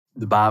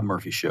The Bob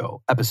Murphy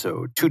Show,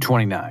 episode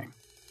 229.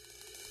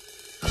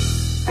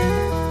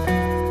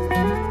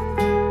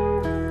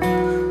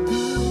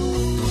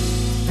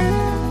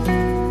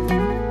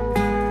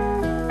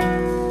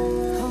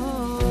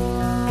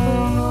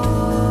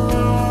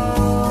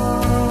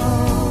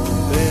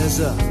 There's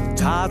a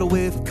tidal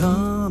wave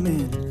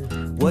coming.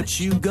 What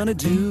you gonna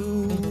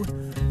do?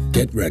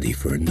 Get ready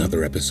for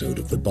another episode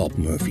of The Bob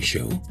Murphy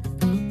Show,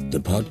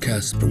 the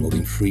podcast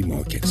promoting free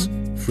markets,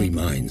 free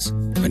minds,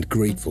 and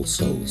grateful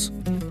souls.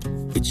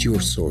 It's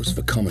your source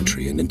for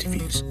commentary and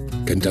interviews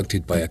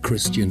conducted by a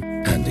Christian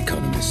and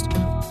economist.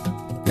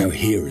 Now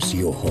here's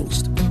your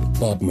host,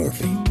 Bob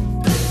Murphy.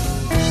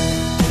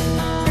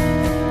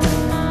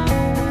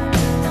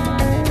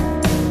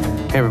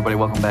 Hey everybody,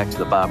 welcome back to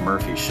The Bob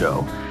Murphy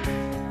Show.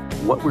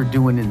 What we're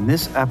doing in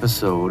this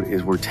episode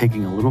is we're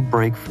taking a little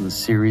break from the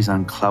series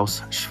on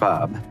Klaus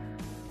Schwab,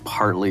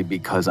 partly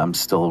because I'm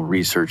still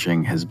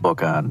researching his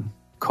book on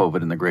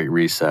COVID and the Great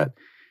Reset,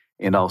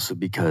 and also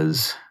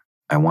because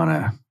I want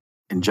to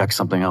inject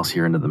something else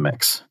here into the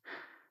mix.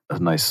 A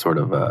nice sort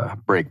of a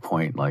break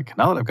point, like,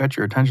 now that I've got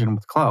your attention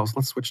with Klaus,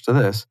 let's switch to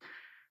this,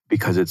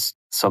 because it's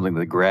something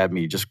that grabbed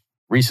me just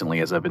recently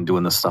as I've been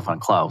doing this stuff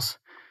on Klaus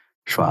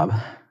Schwab.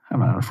 I'm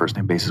not on a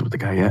first-name basis with the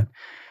guy yet,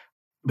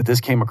 but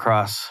this came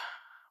across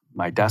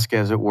my desk,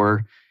 as it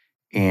were,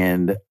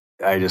 and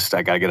I got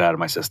to get out of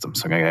my system.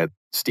 So I got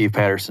Steve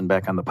Patterson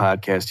back on the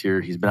podcast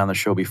here. He's been on the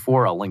show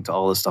before. I'll link to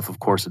all this stuff, of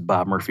course, at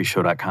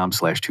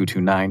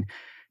bobmurphyshow.com/229.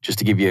 Just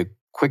to give you a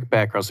quick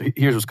background. So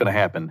here's what's going to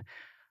happen.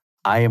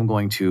 I am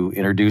going to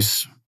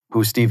introduce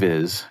who Steve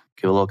is,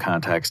 give a little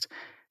context,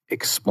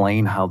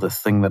 explain how the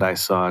thing that I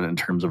saw in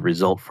terms of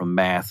result from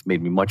math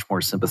made me much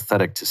more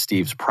sympathetic to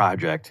Steve's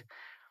project.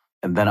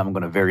 And then I'm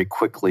going to very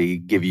quickly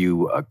give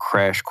you a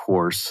crash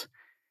course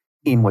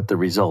in what the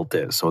result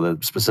is. So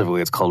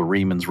specifically, it's called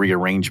Riemann's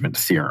rearrangement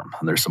theorem.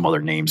 And there's some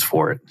other names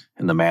for it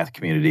in the math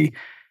community.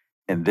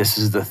 And this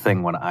is the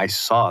thing, when I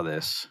saw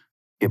this,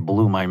 it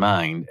blew my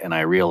mind. And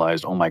I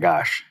realized, oh my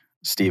gosh,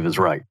 Steve is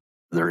right.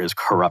 There is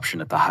corruption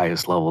at the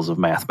highest levels of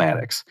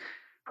mathematics,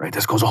 right?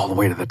 This goes all the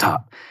way to the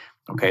top.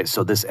 Okay,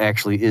 so this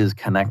actually is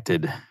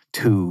connected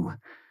to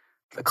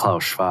the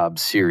Klaus Schwab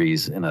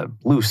series in a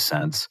loose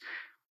sense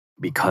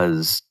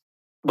because,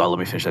 well, let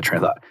me finish that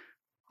train of thought.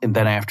 And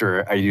then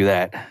after I do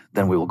that,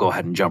 then we will go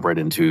ahead and jump right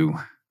into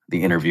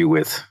the interview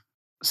with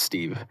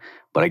Steve.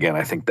 But again,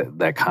 I think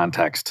that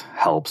context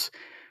helps.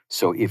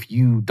 So if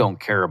you don't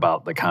care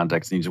about the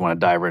context and you just want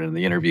to dive right into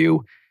the interview,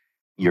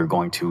 you're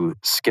going to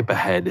skip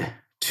ahead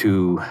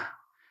to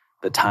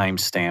the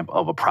timestamp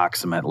of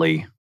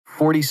approximately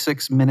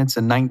 46 minutes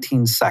and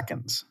 19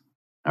 seconds.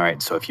 All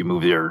right, so if you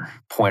move your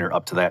pointer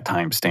up to that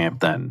timestamp,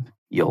 then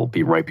you'll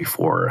be right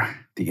before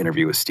the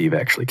interview with Steve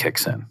actually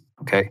kicks in,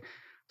 okay?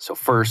 So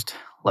first,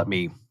 let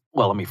me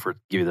first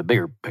give you the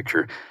bigger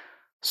picture.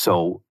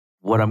 So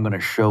what I'm going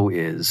to show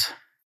is,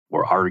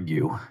 or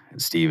argue,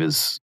 and Steve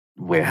is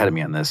way ahead of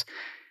me on this,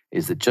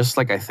 is that just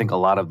like I think a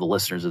lot of the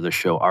listeners of the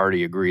show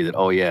already agree that,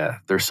 oh yeah,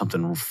 there's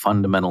something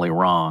fundamentally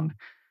wrong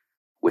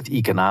with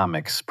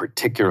economics,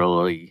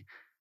 particularly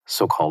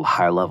so-called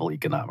high-level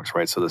economics,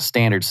 right? So the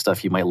standard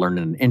stuff you might learn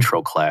in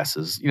intro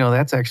classes,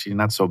 that's actually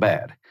not so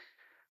bad.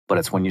 But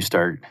it's when you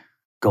start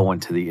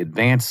going to the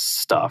advanced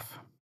stuff,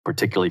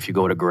 particularly if you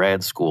go to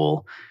grad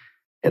school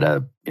at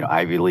a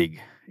Ivy League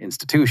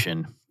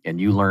institution and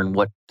you learn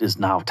what is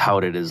now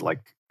touted as like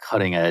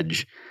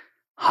cutting-edge,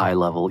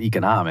 high-level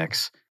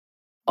economics,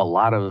 a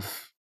lot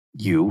of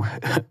you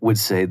would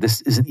say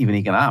this isn't even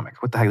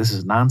economics. What the heck? This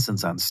is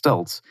nonsense on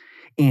stilts,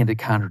 and it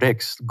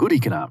contradicts good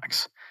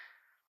economics.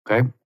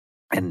 Okay?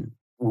 And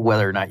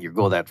whether or not you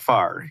go that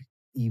far,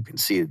 you can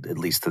see at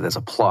least that that's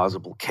a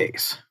plausible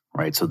case,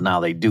 right? So now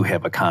they do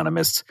have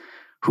economists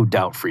who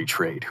doubt free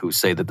trade, who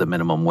say that the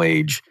minimum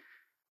wage,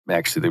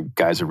 actually the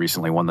guys who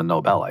recently won the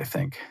Nobel, I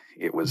think,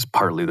 it was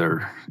partly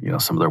their,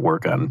 some of their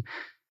work on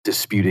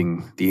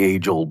disputing the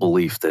age-old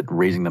belief that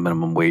raising the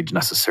minimum wage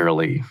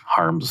necessarily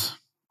harms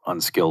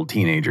unskilled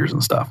teenagers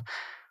and stuff,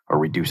 or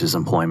reduces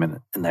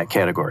employment in that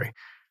category,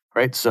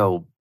 right?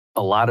 So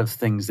a lot of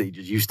things that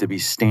used to be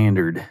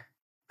standard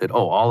that,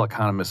 all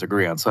economists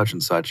agree on such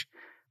and such,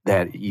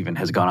 that even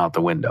has gone out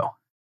the window.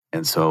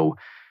 And so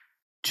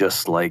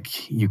just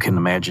like you can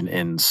imagine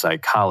in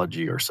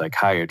psychology or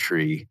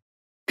psychiatry,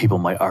 people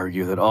might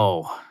argue that,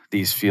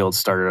 these fields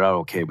started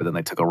out okay, but then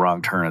they took a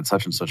wrong turn at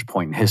such and such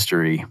point in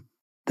history.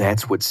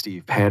 That's what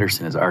Steve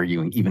Patterson is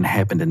arguing even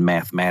happened in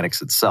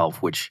mathematics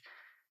itself, which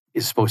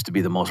is supposed to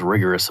be the most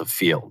rigorous of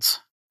fields,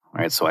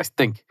 right? So I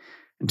think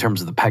in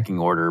terms of the pecking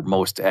order,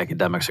 most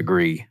academics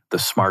agree the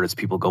smartest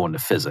people go into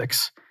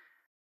physics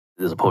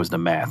as opposed to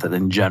math. And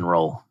in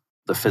general,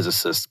 the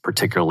physicists,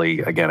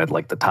 particularly, again, at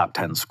like the top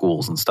 10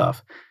 schools and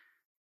stuff,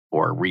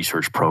 or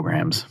research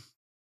programs,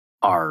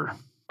 are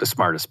the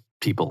smartest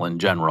people in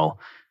general,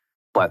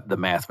 but the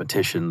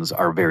mathematicians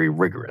are very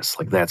rigorous.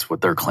 Like that's what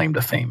their claim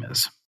to fame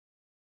is.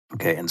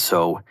 Okay, and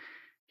so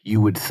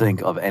you would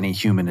think of any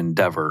human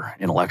endeavor,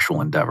 intellectual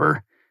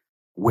endeavor,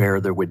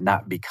 where there would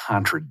not be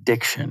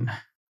contradiction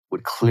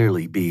would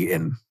clearly be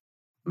in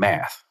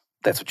math.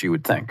 That's what you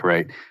would think,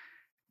 right?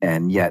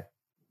 And yet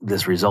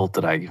this result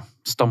that I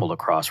stumbled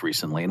across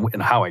recently,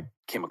 and how I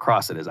came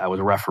across it is I was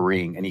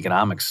refereeing an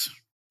economics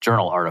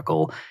journal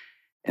article,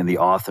 and the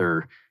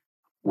author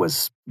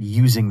was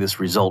using this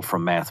result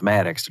from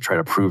mathematics to try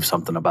to prove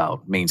something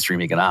about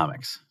mainstream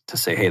economics, to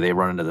say, hey, they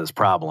run into this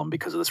problem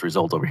because of this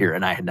result over here.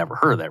 And I had never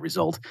heard of that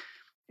result.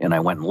 And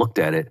I went and looked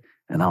at it,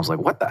 and I was like,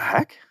 what the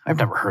heck? I've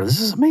never heard of this.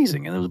 This is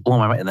amazing. And it was blowing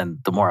my mind. And then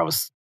the more I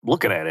was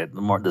looking at it,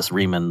 the more this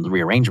Riemann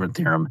rearrangement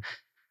theorem,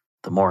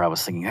 the more I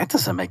was thinking, that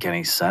doesn't make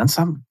any sense.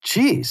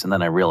 Geez. And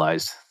then I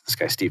realized this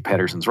guy, Steve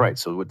Patterson's right.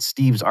 So what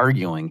Steve's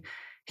arguing,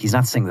 he's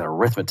not saying that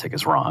arithmetic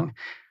is wrong.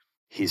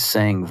 He's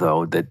saying,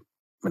 though, that,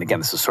 and again,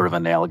 this is sort of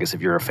analogous.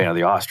 If you're a fan of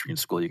the Austrian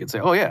school, you can say,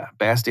 oh yeah,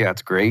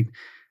 Bastiat's great.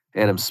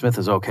 Adam Smith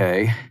is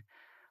okay.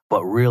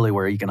 But really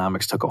where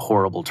economics took a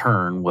horrible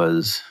turn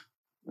was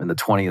in the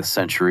 20th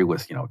century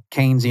with,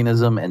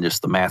 Keynesianism and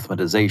just the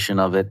mathematization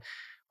of it,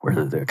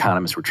 where the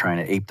economists were trying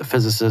to ape the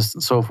physicists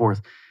and so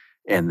forth.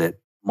 And that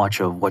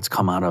much of what's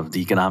come out of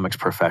the economics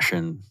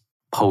profession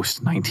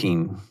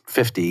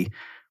post-1950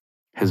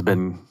 has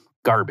been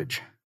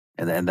garbage.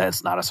 And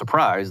that's not a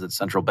surprise that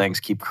central banks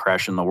keep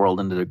crashing the world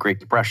into the Great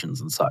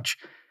Depressions and such,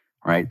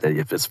 right? That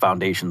if its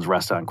foundations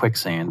rest on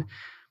quicksand,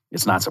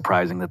 it's not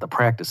surprising that the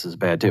practice is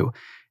bad too.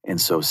 And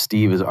so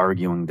Steve is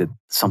arguing that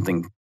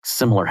something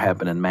similar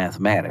happened in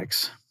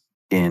mathematics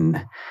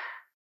in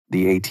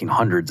the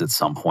 1800s at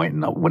some point.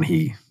 And when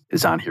he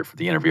is on here for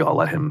the interview, I'll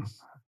let him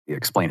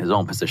explain his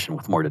own position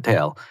with more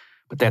detail.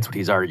 But that's what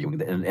he's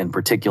arguing. In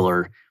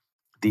particular,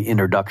 the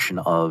introduction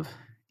of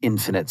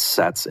infinite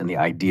sets and the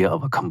idea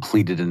of a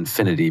completed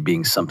infinity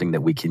being something that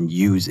we can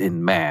use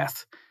in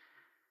math.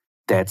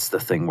 That's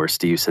the thing where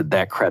Steve said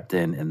that crept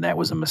in and that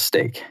was a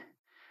mistake.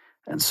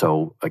 And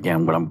so,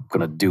 again, what I'm going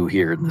to do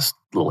here in this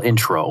little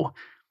intro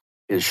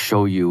is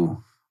show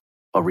you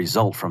a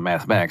result from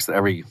mathematics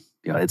that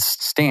it's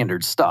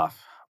standard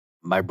stuff.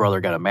 My brother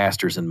got a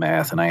master's in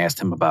math, and I asked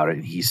him about it,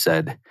 and he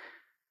said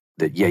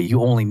that,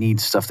 you only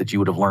need stuff that you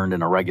would have learned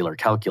in a regular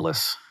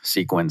calculus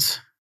sequence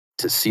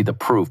to see the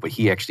proof, but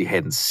he actually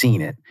hadn't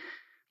seen it.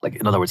 Like,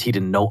 in other words, he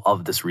didn't know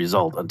of this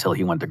result until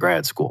he went to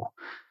grad school.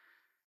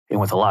 And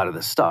with a lot of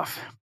this stuff,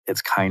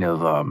 it's kind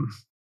of,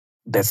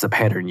 that's the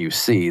pattern you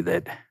see,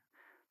 that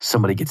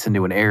somebody gets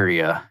into an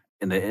area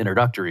and the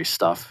introductory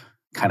stuff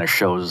kind of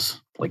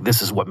shows, like,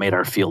 this is what made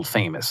our field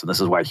famous, and this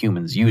is why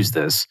humans use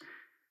this,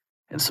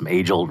 and some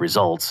age-old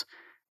results.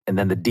 And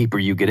then the deeper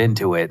you get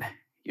into it,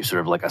 you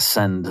sort of like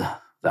ascend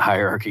the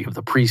hierarchy of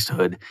the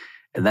priesthood,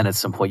 and then at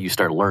some point you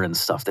start learning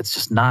stuff that's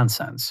just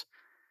nonsense.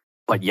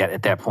 But yet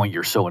at that point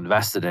you're so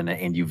invested in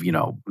it, and you've,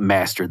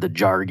 mastered the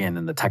jargon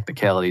and the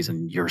technicalities,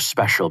 and you're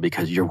special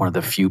because you're one of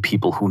the few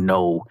people who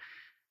know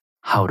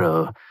how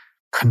to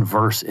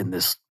converse in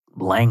this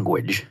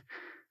language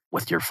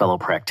with your fellow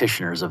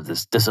practitioners of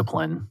this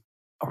discipline,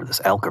 or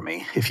this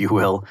alchemy, if you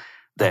will,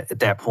 that at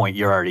that point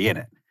you're already in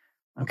it.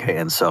 Okay,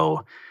 and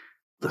so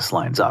this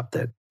lines up.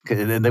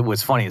 And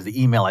what's funny is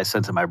the email I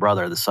sent to my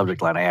brother, the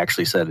subject line, I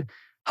actually said,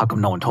 how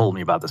come no one told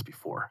me about this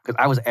before? Because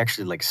I was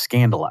actually like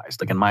scandalized,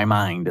 like in my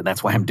mind, and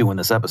that's why I'm doing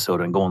this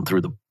episode and going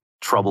through the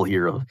trouble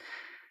here of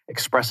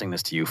expressing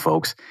this to you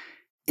folks,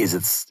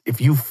 is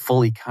if you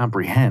fully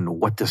comprehend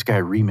what this guy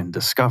Riemann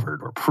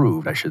discovered, or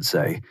proved, I should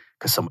say,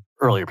 because some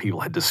earlier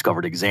people had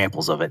discovered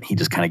examples of it, and he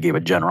just kind of gave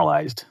a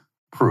generalized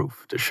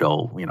proof to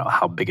show,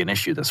 how big an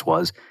issue this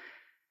was.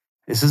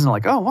 This isn't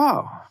like, oh,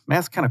 wow,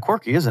 math's kind of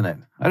quirky, isn't it?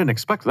 I didn't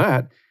expect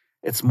that.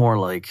 It's more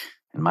like,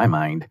 in my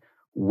mind,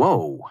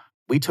 whoa,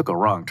 we took a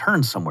wrong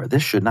turn somewhere.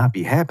 This should not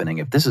be happening.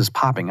 If this is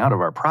popping out of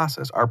our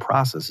process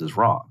is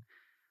wrong.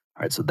 All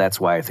right, so that's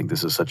why I think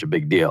this is such a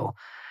big deal.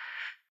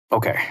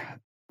 Okay,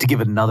 to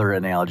give another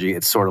analogy,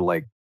 it's sort of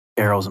like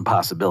Arrows and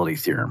Possibility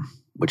Theorem,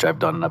 which I've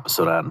done an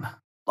episode on.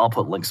 I'll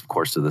put links, of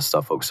course, to this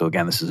stuff, folks. So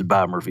again, this is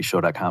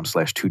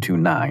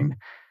bobmurphyshow.com/229.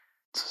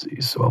 Let's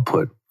see, so I'll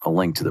put a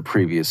link to the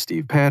previous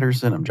Steve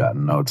Patterson. I'm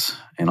jotting notes.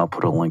 And I'll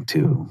put a link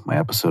to my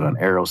episode on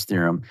Arrow's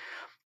theorem.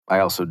 I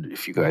also,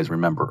 if you guys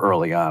remember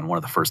early on, one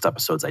of the first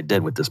episodes I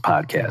did with this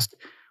podcast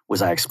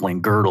was I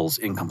explained Gödel's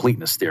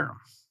incompleteness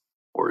theorem,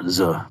 or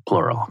the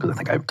plural, because I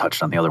think I've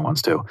touched on the other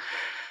ones too.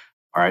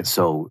 All right,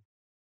 so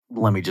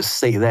let me just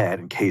say that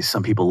in case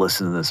some people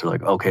listen to this are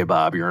like, okay,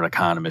 Bob, you're an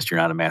economist, you're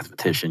not a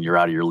mathematician, you're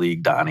out of your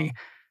league, Donnie.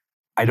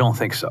 I don't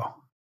think so.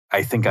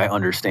 I think I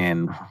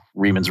understand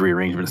Riemann's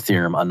rearrangement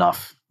theorem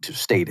enough to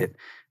state it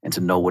and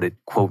to know what it,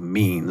 quote,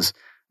 means.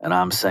 And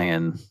I'm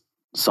saying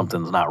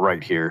something's not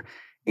right here.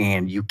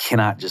 And you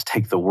cannot just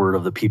take the word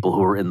of the people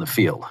who are in the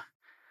field.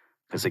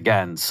 Because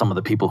again, some of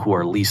the people who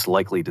are least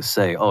likely to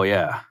say, oh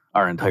yeah,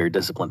 our entire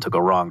discipline took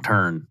a wrong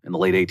turn in the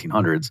late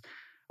 1800s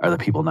are the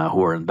people now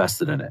who are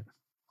invested in it.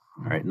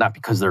 All right? Not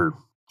because they're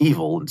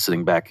evil and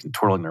sitting back and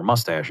twirling their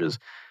mustaches,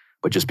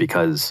 but just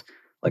because,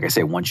 like I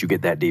say, once you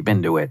get that deep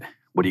into it,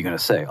 what are you going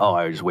to say? Oh,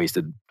 I just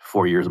wasted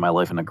 4 years of my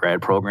life in a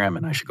grad program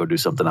and I should go do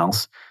something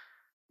else.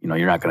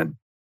 You're not going to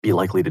be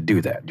likely to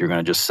do that. You're going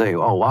to just say,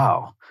 oh,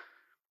 wow,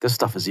 this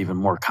stuff is even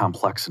more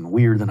complex and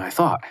weird than I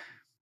thought.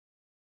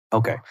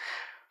 Okay.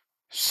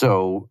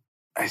 So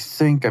I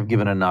think I've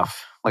given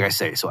enough, like I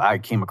say, so I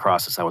came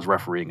across this, I was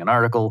refereeing an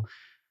article,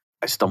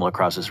 I stumbled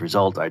across this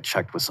result, I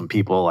checked with some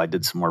people, I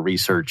did some more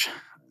research,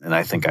 and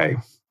I think I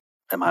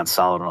am on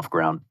solid enough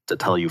ground to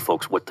tell you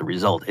folks what the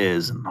result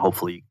is and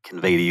hopefully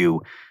convey to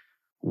you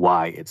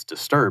why it's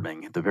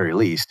disturbing at the very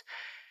least.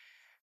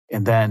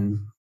 And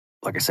then,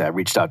 like I said, I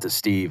reached out to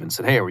Steve and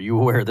said, hey, were you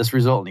aware of this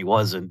result? And he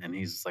wasn't. And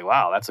he's like,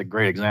 wow, that's a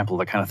great example of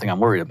the kind of thing I'm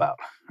worried about.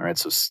 All right,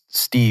 so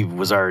Steve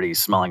was already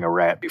smelling a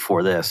rat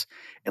before this.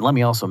 And let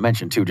me also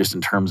mention, too, just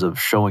in terms of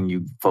showing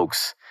you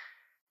folks,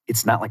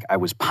 it's not like I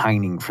was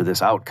pining for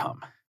this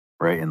outcome,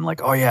 right? And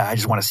like, oh, yeah, I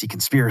just want to see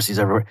conspiracies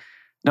everywhere.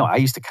 No, I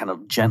used to kind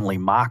of gently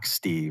mock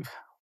Steve.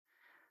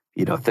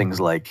 You know, things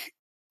like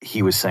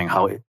he was saying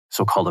how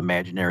so-called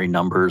imaginary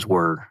numbers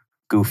were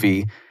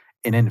goofy.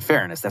 And in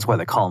fairness, that's why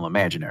they call them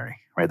imaginary,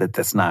 right?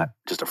 That's not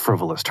just a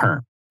frivolous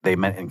term. They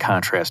meant in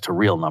contrast to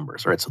real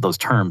numbers, right? So those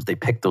terms, they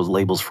picked those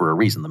labels for a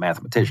reason, the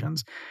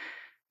mathematicians.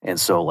 And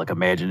so like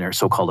imaginary,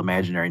 so-called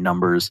imaginary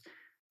numbers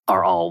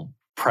are all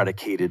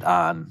predicated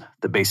on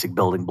the basic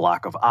building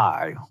block of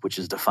I, which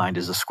is defined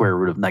as the square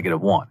root of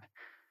 -1.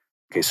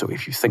 Okay, so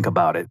if you think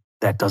about it,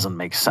 that doesn't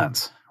make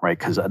sense, right?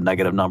 Because a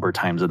negative number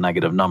times a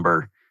negative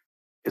number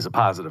is a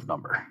positive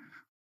number.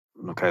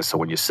 Okay, so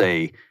when you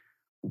say,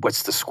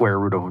 what's the square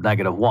root of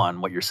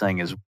 -1? What you're saying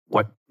is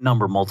what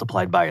number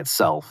multiplied by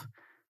itself,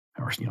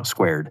 or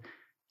squared,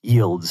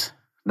 yields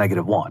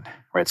 -1,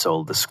 right?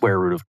 So the square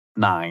root of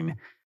 9,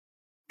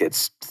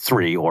 it's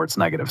 3 or it's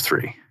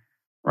 -3,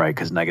 right?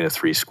 Because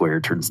 -3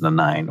 squared turns into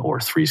 9 or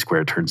 3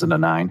 squared turns into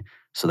 9.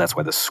 So that's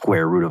why the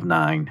square root of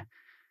 9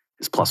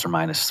 is plus or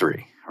minus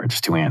 3, right?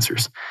 Just two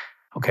answers.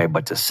 Okay,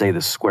 but to say the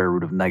square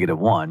root of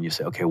 -1, you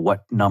say, okay,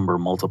 what number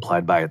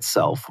multiplied by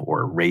itself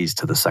or raised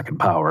to the second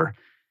power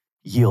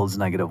yields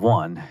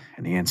 -1?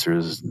 And the answer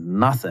is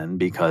nothing,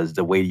 because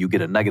the way you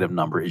get a negative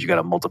number is you got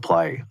to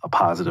multiply a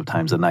positive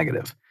times a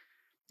negative.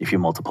 If you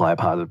multiply a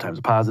positive times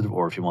a positive,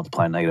 or if you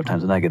multiply a negative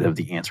times a negative,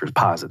 the answer is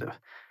positive.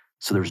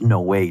 So there's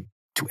no way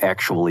to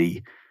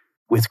actually,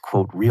 with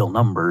quote, real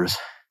numbers,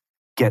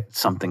 get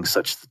something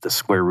such that the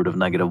square root of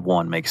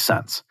 -1 makes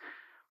sense.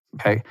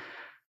 Okay?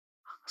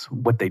 So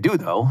what they do,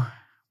 though,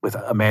 with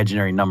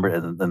imaginary number,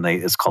 and then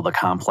it's called a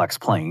complex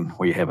plane,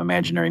 where you have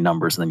imaginary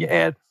numbers and then you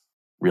add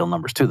real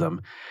numbers to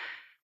them,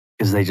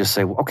 is they just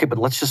say, well, okay, but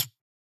let's just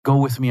go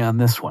with me on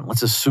this one.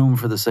 Let's assume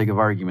for the sake of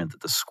argument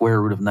that the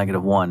square root of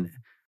 -1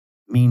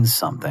 means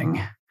something,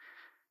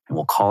 and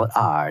we'll call it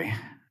I,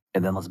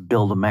 and then let's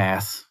build a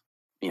math,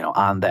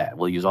 on that.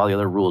 We'll use all the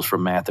other rules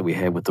from math that we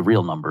had with the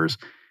real numbers,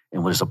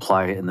 and we'll just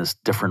apply it in this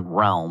different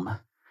realm,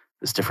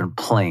 this different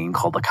plane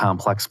called the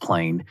complex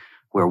plane,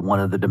 where one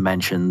of the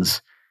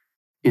dimensions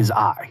is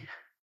I,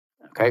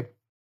 okay?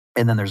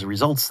 And then there's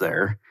results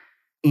there,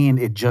 and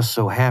it just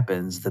so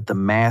happens that the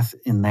math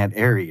in that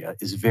area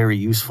is very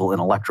useful in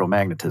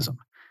electromagnetism,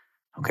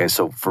 okay?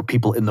 So for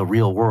people in the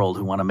real world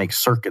who want to make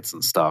circuits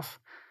and stuff,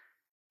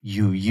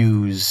 you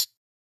use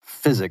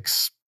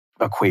physics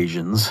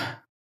equations,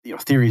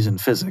 theories in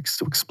physics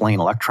to explain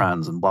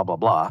electrons and blah, blah,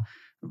 blah,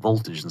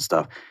 voltage and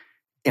stuff,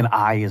 and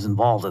I is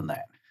involved in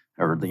that,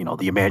 or,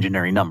 the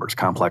imaginary numbers,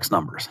 complex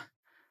numbers.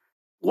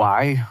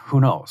 Why? Who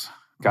knows?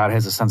 God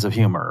has a sense of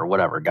humor or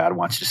whatever. God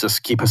wants to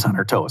just keep us on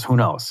our toes. Who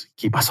knows?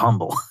 Keep us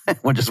humble.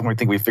 When we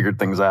think we figured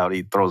things out,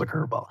 he throws a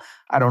curveball.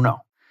 I don't know.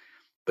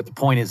 But the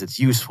point is, it's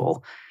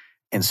useful.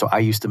 And so I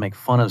used to make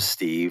fun of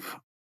Steve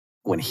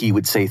when he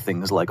would say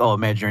things like, oh,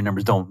 imaginary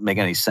numbers don't make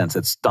any sense.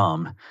 It's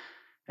dumb.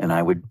 And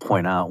I would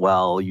point out,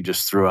 well, you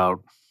just threw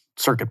out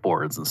circuit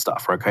boards and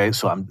stuff, okay?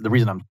 So the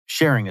reason I'm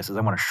sharing this is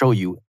I want to show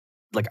you,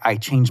 I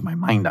changed my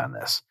mind on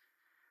this,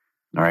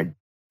 all right?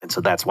 And so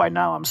that's why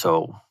now I'm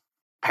so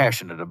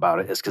passionate about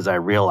it, is because I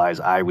realized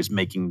I was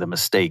making the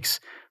mistakes.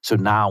 So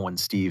now when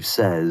Steve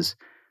says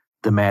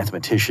the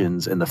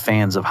mathematicians and the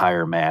fans of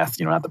higher math,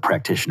 not the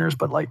practitioners,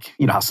 but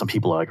how some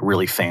people are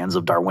really fans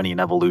of Darwinian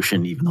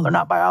evolution, even though they're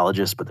not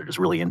biologists, but they're just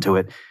really into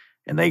it,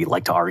 and they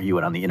like to argue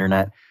it on the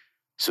internet.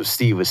 So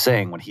Steve was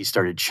saying when he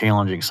started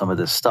challenging some of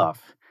this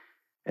stuff,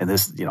 and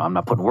this, I'm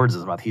not putting words in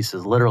his mouth, he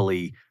says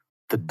literally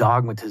the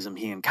dogmatism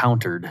he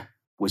encountered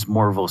was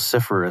more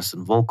vociferous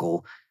and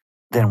vocal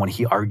than when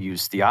he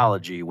argues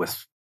theology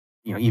with,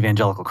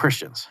 evangelical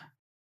Christians.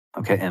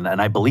 Okay, and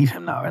I believe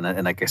him now.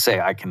 And like I say,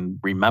 I can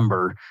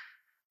remember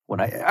when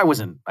I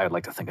wasn't, I'd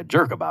like to think, a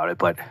jerk about it,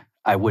 but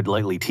I would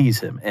lightly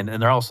tease him. And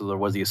there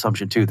was the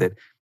assumption too that,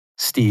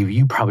 Steve,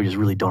 you probably just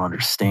really don't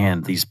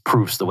understand these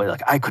proofs the way,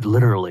 I could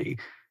literally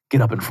get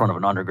up in front of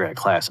an undergrad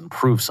class and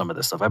prove some of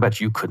this stuff. I bet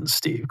you couldn't,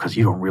 Steve, because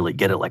you don't really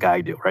get it like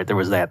I do, right? There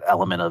was that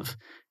element of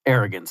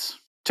arrogance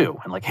too.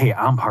 And hey,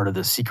 I'm part of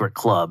this secret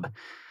club,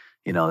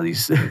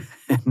 these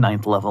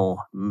ninth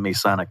level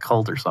Masonic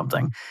cult or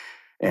something.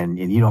 And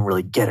you don't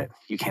really get it.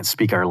 You can't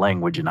speak our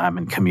language, and I'm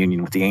in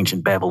communion with the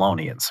ancient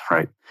Babylonians,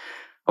 right?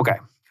 Okay,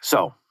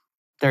 so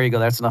there you go.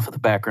 That's enough of the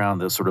background,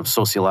 the sort of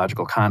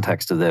sociological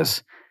context of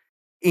this.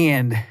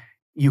 And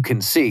you can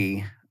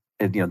see,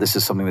 this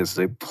is something that's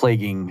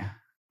plaguing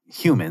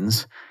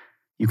humans.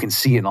 You can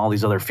see it in all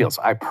these other fields.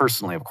 I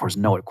personally, of course,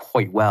 know it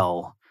quite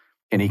well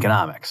in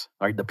economics.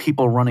 Right? The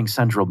people running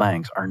central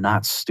banks are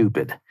not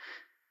stupid,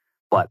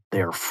 but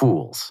they're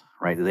fools.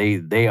 Right?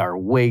 They are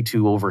way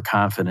too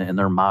overconfident in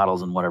their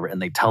models and whatever,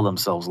 and they tell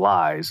themselves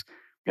lies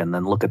and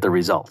then look at the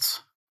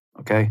results.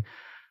 Okay?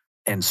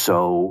 And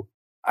so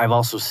I've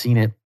also seen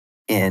it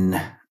in,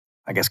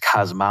 I guess,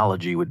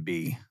 cosmology would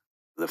be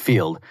the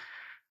field.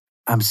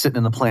 I'm sitting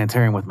in the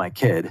planetarium with my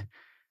kid,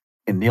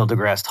 and Neil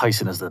deGrasse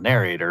Tyson is the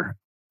narrator,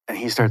 and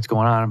he starts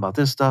going on about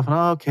this stuff, and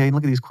okay,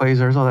 look at these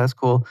quasars, oh, that's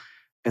cool.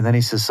 And then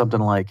he says something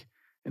like,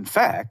 in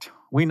fact,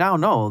 we now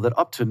know that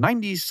up to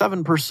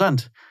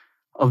 97%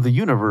 of the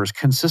universe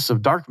consists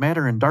of dark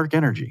matter and dark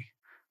energy.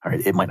 All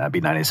right, it might not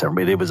be 97,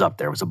 but it was up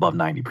there. It was above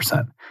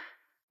 90%.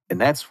 And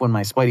that's when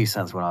my spidey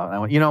sense went off. And I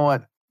went, you know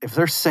what? If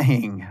they're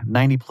saying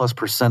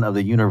 90+% of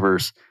the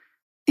universe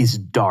is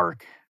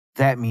dark,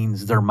 that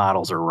means their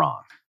models are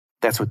wrong.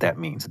 That's what that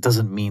means. It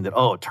doesn't mean that,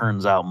 it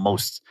turns out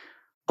most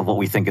of what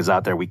we think is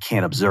out there we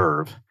can't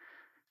observe.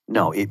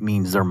 No, it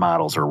means their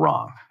models are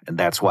wrong. And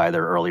that's why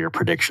their earlier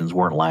predictions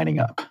weren't lining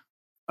up.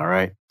 All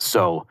right?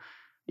 So,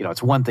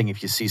 it's one thing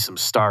if you see some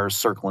stars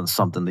circling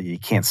something that you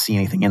can't see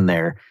anything in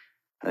there,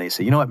 and they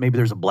say, you know what, maybe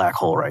there's a black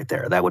hole right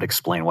there. That would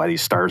explain why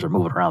these stars are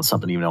moving around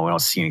something even though we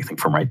don't see anything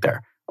from right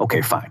there.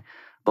 Okay, fine.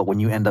 But when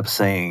you end up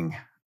saying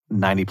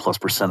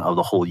 90+% of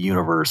the whole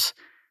universe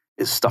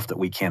is stuff that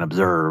we can't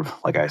observe,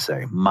 like I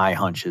say, my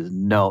hunch is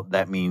no,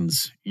 that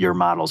means your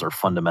models are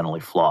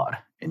fundamentally flawed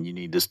and you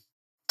need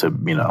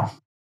to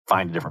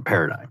find a different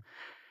paradigm.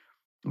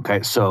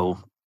 Okay, so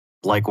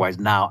likewise,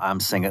 now I'm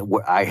saying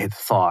I had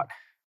thought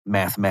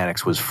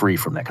mathematics was free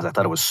from that because I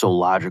thought it was so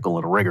logical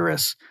and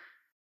rigorous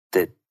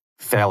that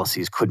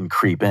fallacies couldn't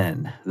creep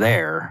in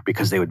there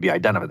because they would be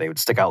identified. They would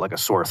stick out like a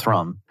sore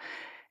thumb.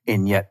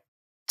 And yet,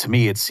 to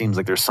me, it seems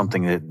like there's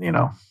something that,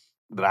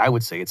 that I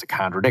would say it's a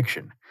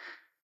contradiction.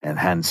 And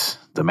hence,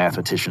 the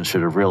mathematicians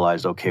should have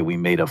realized, okay, we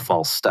made a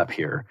false step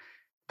here.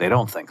 They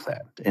don't think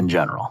that in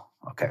general.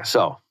 Okay,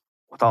 so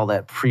with all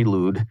that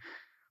prelude,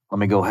 let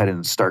me go ahead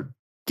and start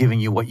giving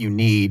you what you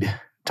need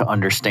to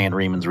understand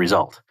Riemann's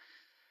result.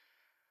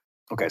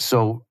 Okay,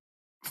 so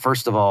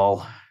first of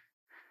all,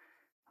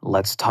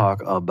 let's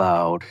talk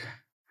about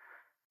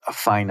a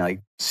finite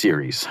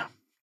series,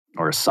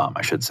 or a sum,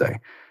 I should say.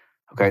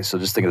 Okay, so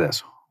just think of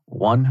this.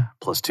 1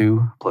 +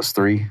 2 +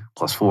 3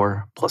 +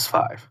 4 +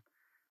 5.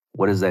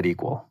 What does that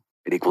equal?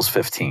 It equals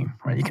 15,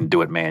 right? You can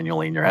do it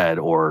manually in your head,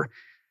 or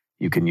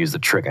you can use the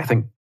trick. I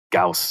think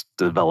Gauss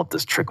developed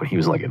this trick when he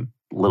was like a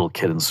little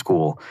kid in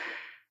school,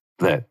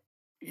 that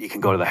you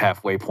can go to the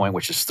halfway point,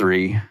 which is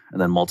 3,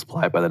 and then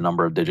multiply it by the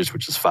number of digits,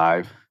 which is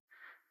 5,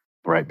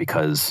 right?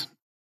 Because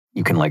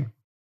you can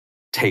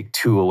take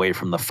 2 away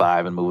from the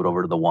 5 and move it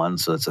over to the 1.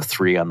 So it's a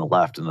 3 on the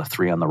left and a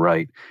 3 on the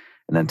right.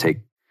 And then take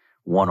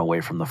 1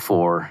 away from the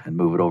 4 and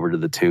move it over to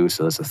the 2.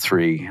 So that's a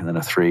 3 and then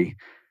a 3,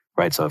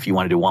 right? So if you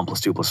want to do 1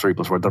 + 2 + 3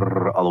 +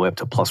 4, all the way up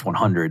to plus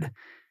 100,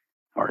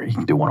 or you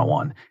can do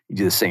 101, you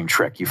do the same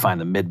trick. You find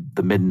the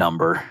mid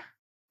number,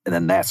 and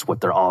then that's what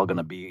they're all going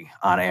to be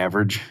on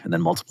average, and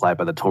then multiply it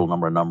by the total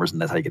number of numbers, and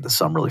that's how you get the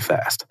sum really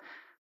fast.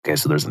 Okay,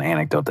 so there's an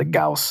anecdote that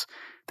Gauss,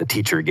 the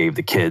teacher, gave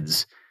the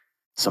kids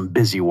some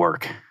busy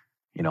work,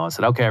 and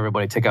said, okay,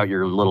 everybody take out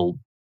your little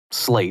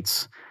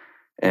slates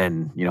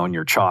and, and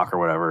your chalk or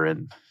whatever.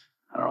 And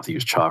I don't know if they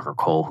used chalk or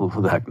coal,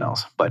 who the heck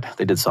knows, but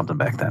they did something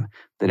back then.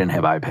 They didn't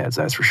have iPads,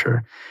 that's for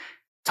sure.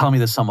 Tell me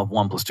the sum of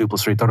 1 + 2 +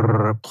 3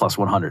 plus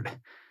 100.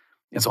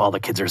 And so all the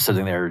kids are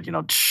sitting there, and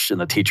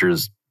the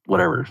teacher's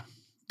whatever,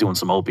 doing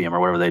some opium or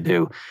whatever they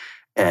do.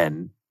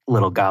 And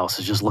little Gauss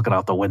is just looking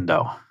out the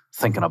window,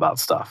 thinking about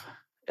stuff.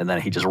 And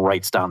then he just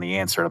writes down the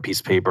answer on a piece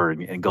of paper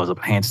and goes up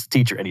and hands it to the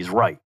teacher, and he's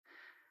right.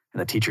 And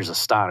the teacher's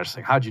astonished,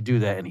 like, how'd you do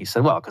that? And he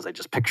said, well, because I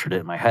just pictured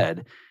it in my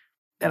head.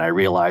 And I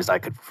realized I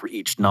could, for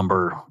each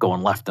number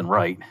going left and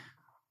right,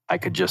 I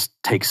could just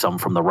take some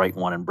from the right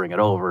one and bring it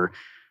over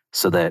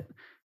so that,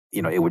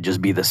 it would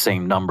just be the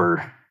same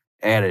number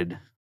added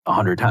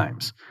 100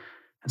 times.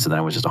 And so then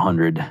it was just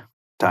 100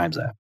 times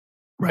that,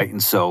 right?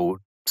 And so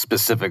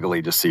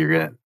specifically, just so you're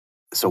going to,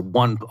 so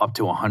 1 up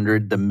to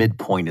 100, the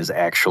midpoint is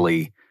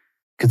actually,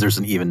 because there's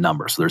an even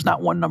number. So there's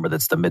not one number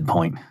that's the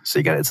midpoint. So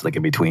it's like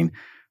in between.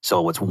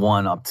 So what's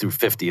 1 up through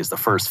 50 is the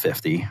first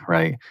 50,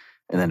 right?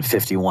 And then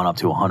 51 up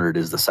to 100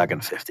 is the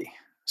second 50.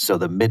 So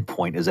the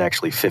midpoint is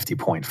actually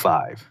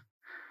 50.5,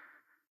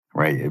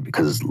 right?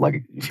 Because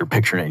if you're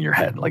picturing it in your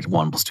head,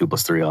 1 + 2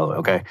 + 3,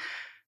 okay?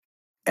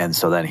 And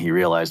so then he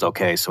realized,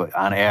 okay, so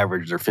on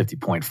average, they're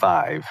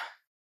 50.5,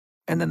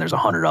 and then there's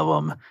 100 of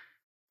them.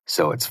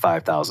 So it's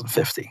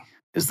 5,050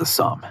 is the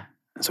sum.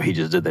 And so he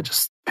just did that,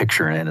 just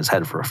picturing it in his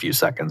head for a few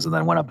seconds, and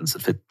then went up and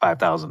said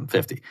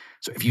 5,050.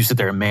 So if you sit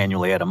there and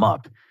manually add them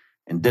up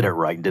and did it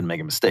right and didn't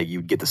make a mistake,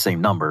 you'd get the same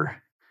number.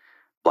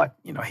 But,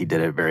 he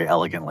did it very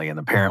elegantly. And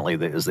apparently,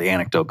 as the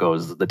anecdote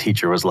goes, the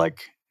teacher was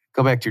like,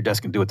 go back to your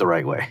desk and do it the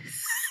right way.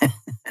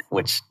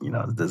 Which, who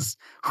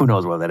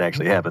knows whether that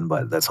actually happened,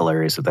 but that's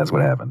hilarious if that's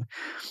what happened.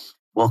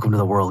 Welcome to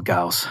the world,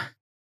 Gauss.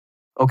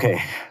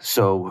 Okay,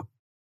 so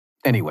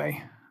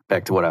anyway,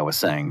 back to what I was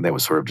saying. That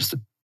was sort of just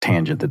a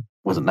tangent that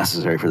wasn't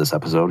necessary for this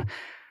episode.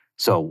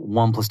 So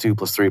 1 plus 2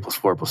 plus 3 plus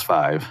 4 plus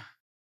 5,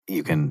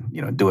 you can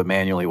do it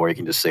manually, or you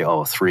can just say,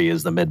 3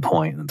 is the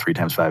midpoint and 3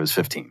 times 5 is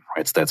 15,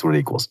 right? So that's what it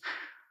equals.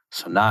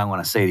 So now I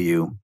want to say to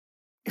you,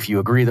 if you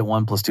agree that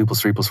 1 plus 2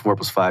 plus 3 plus 4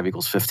 plus 5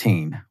 equals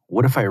 15,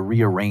 what if I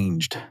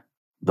rearranged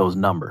those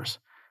numbers?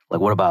 Like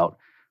what about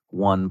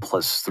 1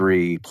 plus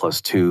 3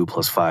 plus 2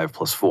 plus 5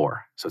 plus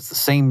 4? So it's the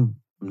same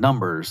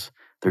numbers,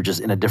 they're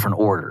just in a different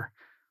order.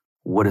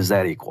 What does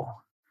that equal?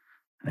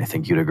 And I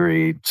think you'd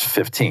agree it's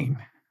 15,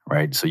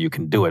 right? So you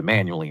can do it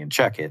manually and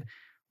check it,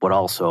 but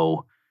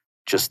also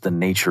just the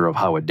nature of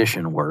how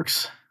addition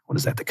works. What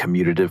is that, the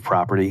commutative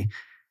property?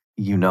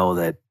 You know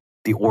that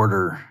the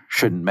order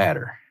shouldn't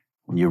matter.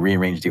 When you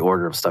rearrange the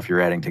order of stuff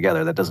you're adding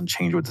together, that doesn't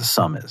change what the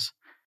sum is.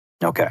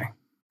 Okay,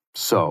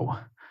 so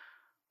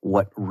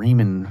what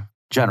Riemann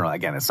generally,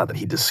 again, it's not that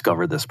he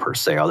discovered this per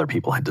se. Other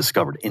people had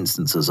discovered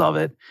instances of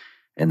it,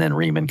 and then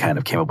Riemann kind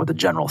of came up with a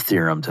general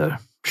theorem to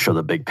show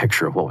the big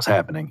picture of what was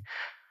happening.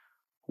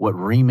 What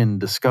Riemann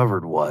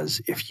discovered was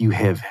if you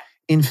have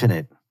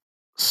infinite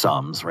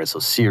sums, right, so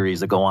series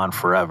that go on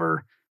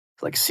forever,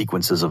 like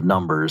sequences of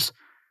numbers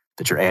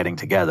that you're adding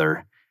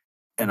together,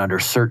 and under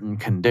certain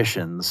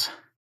conditions,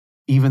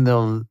 even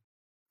though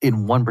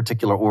in one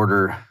particular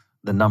order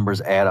the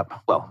numbers add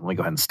up, well, let me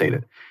go ahead and state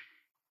it.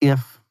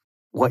 If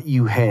what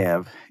you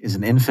have is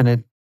an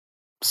infinite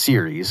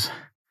series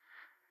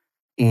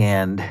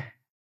and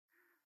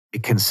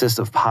it consists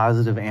of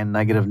positive and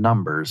negative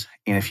numbers,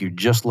 and if you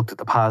just looked at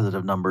the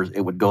positive numbers,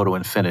 it would go to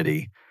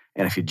infinity,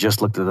 and if you just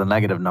looked at the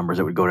negative numbers,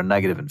 it would go to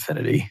negative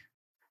infinity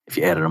if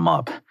you added them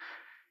up.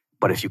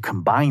 But if you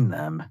combine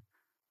them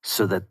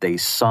so that they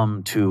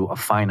sum to a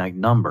finite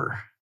number,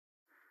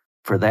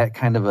 for that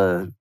kind of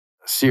a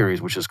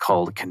series, which is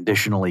called a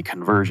conditionally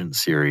convergent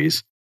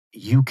series,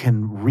 you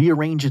can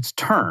rearrange its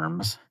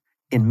terms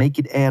and make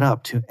it add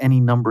up to any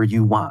number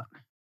you want.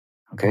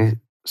 Okay?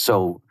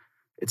 So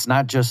it's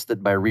not just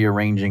that by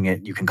rearranging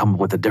it, you can come up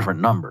with a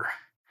different number.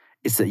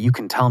 It's that you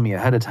can tell me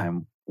ahead of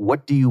time,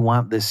 what do you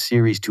want this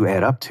series to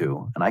add up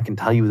to? And I can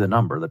tell you the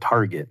number, the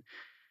target,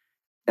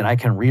 and I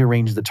can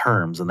rearrange the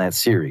terms in that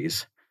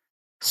series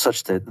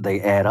such that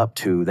they add up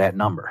to that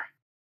number.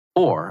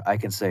 Or I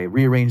can say,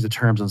 rearrange the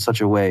terms in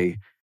such a way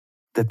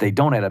that they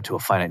don't add up to a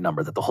finite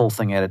number, that the whole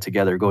thing added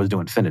together goes to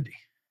infinity.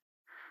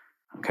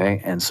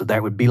 Okay? And so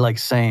that would be like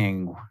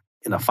saying,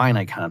 in a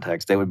finite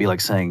context, that would be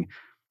like saying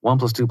 1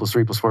 plus 2 plus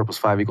 3 plus 4 plus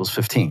 5 equals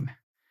 15.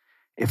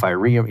 If I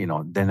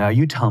then now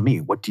you tell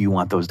me, what do you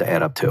want those to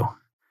add up to?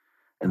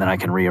 And then I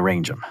can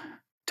rearrange them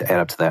to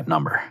add up to that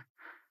number.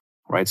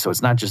 Right? So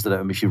it's not just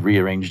that if you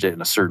rearranged it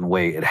in a certain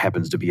way, it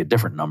happens to be a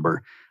different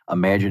number.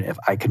 Imagine if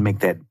I could make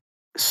that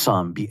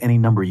sum be any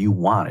number you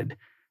wanted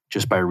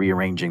just by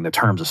rearranging the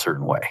terms a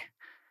certain way.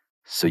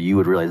 So you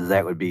would realize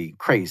that would be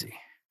crazy,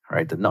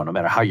 right? That no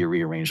matter how you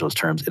rearrange those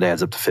terms, it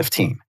adds up to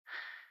 15.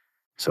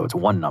 So it's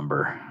one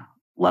number,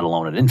 let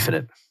alone an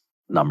infinite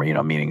number,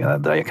 meaning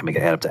that I can make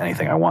it add up to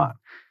anything I want.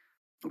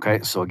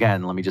 Okay, so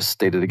again, let me just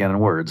state it again in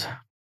words.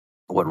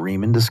 What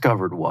Riemann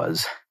discovered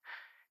was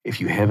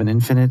if you have an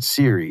infinite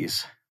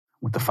series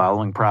with the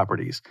following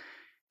properties,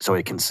 so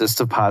it consists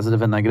of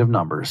positive and negative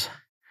numbers,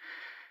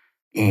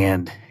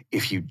 and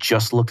if you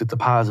just looked at the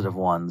positive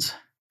ones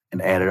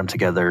and added them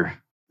together,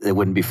 it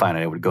wouldn't be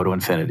finite. It would go to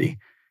infinity.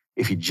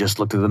 If you just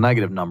looked at the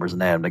negative numbers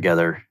and added them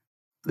together,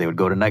 they would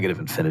go to negative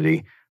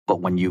infinity. But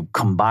when you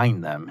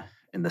combine them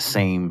in the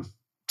same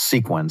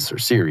sequence or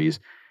series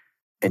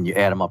and you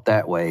add them up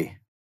that way,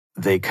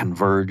 they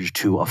converge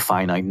to a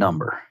finite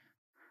number.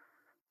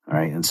 All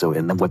right. And so,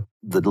 and then what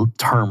the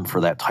term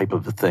for that type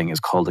of a thing is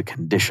called a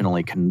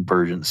conditionally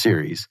convergent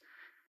series.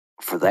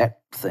 For that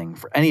thing,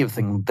 for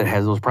anything that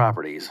has those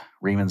properties,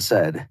 Riemann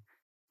said,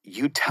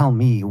 you tell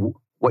me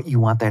what you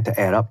want that to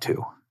add up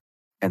to,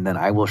 and then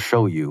I will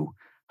show you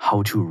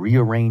how to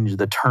rearrange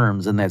the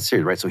terms in that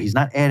series, right? So he's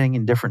not adding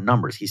in different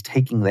numbers. He's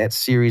taking that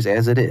series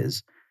as it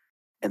is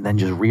and then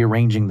just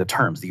rearranging the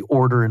terms, the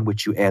order in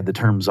which you add the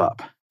terms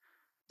up.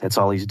 That's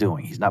all he's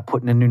doing. He's not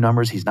putting in new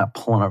numbers. He's not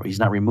pulling up, he's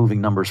not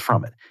removing numbers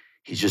from it.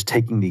 He's just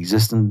taking the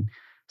existing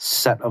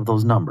set of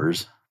those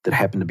numbers that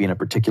happen to be in a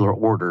particular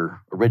order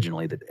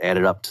originally that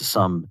added up to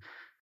some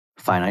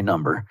finite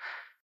number.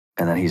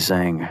 And then he's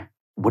saying,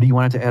 what do you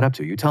want it to add up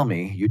to? You tell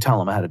me. You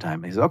tell him ahead of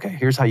time. He says, okay,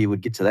 here's how you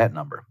would get to that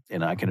number.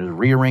 And I can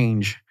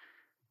rearrange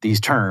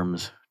these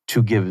terms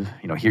to give,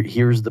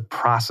 here's the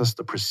process,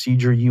 the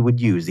procedure you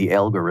would use, the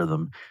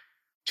algorithm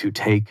to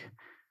take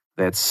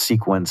that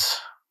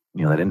sequence,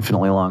 that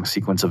infinitely long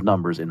sequence of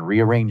numbers and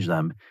rearrange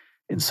them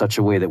in such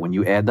a way that when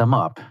you add them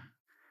up,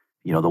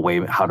 the way,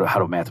 how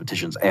do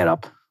mathematicians add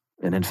up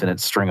an infinite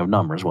string of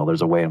numbers? Well,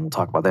 there's a way, and we'll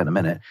talk about that in a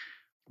minute.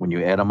 When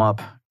you add them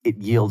up, it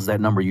yields that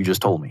number you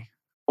just told me.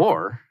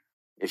 Or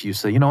if you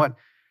say, you know what,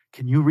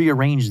 can you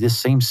rearrange this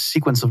same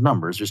sequence of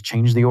numbers, just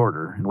change the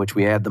order in which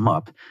we add them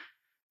up,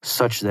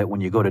 such that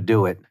when you go to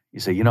do it, you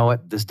say, you know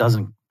what, this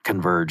doesn't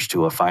converge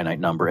to a finite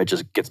number. It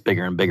just gets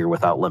bigger and bigger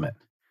without limit.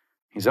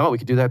 He said, we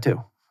could do that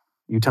too.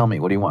 You tell me,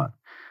 what do you want?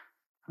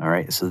 All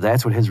right, so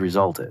that's what his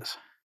result is.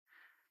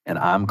 And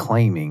I'm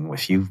claiming,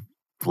 if you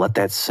let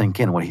that sink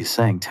in, what he's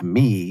saying. To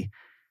me,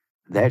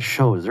 that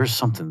shows there's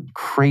something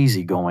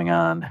crazy going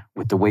on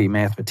with the way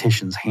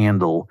mathematicians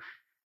handle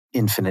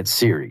infinite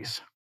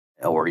series,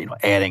 or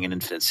adding an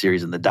infinite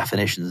series and the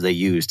definitions they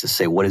use to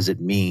say, what does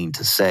it mean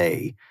to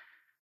say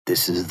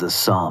this is the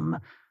sum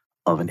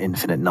of an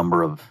infinite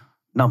number of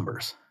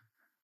numbers,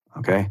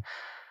 okay?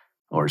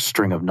 Or a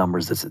string of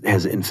numbers that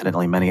has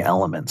infinitely many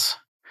elements.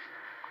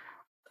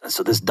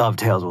 So this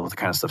dovetails with the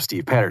kind of stuff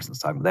Steve Patterson's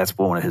talking about. That's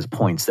one of his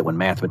points, that when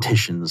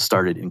mathematicians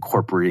started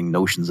incorporating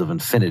notions of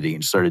infinity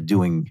and started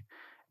doing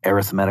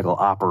arithmetical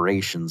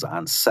operations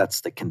on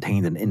sets that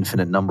contained an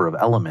infinite number of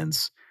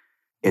elements,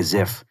 as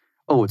if,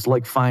 it's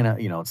like finite,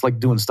 it's like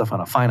doing stuff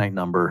on a finite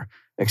number,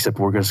 except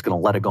we're just going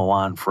to let it go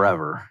on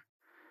forever.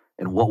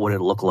 And what would it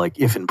look like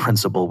if, in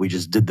principle, we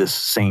just did this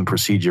same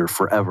procedure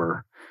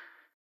forever,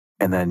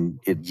 and then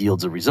it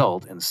yields a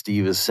result? And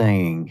Steve is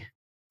saying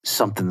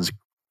something's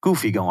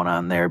goofy going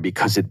on there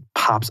because it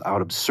pops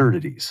out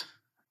absurdities.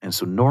 And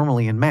so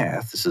normally in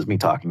math, this is me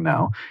talking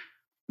now,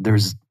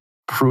 there's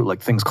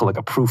things called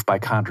a proof by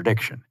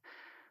contradiction.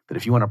 That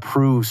if you want to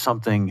prove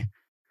something,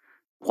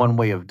 one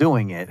way of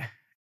doing it,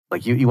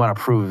 like you want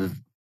to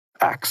prove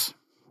X,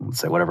 let's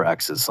say whatever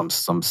X is,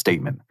 some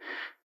statement,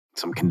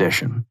 some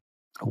condition.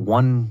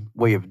 One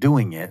way of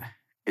doing it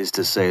is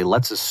to say,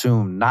 let's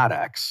assume not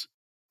X,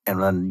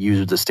 and then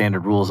use the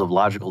standard rules of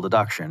logical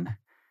deduction.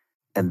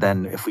 And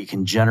then if we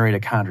can generate a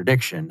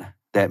contradiction,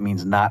 that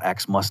means not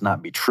X must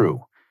not be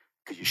true,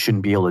 because you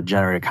shouldn't be able to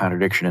generate a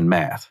contradiction in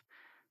math.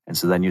 And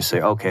so then you say,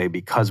 okay,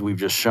 because we've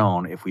just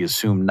shown if we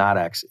assume not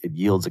X, it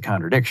yields a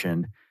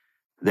contradiction,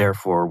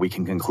 therefore we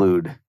can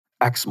conclude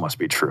X must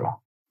be true.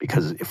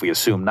 Because if we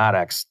assume not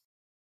X,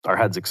 our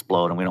heads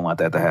explode and we don't want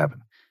that to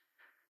happen.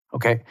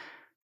 Okay?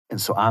 And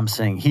so I'm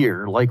saying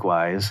here,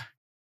 likewise,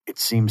 it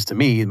seems to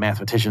me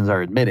mathematicians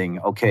are admitting,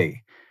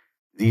 okay,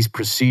 these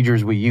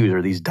procedures we use,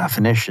 or these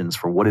definitions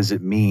for what does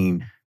it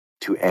mean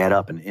to add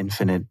up an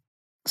infinite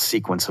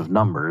sequence of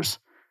numbers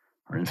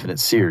or infinite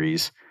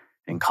series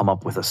and come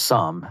up with a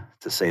sum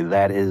to say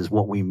that is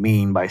what we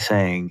mean by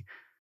saying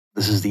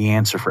this is the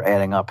answer for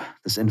adding up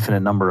this infinite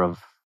number of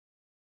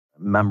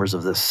members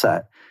of this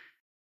set,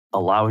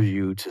 allows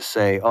you to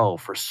say,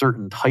 for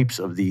certain types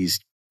of these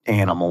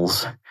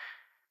animals,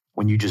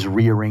 when you just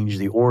rearrange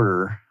the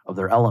order of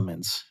their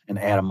elements and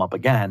add them up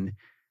again,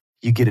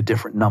 you get a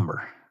different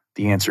number.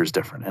 The answer is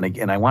different. And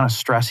again, I want to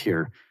stress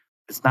here,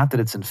 it's not that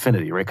it's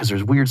infinity, right? Because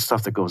there's weird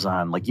stuff that goes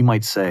on. Like you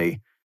might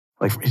say,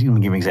 let me give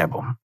you an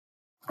example.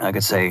 I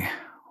could say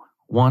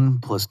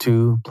 1 +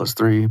 2 +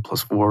 3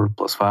 + 4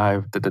 +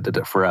 5,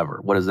 forever.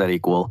 What does that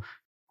equal?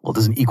 Well, it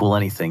doesn't equal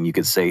anything. You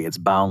could say it's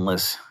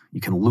boundless.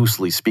 You can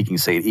loosely speaking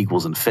say it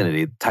equals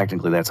infinity.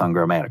 Technically, that's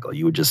ungrammatical.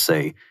 You would just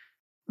say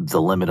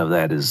the limit of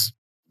that is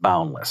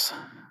boundless,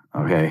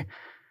 okay?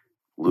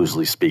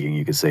 Loosely speaking,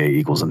 you could say it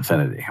equals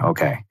infinity,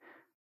 okay?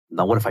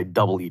 Now, what if I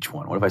double each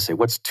one? What if I say,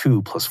 what's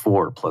 2 +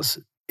 4 +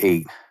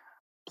 8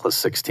 +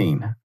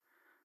 16?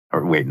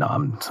 Or wait, no,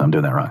 I'm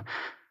doing that wrong.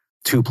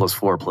 2 +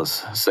 4 +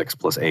 6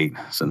 + 8,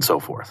 and so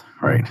forth,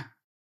 right?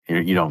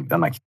 I'm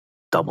not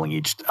doubling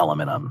each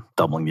element, I'm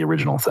doubling the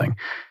original thing,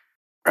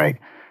 right?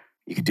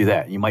 You could do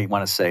that. You might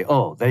want to say,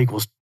 that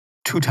equals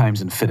 2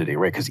 times infinity,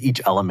 right? Because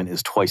each element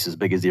is twice as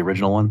big as the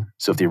original one.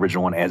 So if the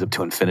original one adds up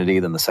to infinity,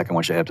 then the second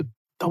one should add up to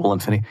double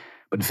infinity.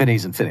 But infinity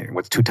is infinity.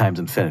 What's 2 times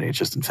infinity? It's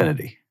just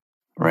infinity,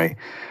 right?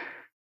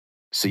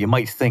 So you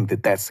might think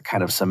that that's the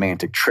kind of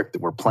semantic trick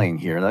that we're playing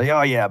here. Like,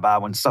 yeah,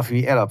 Bob, when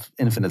you add up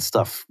infinite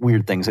stuff,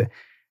 weird things.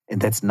 And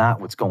that's not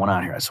what's going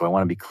on here. So I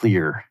want to be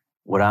clear.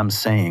 What I'm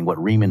saying,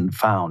 what Riemann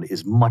found,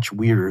 is much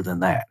weirder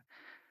than that.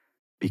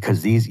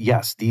 Because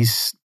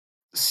these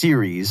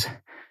series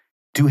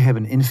do have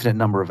an infinite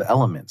number of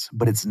elements,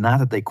 but it's not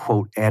that they,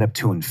 quote, add up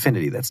to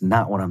infinity. That's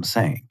not what I'm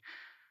saying.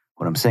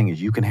 What I'm saying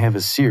is you can have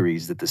a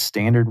series that the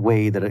standard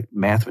way that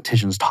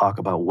mathematicians talk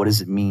about what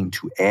does it mean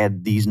to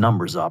add these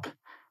numbers up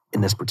in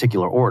this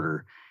particular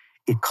order,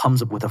 it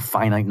comes up with a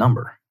finite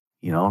number.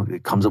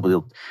 It comes up with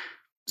a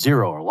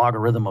 0 or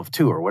logarithm of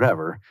 2 or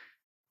whatever.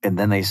 And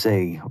then they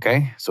say,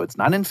 okay, so it's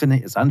not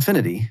infinite, it's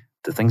infinity.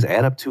 The things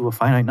add up to a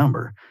finite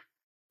number.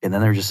 And then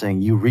they're just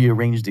saying you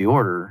rearrange the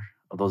order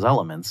of those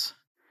elements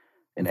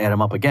and add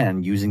them up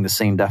again using the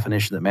same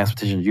definition that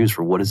mathematicians use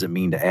for what does it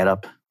mean to add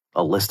up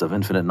a list of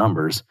infinite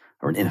numbers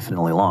or an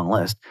infinitely long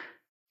list.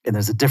 And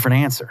there's a different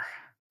answer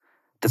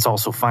that's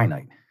also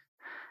finite.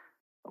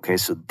 Okay,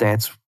 so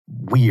that's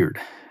weird.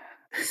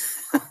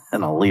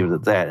 And I'll leave it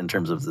at that in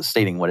terms of the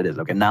stating what it is.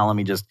 Okay, now let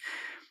me just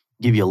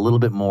give you a little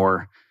bit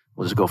more.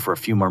 We'll just go for a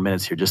few more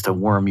minutes here just to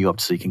warm you up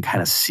so you can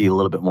kind of see a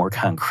little bit more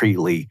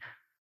concretely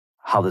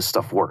how this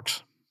stuff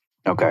works.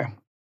 Okay,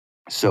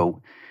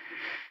 so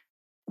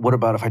what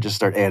about if I just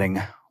start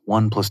adding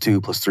 1 +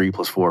 2 + 3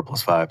 + 4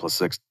 + 5 +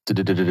 6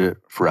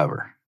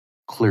 forever?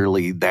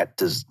 Clearly, you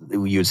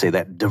would say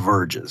that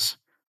diverges.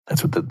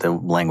 That's what the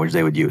language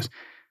they would use.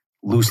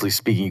 Loosely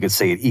speaking, you could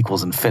say it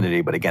equals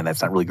infinity, but again,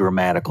 that's not really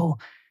grammatical.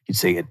 You'd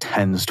say it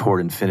tends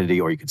toward infinity,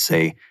 or you could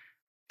say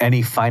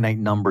any finite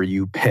number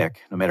you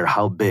pick, no matter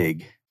how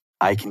big,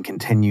 I can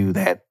continue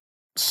that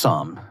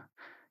sum,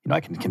 I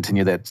can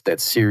continue that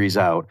series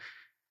out,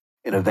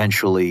 and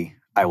eventually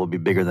I will be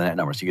bigger than that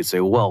number. So you could say,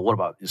 well, what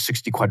about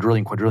 60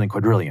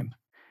 quadrillion?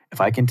 If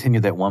I continue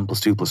that 1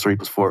 plus 2 plus 3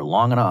 plus 4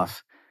 long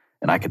enough,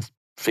 and I could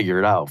figure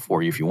it out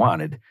for you if you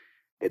wanted,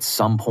 at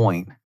some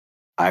point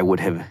I would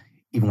have,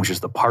 even with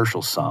just the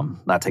partial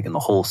sum, not taking the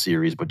whole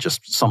series, but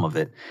just some of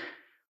it,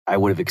 I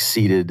would have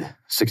exceeded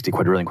 60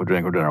 quadrillion,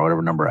 or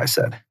whatever number I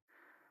said.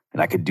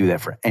 And I could do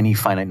that for any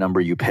finite number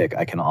you pick.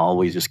 I can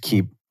always just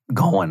keep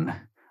going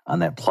on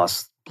that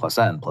plus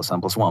n plus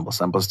 1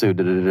 plus n plus 2,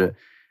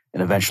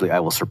 and eventually I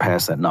will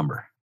surpass that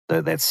number,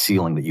 that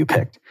ceiling that you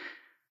picked.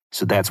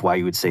 So that's why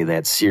you would say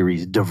that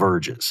series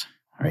diverges.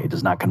 Right? It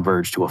does not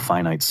converge to a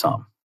finite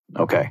sum.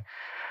 Okay.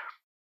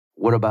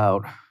 What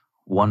about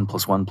 1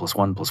 plus 1 plus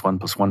 1 plus 1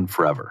 plus 1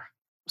 forever?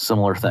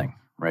 Similar thing,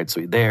 right?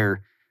 So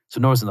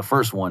notice in the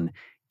first one,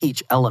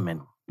 each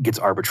element gets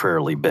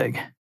arbitrarily big.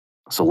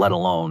 So let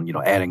alone,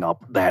 adding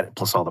up that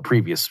plus all the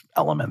previous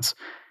elements.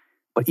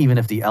 But even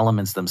if the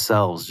elements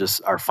themselves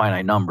just are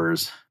finite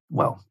numbers,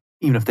 well,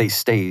 even if they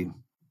stay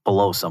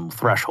below some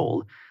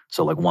threshold,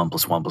 so like 1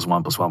 plus 1 plus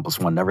 1 plus 1 plus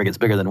 1 never gets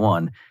bigger than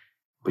 1,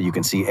 but you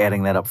can see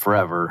adding that up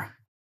forever,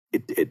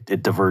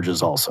 it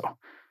diverges also.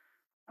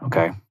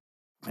 Okay?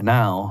 And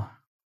now,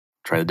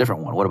 try a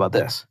different one. What about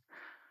this?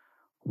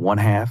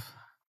 1/2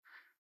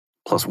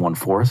 plus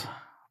 1/4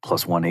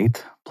 plus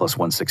 1/8 plus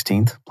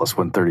 1/16 plus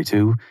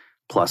 1/32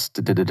 plus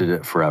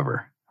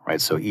forever,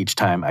 right? So each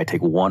time I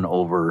take 1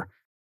 over,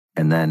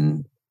 and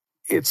then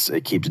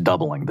it keeps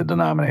doubling the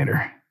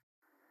denominator.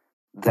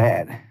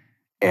 That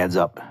adds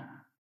up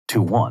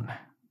to 1,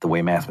 the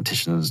way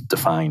mathematicians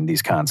define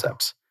these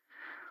concepts.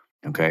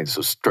 Okay,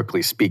 so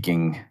strictly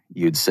speaking,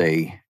 you'd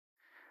say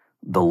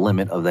the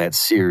limit of that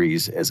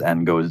series as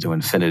n goes to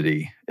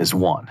infinity is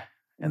 1.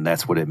 And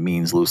that's what it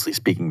means, loosely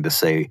speaking, to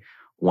say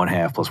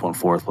 1/2 plus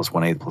 1/4 plus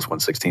 1/8 plus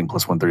 1/16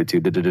 plus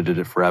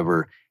 1/32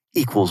 forever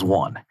equals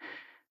 1.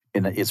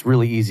 And it's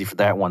really easy for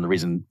that one. The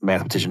reason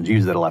mathematicians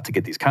use that a lot to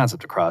get these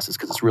concepts across is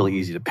because it's really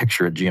easy to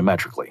picture it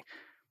geometrically.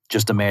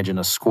 Just imagine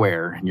a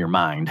square in your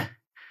mind,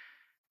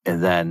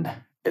 and then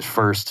at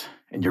first,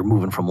 and you're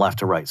moving from left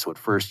to right. So at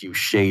first you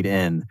shade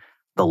in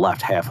the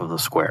left half of the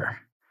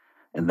square,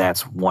 and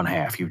that's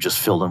 1/2. You've just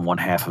filled in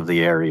 1/2 of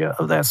the area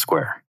of that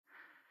square.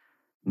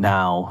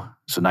 Now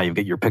you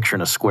get your picture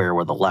in a square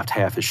where the left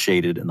half is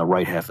shaded and the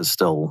right half is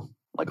still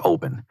like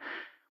open.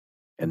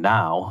 And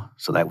now,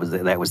 so that was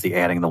the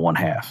adding the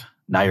 1/2.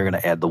 Now you're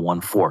going to add the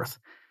 1/4.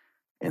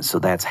 And so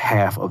that's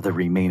half of the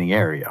remaining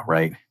area,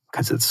 right?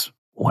 Because it's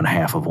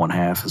 1/2 of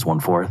 1/2 is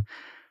 1/4.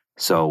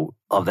 So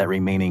of that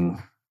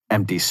remaining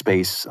empty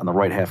space on the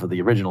right half of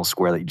the original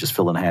square that you just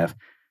filled in half,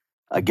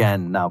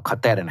 again, now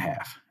cut that in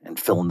half and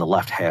fill in the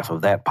left half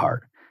of that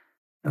part.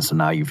 And so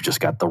now you've just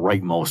got the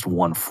rightmost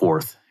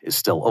 1/4 is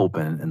still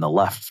open, and the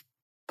left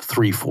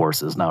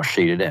 3/4 is now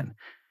shaded in.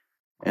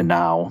 And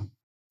now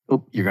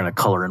you're going to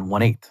color in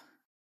 1/8.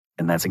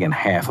 And that's, again,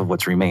 half of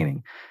what's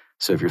remaining.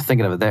 So if you're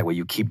thinking of it that way,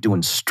 you keep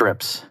doing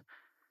strips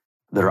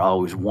that are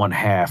always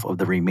 1/2 of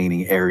the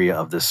remaining area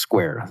of this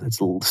square that's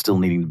still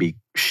needing to be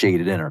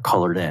shaded in or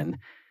colored in.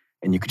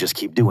 And you could just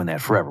keep doing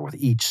that forever. With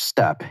each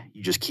step,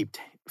 you just keep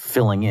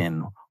filling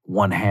in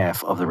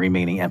 1/2 of the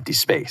remaining empty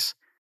space.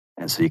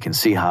 And so you can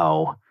see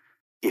how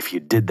if you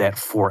did that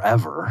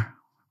forever,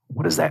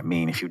 what does that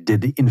mean? If you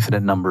did the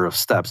infinite number of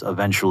steps,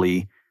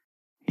 eventually,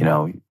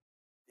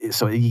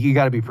 so you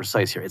got to be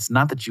precise here. It's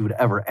not that you would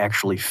ever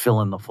actually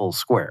fill in the full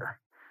square,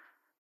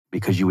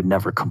 because you would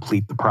never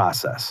complete the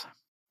process.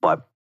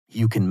 But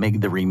you can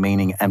make the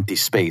remaining empty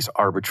space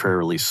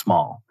arbitrarily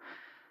small.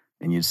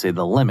 And you'd say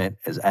the limit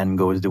as n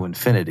goes to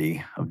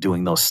infinity of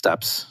doing those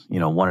steps,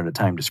 one at a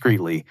time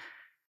discretely,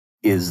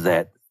 is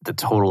that the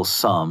total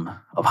sum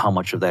of how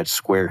much of that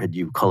square had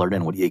you colored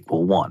in would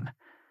equal 1,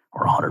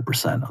 or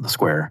 100% of the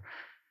square.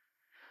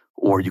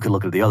 Or you could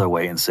look at it the other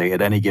way and say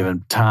at any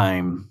given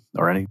time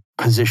or any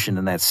position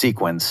in that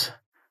sequence,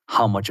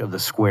 how much of the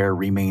square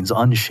remains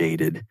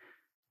unshaded,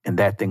 and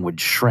that thing would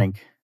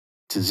shrink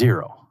to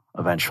 0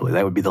 eventually.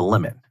 That would be the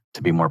limit,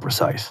 to be more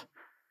precise.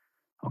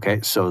 Okay,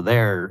 so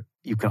there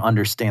you can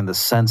understand the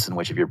sense in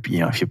which, if you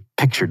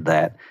pictured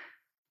that,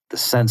 the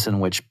sense in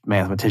which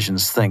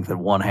mathematicians think that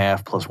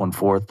 1/2 plus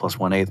 1/4 plus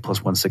 1/8 plus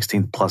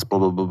 1/16 plus blah,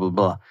 blah, blah, blah,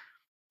 blah,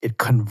 it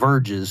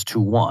converges to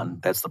 1.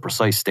 That's the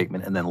precise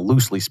statement. And then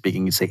loosely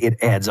speaking, you say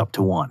it adds up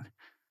to 1.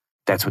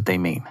 That's what they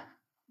mean.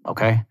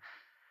 Okay?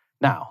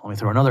 Now, let me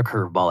throw another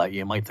curveball at you.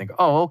 You might think,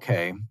 oh,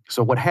 okay.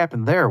 So what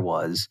happened there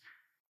was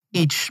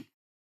each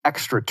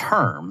extra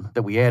term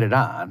that we added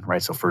on,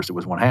 right? So first it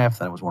was 1/2,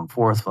 then it was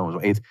 1/4, then it was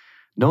 1/8.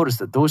 Notice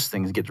that those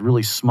things get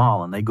really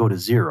small and they go to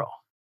 0,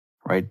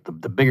 right?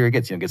 The bigger it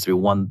gets, it gets to be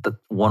 1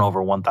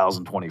 over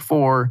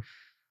 1,024,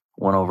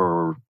 1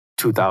 over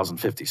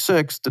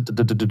 2,056.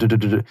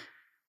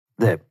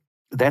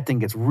 That thing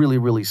gets really,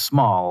 really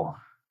small.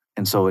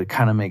 And so it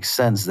kind of makes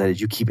sense that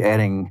as you keep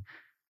adding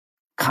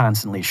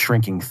constantly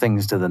shrinking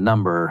things to the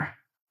number,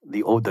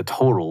 the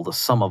total, the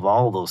sum of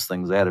all those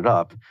things added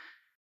up,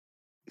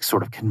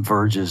 sort of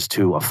converges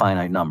to a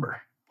finite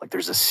number. Like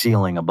there's a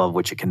ceiling above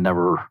which it can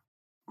never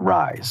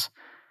rise.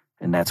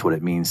 And that's what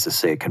it means to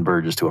say it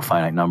converges to a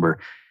finite number.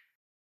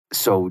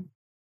 So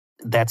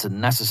that's a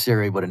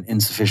necessary but an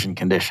insufficient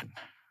condition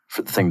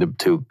for the thing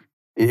to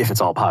if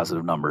it's all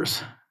positive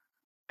numbers,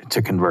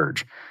 to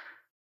converge.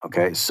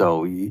 Okay,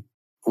 so,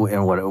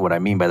 and what I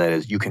mean by that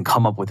is you can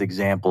come up with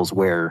examples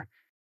where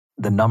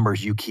the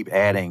numbers you keep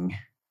adding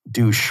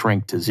do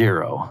shrink to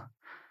zero,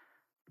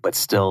 but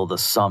still the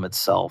sum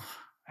itself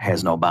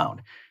has no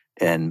bound.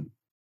 And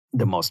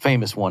the most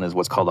famous one is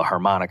what's called a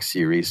harmonic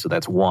series. So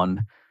that's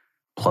 1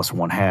 plus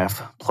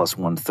 1/2 plus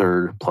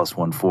 1/3 plus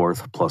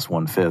 1/4 plus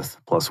 1/5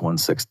 plus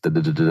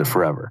 1/6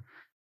 forever.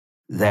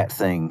 That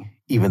thing,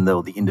 even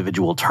though the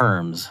individual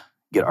terms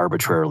get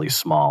arbitrarily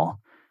small,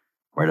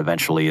 right?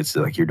 Eventually it's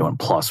like you're doing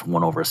plus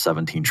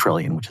 1/17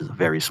 trillion, which is a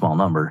very small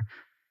number.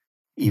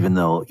 Even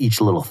though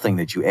each little thing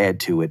that you add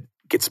to it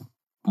gets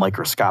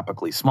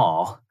microscopically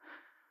small,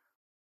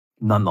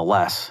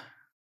 nonetheless,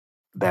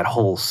 that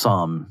whole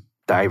sum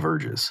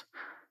diverges.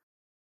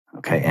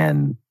 Okay,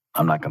 and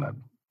I'm not going to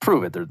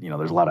prove it. There's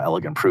a lot of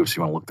elegant proofs.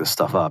 You want to look this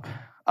stuff up.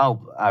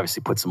 I'll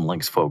obviously put some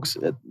links, folks,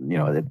 at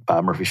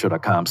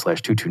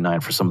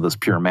bobmurphyshow.com/229 for some of this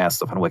pure math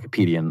stuff on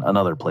Wikipedia and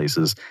other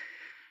places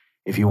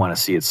if you want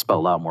to see it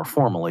spelled out more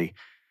formally.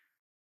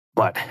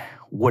 But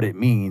what it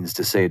means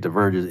to say it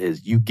diverges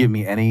is you give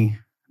me any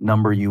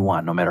number you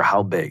want, no matter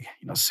how big,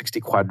 60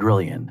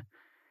 quadrillion,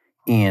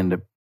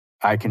 and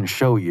I can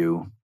show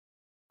you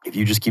if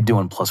you just keep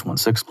doing plus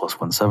 1/6, plus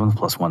 1/7,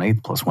 plus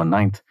 1/8, plus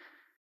 1/9,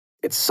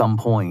 at some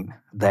point,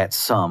 that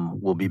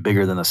sum will be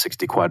bigger than the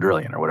 60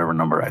 quadrillion or whatever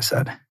number I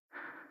said.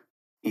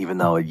 Even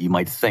though you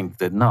might think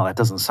that, no, that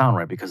doesn't sound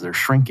right because they're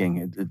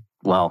shrinking.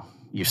 Well,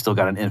 you've still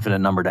got an infinite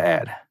number to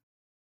add.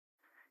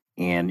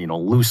 And,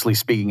 loosely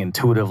speaking,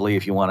 intuitively,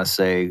 if you want to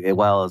say,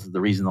 well,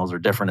 the reason those are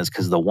different is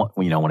because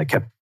when it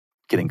kept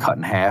getting cut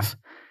in half,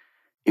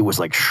 it was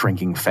like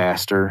shrinking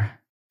faster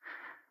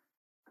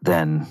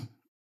than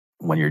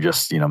when you're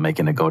just,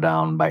 making it go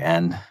down by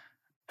n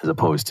as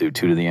opposed to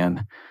 2 to the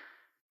n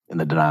in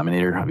the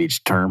denominator of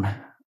each term,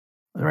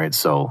 right?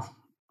 So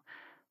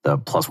the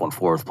plus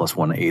 1/4, plus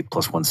 1/8,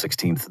 plus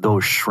 1/16,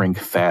 those shrink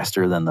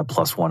faster than the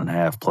plus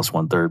 1/2, plus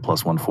 1/3,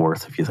 plus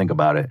 1/4, if you think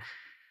about it.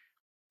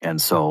 And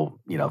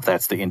so, if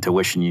that's the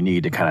intuition you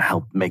need to kind of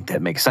help make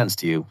that make sense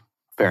to you,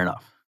 fair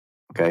enough.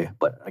 Okay.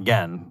 But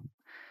again,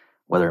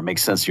 whether it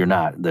makes sense to you or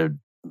not, the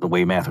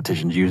way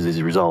mathematicians use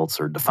these results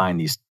or define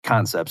these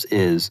concepts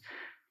is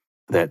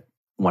that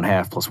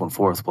 1/2 plus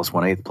 1/4 plus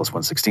 1/8 plus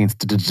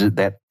 1/16,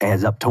 that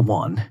adds up to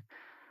 1.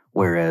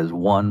 Whereas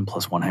 1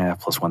 plus 1/2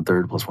 plus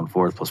 1/3 plus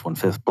 1/4 plus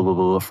 1/5, blah, blah,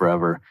 blah,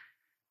 forever,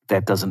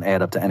 that doesn't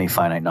add up to any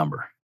finite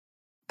number.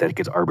 That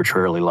gets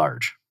arbitrarily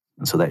large.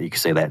 And so that you can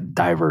say that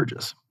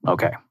diverges.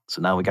 Okay,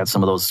 so now we got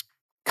some of those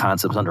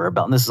concepts under our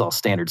belt. And this is all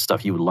standard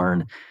stuff you would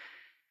learn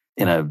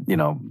in a,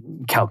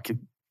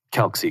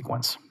 calc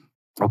sequence.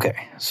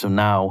 Okay, so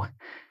now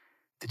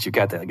that you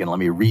got that, again, let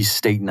me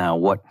restate now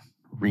what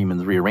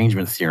Riemann's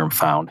rearrangement theorem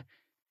found.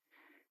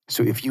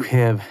 So if you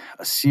have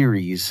a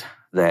series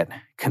that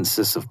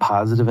consists of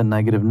positive and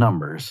negative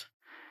numbers,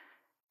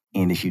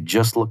 and if you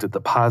just looked at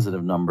the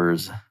positive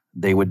numbers,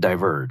 they would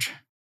diverge.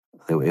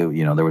 There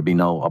would be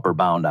no upper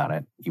bound on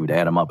it. You would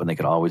add them up and they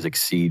could always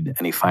exceed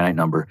any finite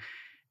number.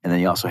 And then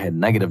you also had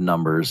negative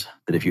numbers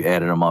that if you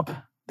added them up,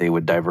 they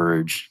would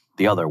diverge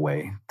the other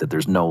way, that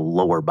there's no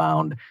lower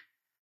bound.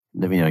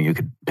 You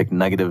could pick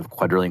negative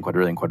quadrillion,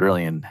 quadrillion,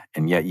 quadrillion,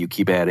 and yet you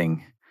keep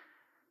adding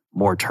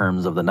more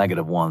terms of the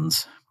negative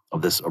ones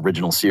of this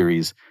original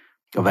series.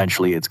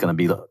 Eventually, it's going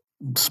to be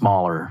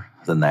smaller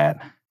than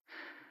that.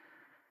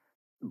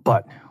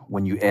 But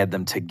when you add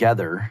them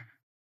together,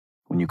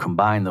 when you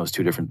combine those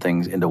two different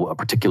things into a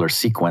particular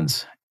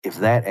sequence, if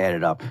that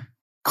added up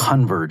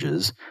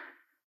converges,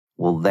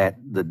 well,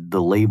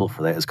 the label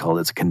for that is called,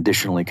 it's a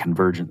conditionally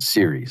convergent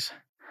series.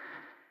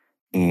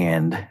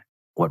 And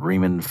what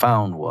Riemann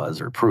found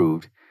was, or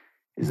proved,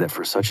 is that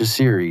for such a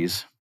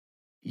series,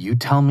 you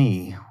tell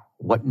me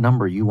what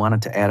number you want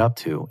it to add up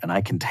to, and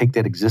I can take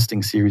that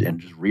existing series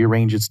and just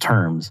rearrange its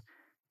terms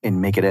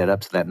and make it add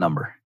up to that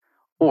number.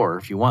 Or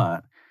if you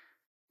want,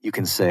 you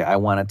can say, I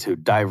want it to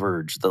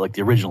diverge,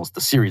 the originals,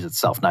 the series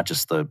itself, not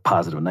just the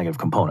positive and negative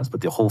components,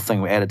 but the whole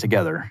thing we added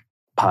together,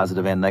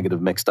 positive and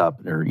negative mixed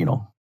up, or,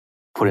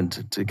 put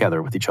into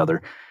together with each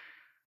other.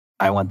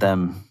 I want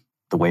them,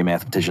 the way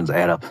mathematicians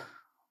add up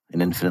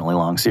an infinitely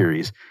long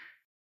series,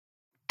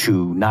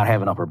 to not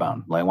have an upper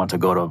bound. I want to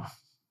go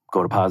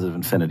to positive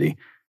infinity.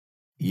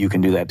 You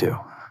can do that too.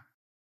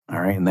 All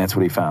right, and that's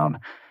what he found.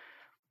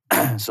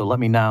 So let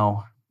me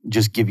now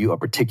just give you a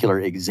particular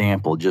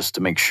example just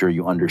to make sure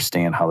you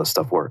understand how this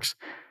stuff works.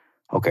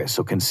 Okay,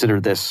 so consider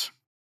this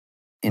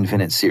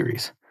infinite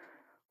series.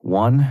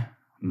 1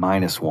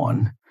 minus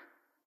 1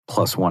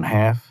 plus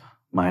 1/2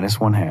 minus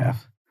 1/2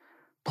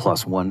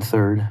 plus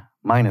 1/3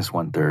 minus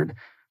 1/3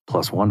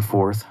 plus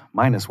 1/4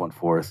 minus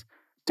 1/4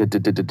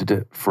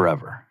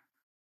 forever.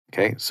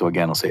 Okay, so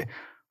again, I'll say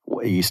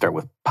you start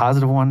with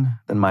positive 1,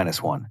 then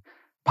minus 1.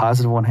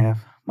 Positive 1/2,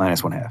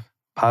 minus 1/2.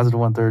 positive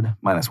 1/3,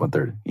 minus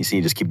 1/3. You see,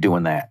 you just keep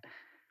doing that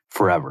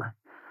forever.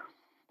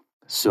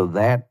 So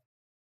that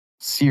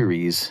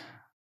series,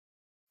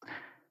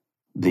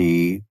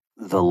 the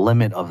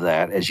limit of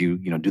that, as you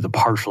do the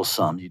partial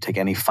sum, you take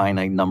any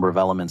finite number of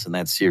elements in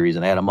that series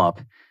and add them up,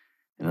 and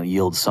it'll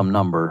yield some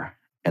number,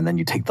 and then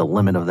you take the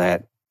limit of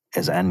that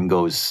as n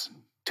goes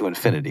to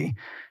infinity,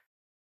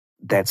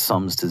 that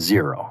sums to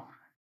 0.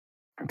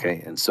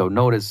 Okay, and so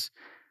notice,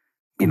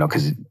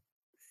 because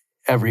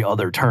every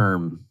other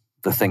term,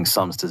 the thing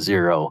sums to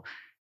 0,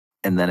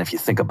 and then if you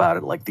think about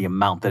it, like the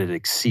amount that it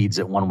exceeds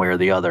it one way or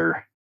the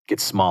other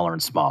gets smaller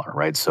and smaller,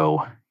 right?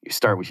 So you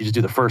just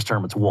do the first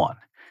term, it's 1.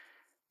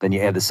 Then you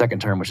add the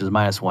second term, which is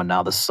minus 1.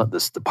 Now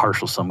the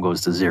partial sum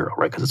goes to 0,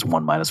 right? Because it's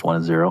 1 minus 1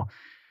 is 0.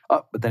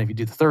 But then if you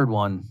do the third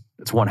one,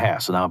 it's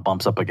 1/2. So now it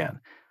bumps up again.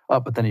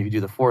 But then if you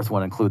do the fourth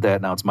one, include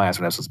that, now it's minus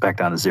 1/2, so it's back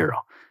down to 0.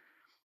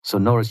 So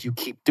notice you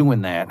keep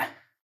doing that.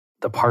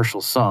 The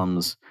partial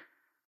sums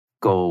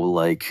go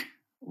like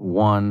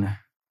 1,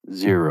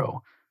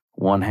 0,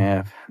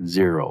 1/2,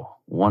 0,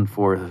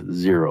 1/4,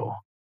 0.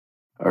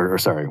 Or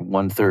sorry,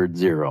 1/3,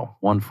 0,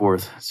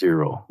 1/4,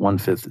 0,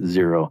 1/5,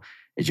 0,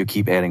 as you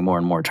keep adding more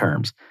and more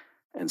terms.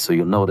 And so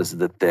you'll notice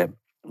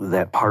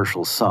that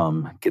partial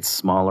sum gets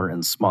smaller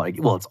and smaller.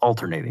 Well, it's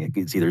alternating.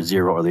 It's either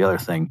 0 or the other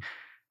thing.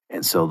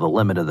 And so the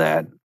limit of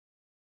that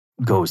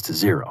goes to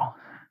 0.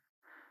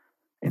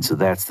 And so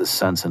that's the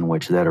sense in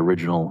which that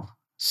original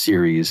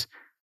series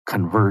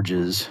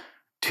converges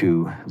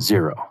to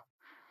 0.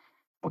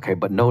 Okay,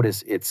 but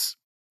notice it's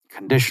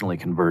conditionally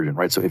convergent,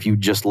 right? So if you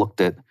just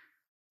looked at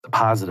the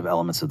positive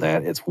elements of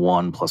that, it's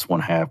 1 plus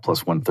 1/2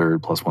 plus 1/3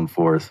 plus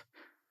 1/4,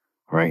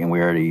 right? And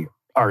we already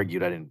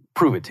argued, I didn't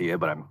prove it to you,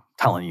 but I'm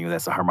telling you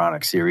that's a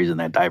harmonic series and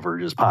that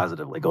diverges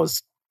positively,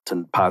 goes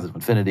to positive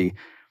infinity.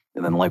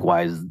 And then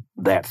likewise,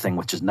 that thing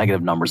with just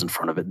negative numbers in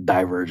front of it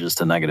diverges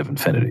to negative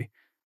infinity.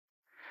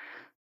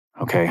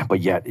 Okay, but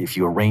yet if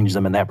you arrange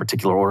them in that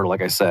particular order,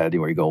 like I said,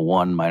 where you go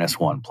 1 minus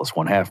 1 plus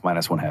 1/2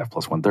 minus 1/2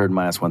 plus 1/3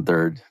 minus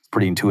 1/3, it's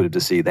pretty intuitive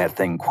to see that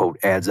thing, quote,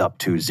 adds up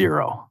to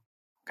 0.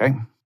 Okay?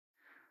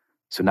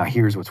 So now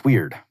here's what's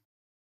weird.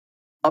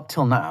 Up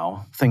till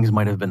now, things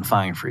might have been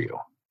fine for you.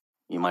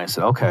 You might have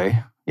said,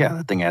 okay, yeah,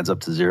 that thing adds up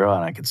to 0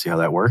 and I can see how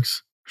that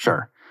works.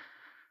 Sure.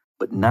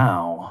 But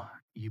now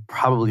you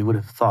probably would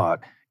have thought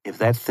if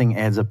that thing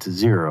adds up to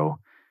 0,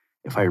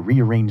 if I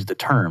rearrange the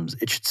terms,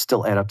 it should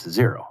still add up to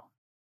 0.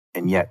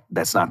 And yet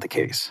that's not the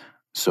case.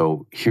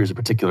 So here's a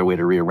particular way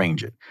to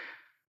rearrange it.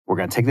 We're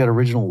going to take that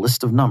original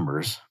list of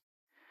numbers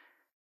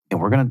and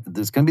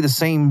there's going to be the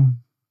same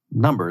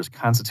numbers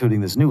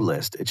constituting this new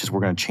list. It's just we're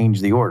going to change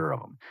the order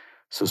of them.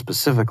 So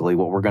specifically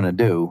what we're going to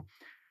do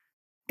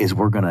is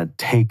we're going to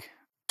take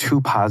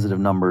 2 positive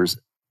numbers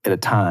at a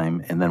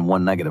time and then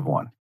 1 negative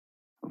one.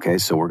 Okay,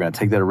 so we're going to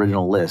take that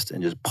original list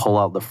and just pull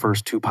out the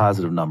first 2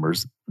 positive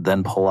numbers,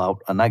 then pull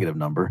out a negative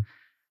number,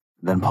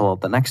 then pull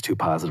out the next 2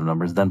 positive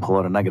numbers, then pull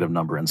out a negative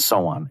number, and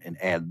so on,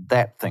 and add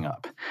that thing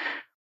up.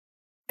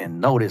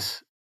 And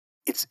notice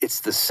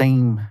it's the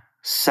same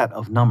set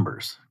of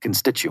numbers,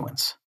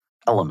 constituents,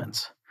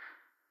 elements.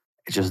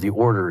 It's just the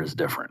order is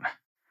different.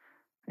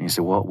 And you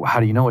say, well, how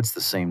do you know it's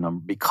the same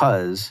number?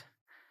 Because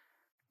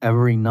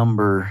every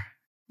number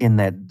in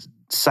that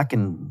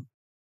second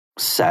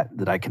set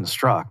that I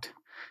construct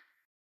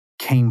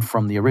came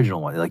from the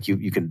original one. Like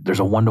you can, there's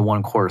a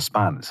 1-to-1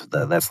 correspondence.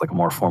 That's like a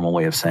more formal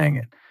way of saying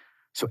it.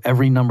 So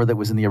every number that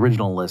was in the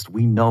original list,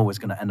 we know is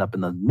going to end up in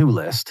the new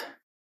list.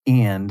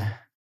 And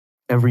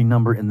every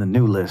number in the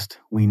new list,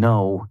 we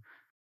know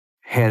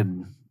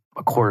had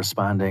a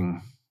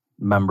corresponding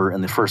member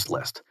in the first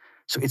list.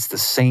 So it's the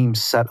same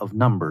set of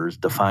numbers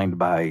defined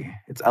by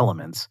its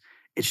elements.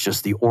 It's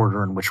just the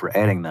order in which we're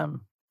adding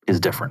them is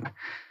different.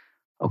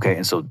 Okay,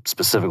 and so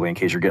specifically, in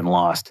case you're getting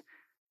lost,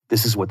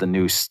 this is what the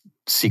new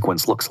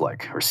sequence looks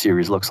like, or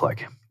series looks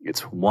like.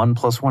 It's 1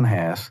 plus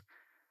 1/2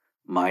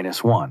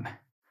 minus 1,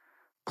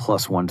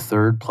 plus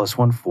 1/3 plus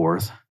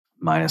 1/4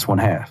 minus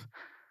 1/2,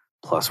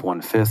 plus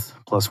 1/5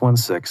 plus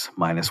 1/6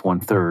 minus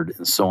 1/3,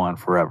 and so on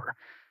forever.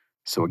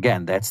 So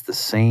again, that's the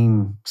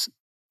same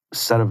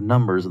set of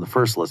numbers in the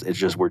first list. It's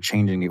just we're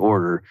changing the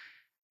order.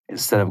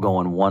 Instead of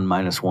going 1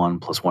 minus 1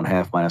 plus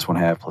 1/2 minus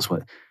 1/2 plus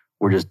 1,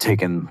 we're just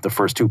taking the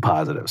first 2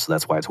 positives. So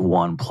that's why it's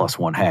 1 plus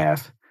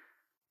 1/2.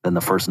 Then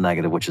the first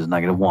negative, which is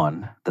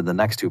 -1. Then the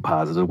next 2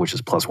 positive, which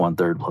is plus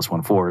 1/3 plus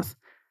 1/4.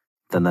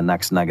 Then the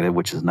next negative,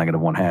 which is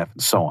 -1/2,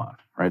 and so on.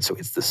 Right? So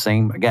it's the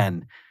same.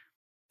 Again,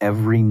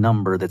 every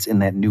number that's in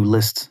that new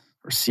list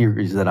or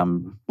series that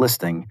I'm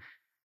listing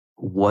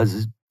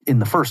was in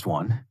the first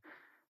one.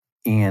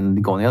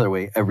 And going the other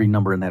way, every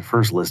number in that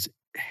first list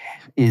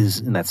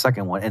is in that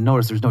second one. And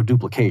notice there's no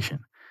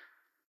duplication.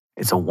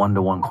 It's a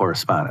 1-to-1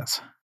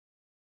 correspondence.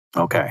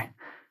 Okay.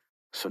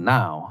 So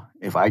now,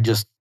 if I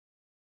just,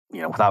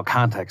 without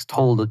context,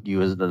 told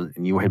you,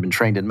 and you had been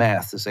trained in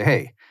math to say,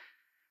 hey,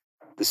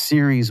 the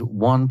series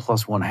 1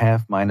 plus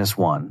 1/2 minus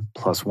 1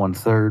 plus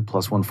 1/3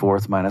 plus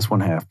 1/4 minus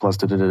 1/2 plus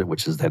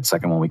which is that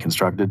second one we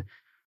constructed.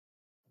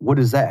 What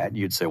is that?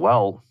 You'd say,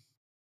 well,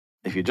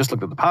 if you just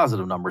looked at the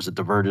positive numbers, it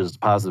diverges to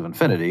positive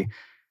infinity.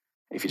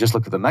 If you just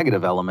look at the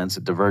negative elements,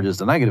 it diverges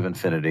to negative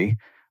infinity.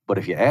 But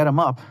if you add them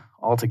up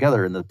all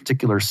together in the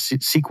particular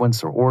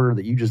sequence or order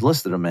that you just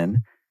listed them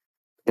in,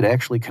 it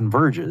actually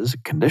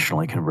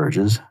conditionally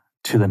converges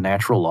to the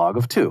natural log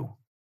of 2,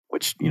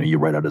 which you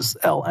write out as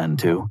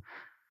ln2.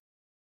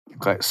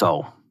 Okay,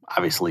 so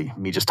obviously,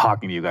 me just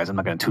talking to you guys, I'm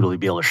not going to totally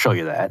be able to show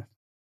you that,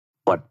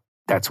 but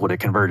that's what it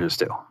converges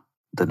to.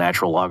 The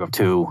natural log of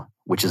 2,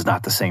 which is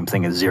not the same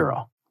thing as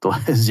 0.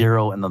 The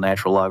 0 and the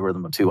natural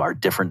logarithm of 2 are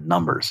different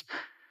numbers.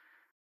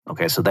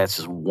 Okay, so that's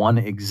just one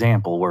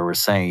example where we're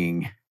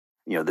saying,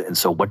 and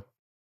so what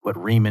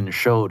Riemann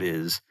showed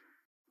is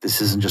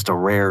this isn't just a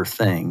rare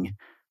thing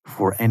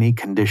for any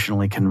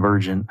conditionally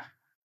convergent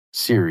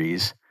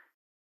series.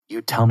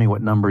 You tell me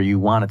what number you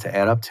want it to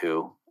add up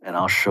to, and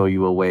I'll show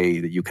you a way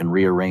that you can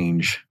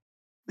rearrange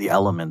the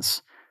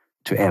elements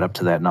to add up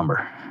to that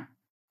number.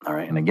 All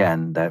right, and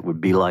again, that would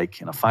be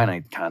like, in a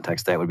finite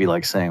context, that would be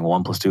like saying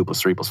 1 plus 2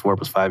 plus 3 plus 4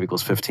 plus 5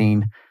 equals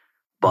 15,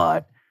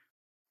 but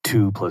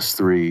 2 plus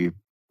 3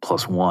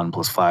 plus 1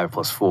 plus 5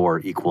 plus 4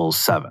 equals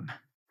 7.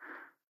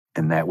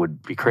 And that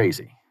would be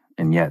crazy.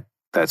 And yet,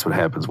 that's what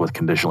happens with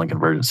conditionally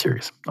convergent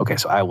series. Okay,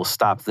 so I will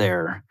stop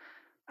there.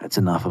 That's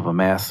enough of a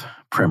math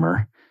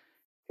primer.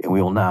 And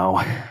we will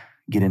now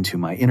get into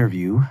my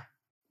interview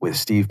with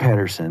Steve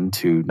Patterson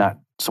to not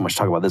so much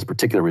talk about this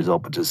particular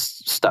result, but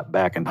just step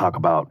back and talk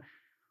about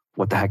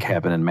what the heck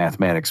happened in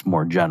mathematics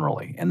more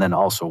generally. And then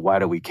also, why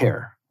do we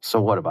care?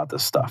 So what about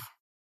this stuff?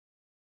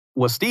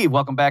 Well, Steve,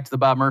 welcome back to the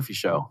Bob Murphy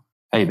Show.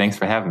 Hey, thanks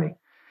for having me.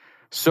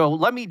 So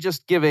let me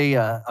just give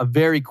a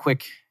very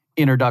quick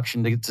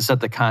introduction to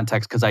set the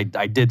context, because I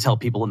did tell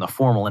people in the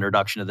formal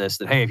introduction of this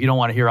that, hey, if you don't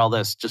want to hear all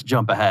this, just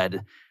jump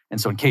ahead. And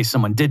so in case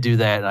someone did do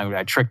that, and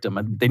I tricked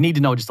them, they need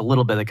to know just a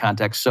little bit of the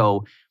context.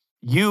 So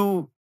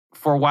you,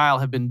 for a while,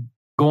 have been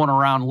going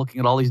around looking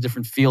at all these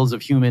different fields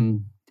of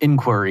human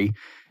inquiry.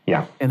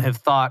 Yeah. And have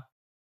thought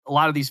a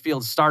lot of these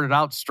fields started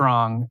out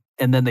strong,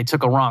 and then they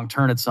took a wrong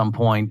turn at some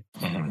point,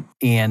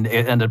 and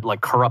it ended up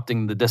like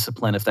corrupting the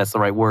discipline, if that's the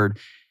right word.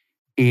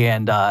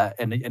 And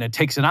it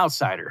takes an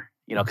outsider,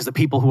 because the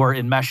people who are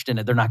enmeshed in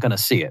it, they're not going to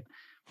see it.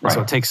 Right.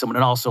 So it takes someone,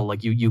 and also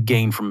like you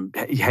gain from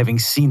having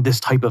seen this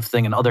type of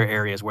thing in other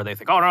areas where they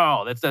think, oh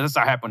no, that's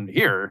not happened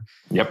here.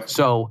 Yep.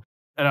 So,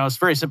 and I was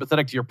very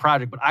sympathetic to your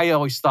project, but I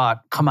always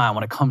thought, come on,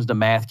 when it comes to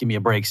math, give me a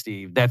break,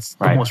 Steve. That's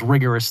the most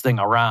rigorous thing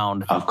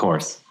around. Of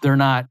course. They're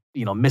not,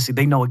 missing.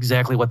 They know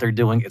exactly what they're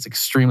doing. It's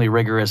extremely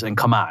rigorous, and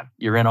come on,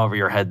 you're in over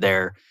your head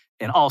there.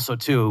 And also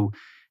too,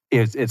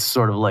 it's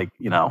sort of like,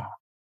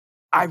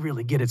 I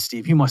really get it,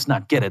 Steve. You must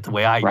not get it the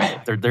way I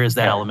get it. There is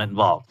that element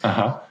involved.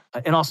 Uh-huh.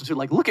 And also too,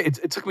 like, look,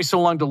 it took me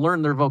so long to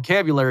learn their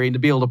vocabulary and to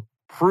be able to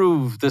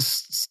prove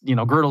this,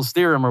 Gödel's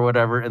theorem or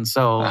whatever. And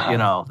so,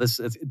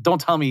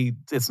 don't tell me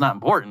it's not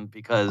important,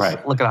 because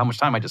look at how much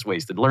time I just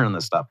wasted learning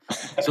this stuff.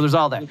 So there's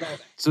all that.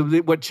 So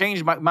what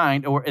changed my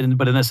mind,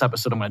 but in this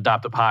episode, I'm going to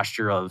adopt a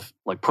posture of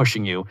like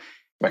pushing you,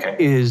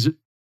 is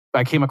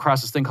I came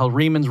across this thing called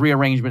Riemann's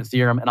rearrangement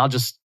theorem. And I'll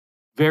just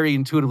very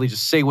intuitively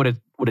just say what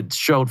it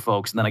showed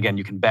folks. And then again,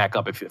 you can back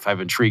up if I've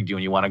intrigued you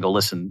and you want to go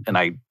listen. And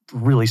I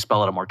really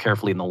spell it out more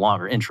carefully in the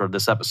longer intro of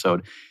this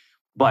episode.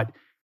 But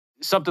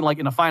something like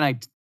in a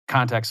finite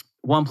context,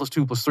 1 plus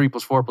 2 plus 3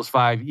 plus 4 plus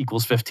 5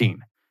 equals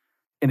 15.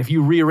 And if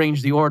you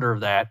rearrange the order of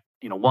that,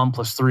 1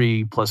 plus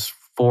 3 plus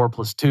 4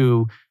 plus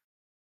 2,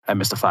 I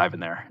missed a 5 in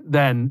there,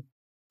 then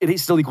it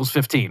still equals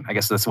 15. I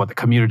guess that's what the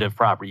commutative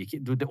property,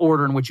 the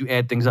order in which you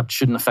add things up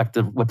shouldn't affect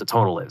what the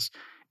total is.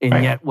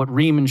 And yet what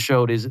Riemann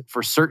showed is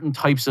for certain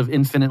types of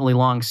infinitely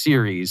long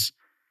series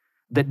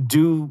that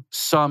do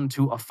sum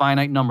to a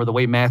finite number, the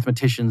way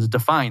mathematicians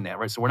define that,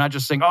 right? So we're not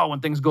just saying, oh, when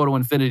things go to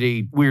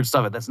infinity, weird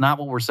stuff. That's not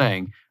what we're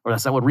saying, or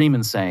that's not what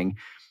Riemann's saying.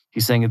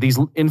 He's saying that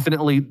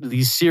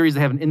these series that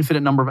have an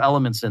infinite number of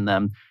elements in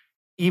them,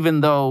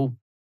 even though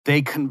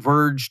they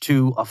converge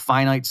to a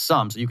finite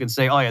sum. So you can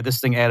say, oh yeah,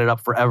 this thing added up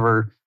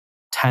forever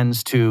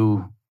tends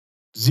to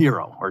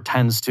 0 or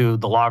tends to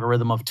the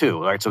logarithm of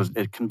 2, right? So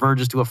it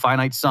converges to a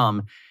finite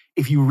sum.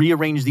 If you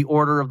rearrange the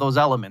order of those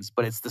elements,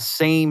 but it's the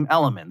same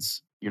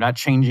elements, you're not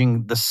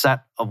changing the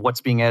set of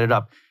what's being added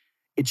up,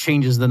 it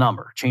changes the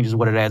number, changes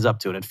what it adds up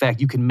to. And in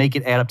fact, you can make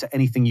it add up to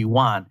anything you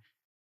want.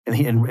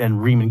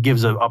 And Riemann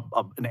gives an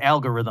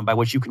algorithm by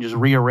which you can just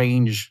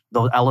rearrange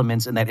those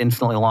elements in that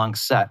infinitely long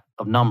set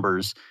of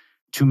numbers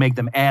to make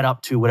them add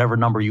up to whatever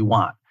number you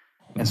want.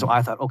 And so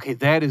I thought, okay,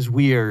 that is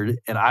weird,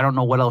 and I don't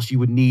know what else you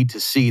would need to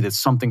see that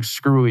something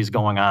screwy is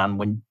going on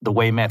when the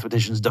way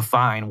mathematicians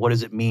define what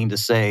does it mean to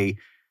say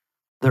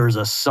there's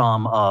a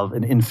sum of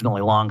an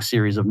infinitely long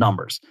series of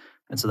numbers.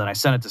 And so then I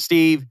sent it to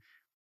Steve,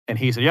 and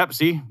he said, yep,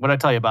 see, what did I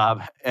tell you,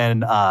 Bob?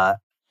 And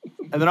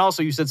then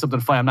also you said something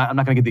funny. I'm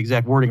not going to get the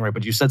exact wording right,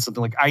 but you said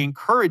something like, I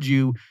encourage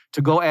you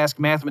to go ask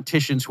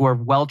mathematicians who are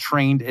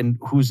well-trained and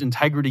whose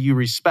integrity you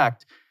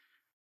respect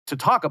to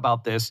talk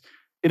about this.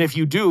 And if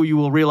you do, you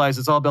will realize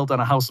it's all built on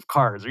a house of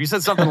cards. Or you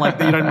said something like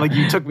that, like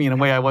you took me in a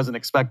way I wasn't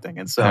expecting.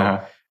 And so,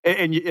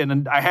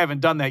 and I haven't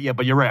done that yet,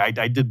 but you're right.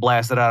 I did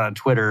blast it out on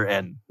Twitter,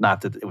 and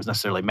not that it was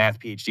necessarily math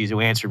PhDs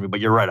who answered me,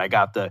 but you're right. I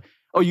got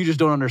oh, you just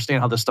don't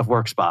understand how this stuff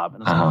works, Bob.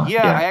 And it's like,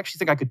 I actually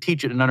think I could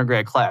teach it in an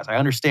undergrad class. I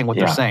understand what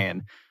they're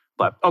saying.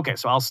 But okay,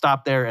 so I'll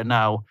stop there and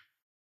now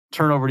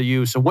turn over to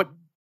you. So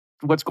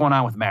what's going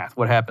on with math?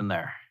 What happened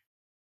there?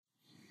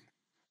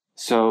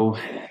 So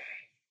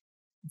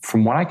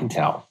from what I can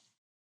tell,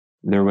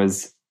 there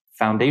was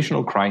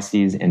foundational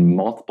crises in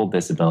multiple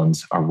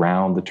disciplines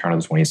around the turn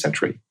of the 20th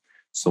century.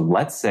 So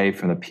let's say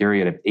from the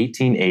period of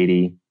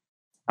 1880,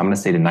 I'm going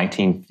to say to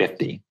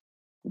 1950,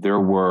 there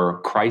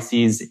were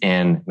crises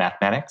in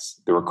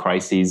mathematics, there were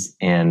crises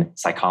in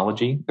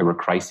psychology, there were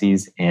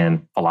crises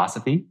in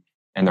philosophy,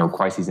 and there were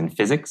crises in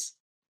physics.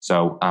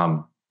 So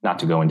not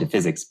to go into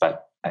physics,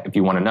 but if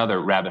you want another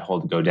rabbit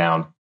hole to go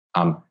down,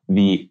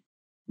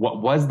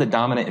 what was the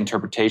dominant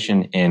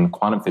interpretation in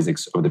quantum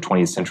physics over the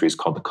 20th century is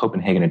called the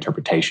Copenhagen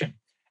interpretation.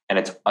 And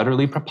it's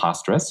utterly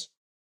preposterous.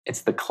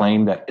 It's the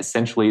claim that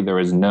essentially there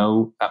is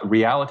no,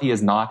 reality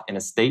is not in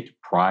a state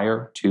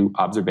prior to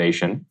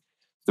observation.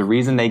 The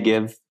reason they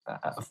give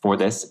for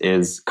this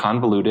is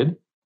convoluted,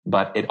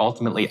 but it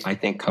ultimately, I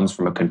think, comes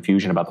from a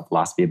confusion about the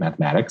philosophy of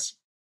mathematics.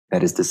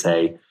 That is to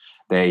say,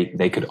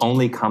 they could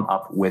only come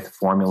up with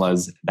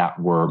formulas that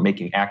were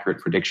making accurate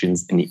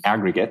predictions in the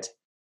aggregate.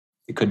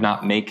 It could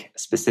not make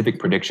specific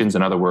predictions.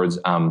 In other words,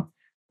 50%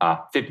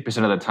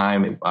 of the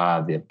time,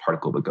 the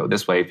particle would go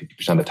this way,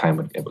 50% of the time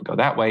it would go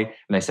that way. And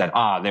they said,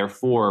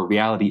 therefore,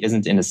 reality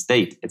isn't in a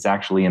state. It's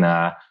actually in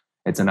a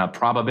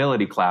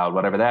probability cloud,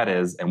 whatever that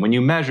is. And when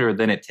you measure,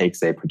 then it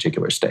takes a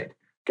particular state.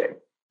 Okay,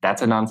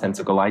 that's a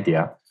nonsensical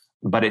idea,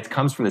 but it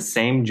comes from the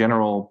same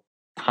general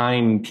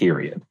time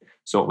period.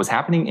 So what was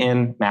happening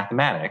in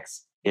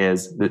mathematics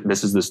is,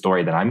 this is the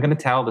story that I'm going to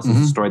tell. This is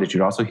the story that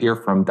you'd also hear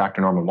from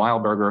Dr. Norman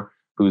Weilberger,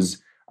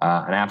 who's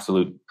an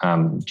absolute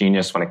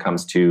genius when it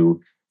comes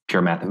to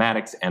pure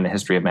mathematics and the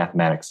history of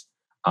mathematics.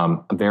 I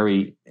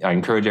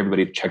encourage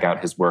everybody to check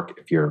out his work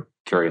if you're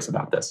curious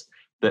about this.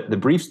 The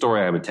brief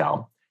story I would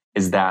tell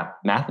is that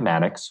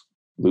mathematics,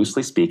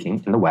 loosely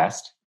speaking, in the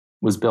West,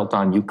 was built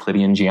on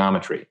Euclidean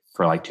geometry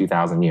for like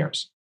 2,000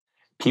 years.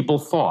 People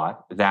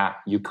thought that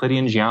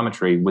Euclidean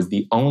geometry was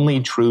the only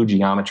true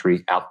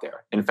geometry out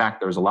there. In fact,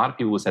 there was a lot of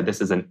people who said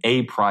this is an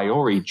a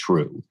priori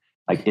true.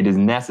 Like, it is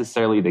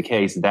necessarily the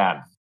case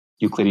that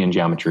Euclidean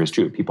geometry is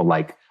true. People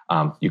like,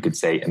 you could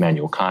say,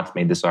 Immanuel Kant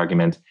made this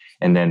argument.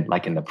 And then,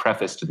 like in the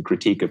preface to the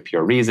Critique of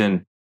Pure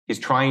Reason, he's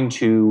trying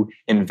to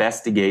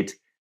investigate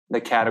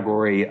the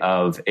category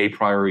of a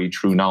priori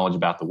true knowledge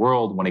about the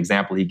world. One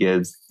example he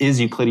gives is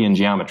Euclidean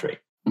geometry.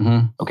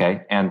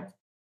 Okay. And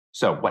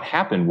so what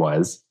happened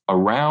was,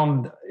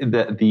 around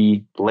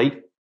the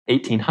late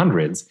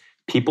 1800s,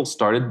 people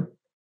started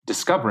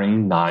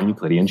discovering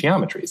non-Euclidean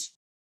geometries.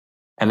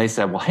 And they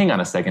said, well, hang on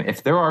a second.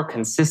 If there are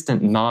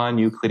consistent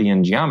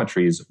non-Euclidean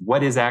geometries,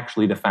 what is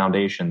actually the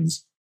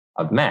foundations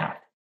of math?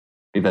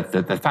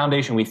 The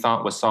foundation we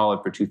thought was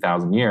solid for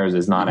 2,000 years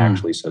is not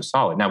actually so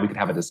solid. Now, we could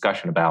have a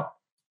discussion about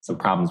some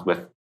problems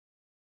with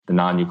the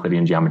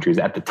non-Euclidean geometries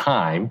at the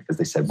time, because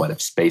they said, what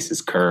if space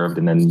is curved?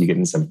 And then you get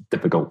into some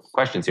difficult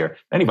questions here.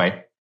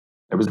 Anyway,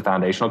 there was a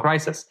foundational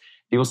crisis.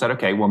 People said,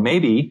 okay, well,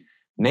 maybe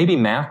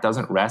math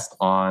doesn't rest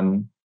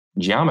on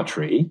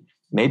geometry.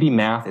 Maybe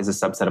math is a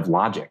subset of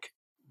logic.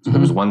 So there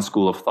was one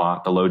school of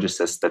thought, the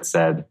logicists, that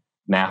said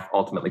math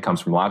ultimately comes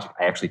from logic.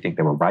 I actually think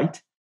they were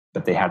right,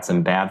 but they had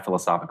some bad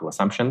philosophical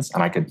assumptions.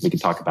 And we could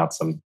talk about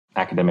some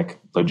academic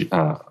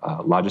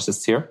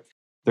logicists here.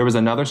 There was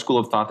another school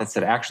of thought that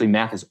said actually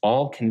math is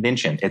all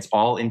convention. It's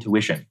all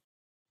intuition.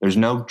 There's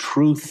no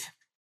truth.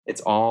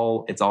 It's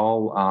all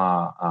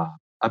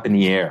up in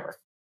the air.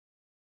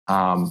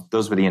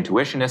 Those were the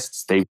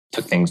intuitionists. They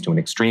took things to an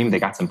extreme. They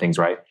got some things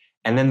right.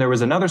 And then there was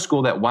another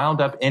school that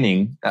wound up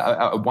winning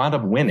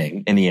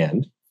in the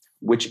end,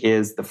 which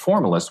is the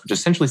formalists, which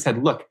essentially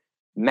said, look,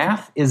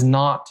 math is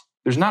not,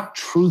 there's not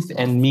truth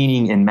and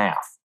meaning in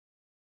math.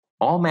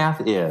 All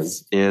math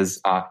is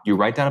you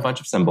write down a bunch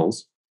of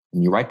symbols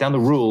and you write down the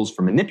rules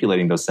for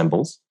manipulating those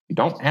symbols. You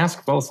don't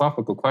ask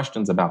philosophical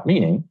questions about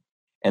meaning.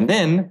 And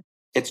then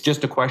it's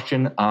just a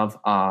question of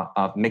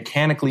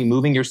mechanically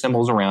moving your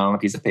symbols around on a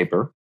piece of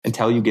paper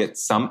until you get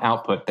some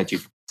output that you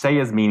say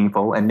is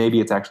meaningful, and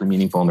maybe it's actually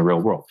meaningful in the real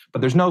world.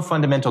 But there's no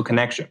fundamental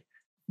connection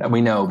that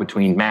we know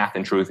between math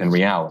and truth and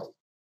reality.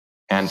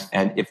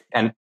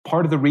 And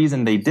part of the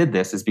reason they did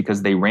this is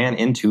because they ran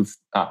into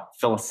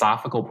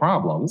philosophical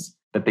problems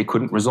that they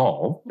couldn't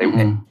resolve.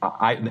 In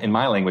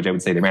my language, I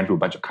would say they ran into a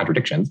bunch of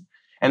contradictions.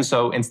 And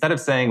so instead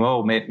of saying,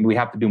 well, we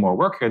have to do more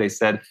work here, they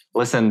said,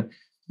 listen,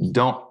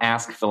 don't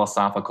ask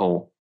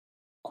philosophical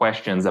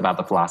questions about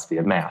the philosophy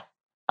of math,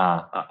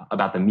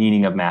 about the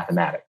meaning of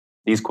mathematics.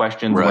 These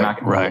questions, we're not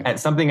going to. And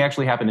something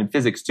actually happened in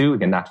physics too.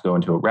 Again, not to go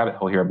into a rabbit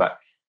hole here, but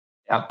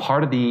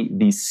part of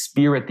the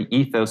spirit, the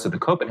ethos of the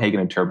Copenhagen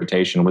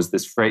interpretation was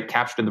this phrase,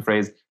 captured in the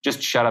phrase,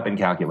 just shut up and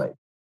calculate.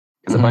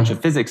 Because a bunch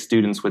of physics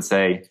students would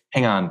say,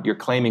 hang on, you're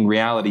claiming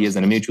reality is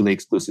in a mutually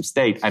exclusive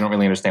state. I don't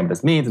really understand what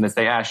this means. And they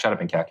say, shut up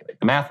and calculate.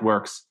 The math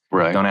works.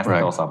 Don't ask the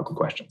philosophical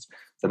questions.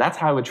 So that's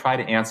how I would try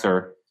to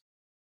answer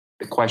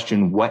the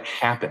question, what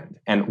happened?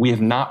 And we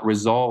have not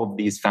resolved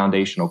these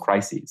foundational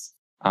crises.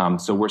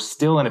 So we're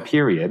still in a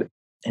period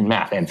in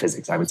math and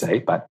physics, I would say,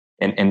 but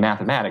in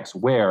mathematics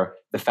where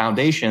the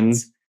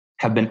foundations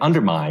have been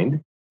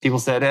undermined. People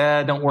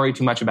said, don't worry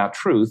too much about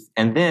truth.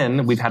 And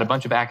then we've had a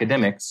bunch of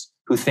academics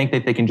who think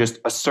that they can just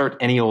assert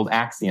any old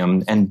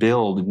axiom and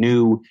build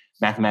new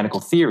mathematical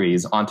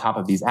theories on top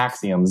of these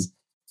axioms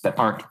that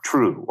aren't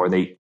true, or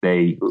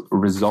they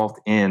result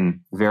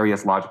in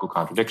various logical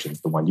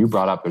contradictions. The one you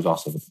brought up, there's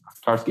also the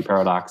Tarski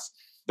paradox.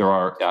 There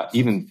are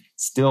even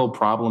still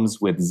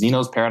problems with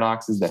Zeno's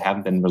paradoxes that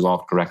haven't been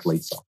resolved correctly.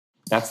 So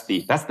that's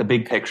the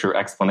big picture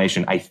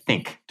explanation, I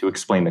think, to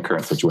explain the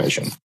current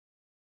situation.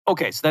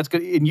 Okay, so that's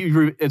good. And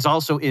it's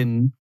also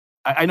in,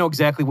 I know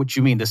exactly what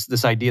you mean,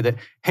 this idea that,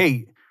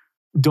 hey,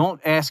 don't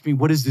ask me,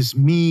 what does this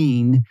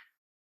mean?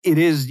 It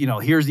is,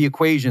 here's the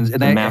equations.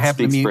 And that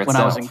happened to me when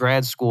I was in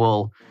grad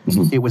school.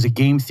 Mm-hmm. It was a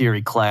game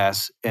theory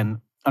class. And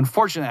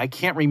unfortunately, I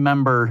can't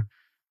remember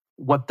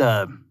what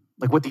the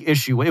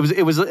issue was.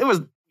 It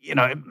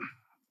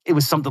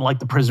was something like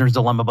the prisoner's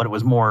dilemma, but it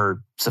was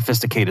more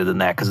sophisticated than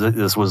that because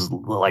this was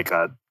like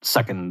a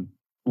second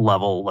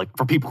level, like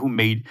for people who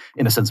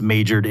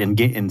majored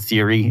in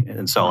theory.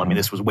 And so, I mean,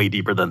 this was way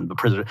deeper than the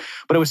prisoner.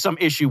 But it was some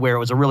issue where it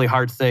was a really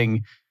hard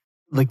thing,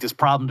 like this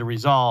problem to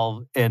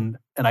resolve. And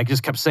I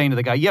just kept saying to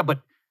the guy, yeah,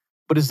 but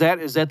is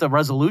that the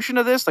resolution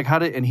of this? Like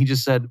and he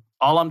just said,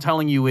 all I'm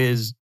telling you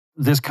is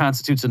this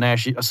constitutes a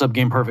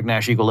subgame perfect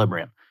Nash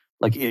equilibrium.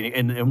 Like,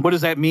 and what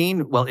does that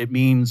mean? Well, it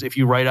means if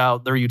you write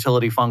out their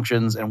utility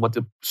functions and what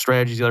the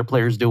strategies the other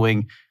player's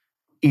doing,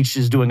 each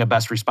is doing a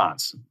best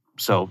response.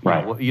 So,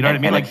 right. You know what I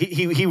mean? Like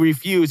he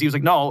refused. He was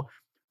like, no,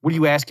 what are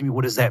you asking me?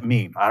 What does that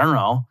mean? I don't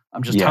know.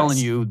 I'm just telling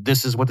you,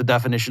 this is what the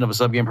definition of a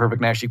subgame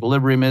perfect Nash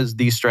equilibrium is.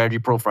 These strategy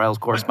profiles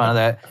correspond to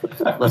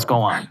that. Let's go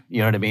on. You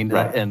know what I mean?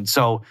 Right. And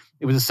so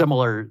it was a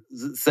similar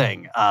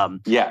thing. So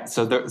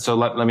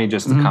let me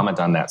just comment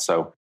on that.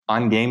 So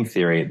on game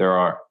theory,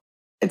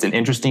 it's an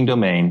interesting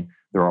domain.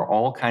 There are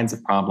all kinds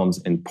of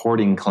problems in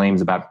porting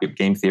claims about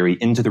game theory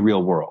into the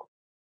real world.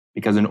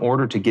 Because in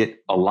order to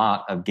get a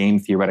lot of game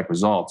theoretic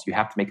results, you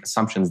have to make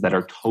assumptions that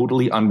are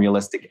totally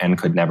unrealistic and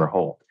could never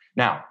hold.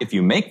 Now, if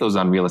you make those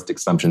unrealistic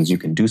assumptions, you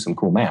can do some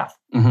cool math.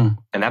 Mm-hmm.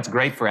 And that's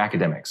great for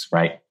academics,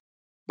 right?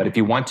 But if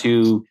you want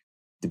to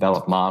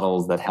develop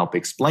models that help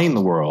explain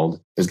the world,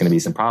 there's going to be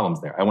some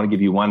problems there. I want to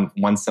give you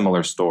one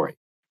similar story.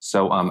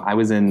 So I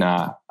was at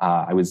a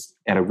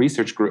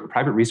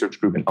private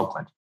research group in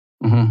Oakland.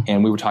 Mm-hmm.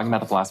 And we were talking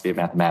about the philosophy of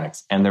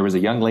mathematics. And there was a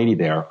young lady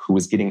there who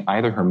was getting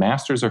either her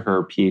master's or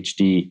her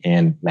PhD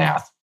in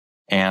math.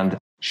 And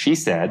she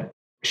said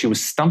she was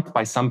stumped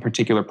by some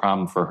particular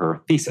problem for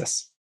her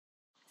thesis.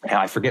 And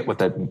I forget what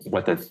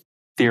the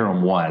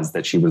theorem was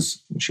that she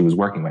was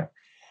working with.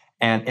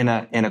 And in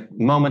a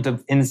moment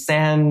of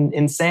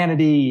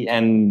insanity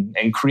and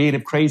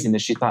creative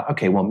craziness, she thought,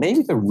 okay, well,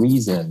 maybe the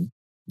reason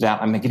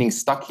that I'm getting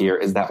stuck here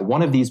is that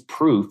one of these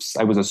proofs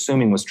I was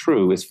assuming was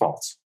true is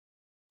false.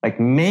 Like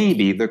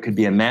maybe there could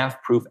be a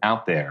math proof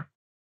out there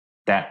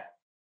that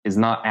is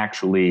not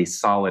actually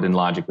solid and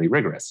logically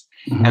rigorous.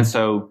 Mm-hmm. And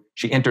so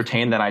she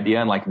entertained that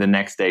idea and like the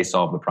next day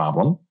solved the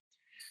problem.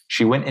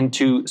 She went in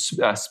to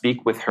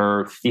speak with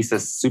her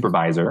thesis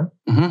supervisor,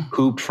 mm-hmm.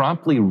 who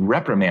promptly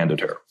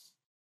reprimanded her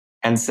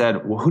and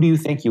said, well, who do you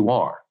think you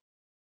are?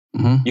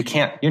 Mm-hmm.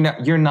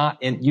 You're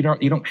not in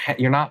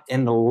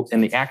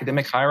the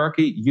academic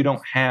hierarchy. You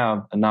don't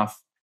have enough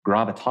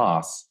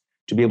gravitas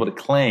to be able to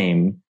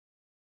claim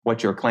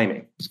what you're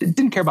claiming.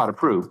 Didn't care about a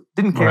proof.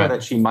 Didn't care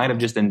that she might have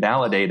just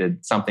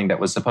invalidated something that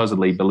was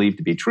supposedly believed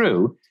to be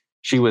true.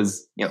 She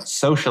was,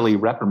 socially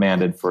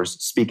reprimanded for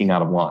speaking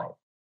out of line.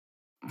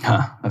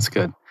 That's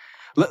good.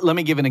 Let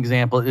me give an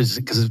example,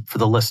 because for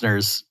the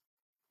listeners,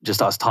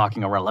 just us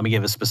talking around, let me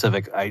give a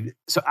specific.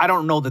 So I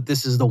don't know that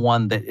this is the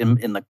one that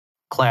in the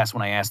class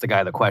when I asked the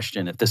guy the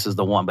question, if this is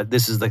the one, but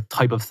this is the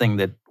type of thing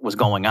that was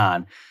going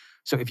on.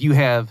 So if you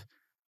have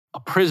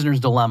a prisoner's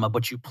dilemma,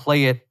 but you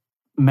play it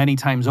many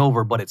times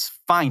over, but it's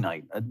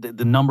finite.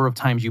 The number of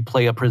times you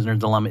play a prisoner's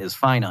dilemma is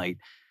finite.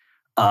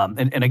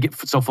 And again,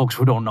 so folks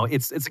who don't know,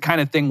 it's the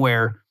kind of thing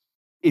where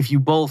if you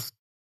both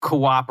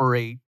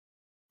cooperate,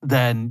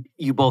 then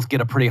you both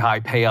get a pretty high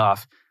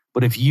payoff.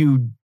 But if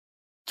you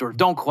sort of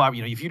don't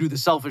cooperate, if you do the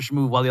selfish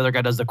move while the other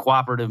guy does the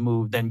cooperative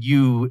move, then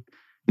you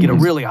get a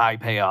really high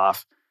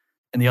payoff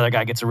and the other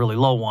guy gets a really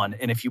low one.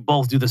 And if you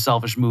both do the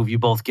selfish move, you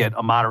both get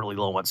a moderately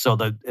low one. So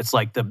it's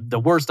like the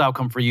worst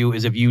outcome for you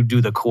is if you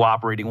do the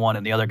cooperating one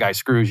and the other guy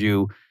screws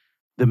you.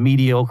 The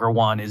mediocre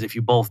one is if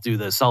you both do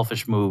the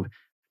selfish move.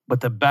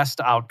 But the best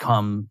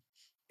outcome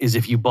is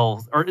if you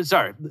both,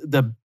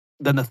 the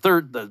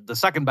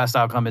second best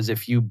outcome is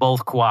if you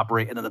both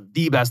cooperate. And then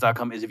the best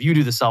outcome is if you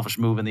do the selfish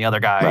move and the other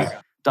guy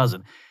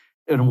doesn't.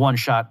 In a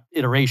one-shot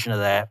iteration of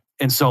that.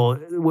 And so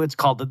what's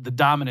called the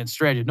dominant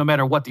strategy, no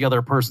matter what the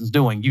other person's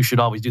doing, you should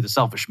always do the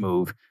selfish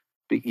move.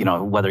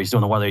 Whether he's doing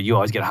the one, you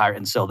always get higher.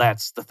 And so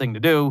that's the thing to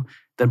do.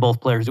 Then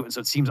both players do it.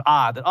 So it seems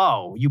odd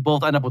that, you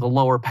both end up with a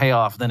lower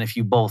payoff than if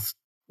you both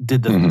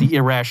did the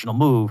irrational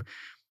move.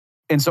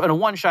 And so in a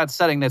one-shot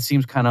setting, that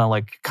seems kind of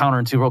like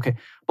counterintuitive. Okay.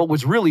 But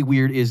what's really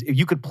weird is if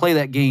you could play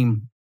that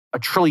game a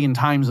trillion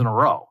times in a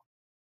row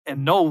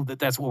and know that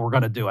that's what we're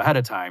going to do ahead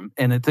of time.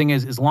 And the thing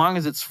is, as long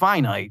as it's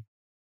finite,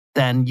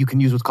 then you can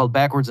use what's called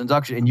backwards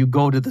induction, and you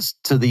go to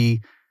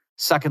the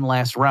second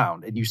last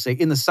round, and you say,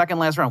 in the second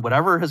last round,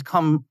 whatever has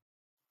come,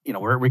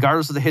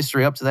 regardless of the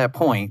history up to that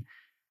point,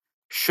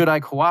 should I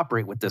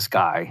cooperate with this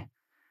guy?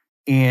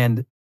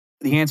 And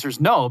the answer is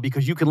no,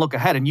 because you can look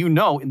ahead and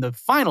in the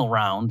final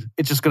round,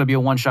 it's just going to be a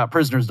one-shot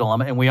prisoner's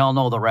dilemma. And we all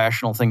know the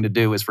rational thing to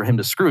do is for him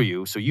to screw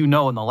you. So in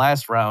the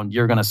last round,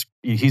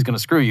 he's going to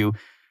screw you.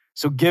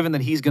 So given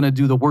that he's going to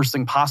do the worst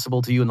thing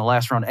possible to you in the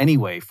last round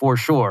anyway, for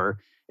sure,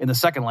 in the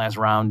second last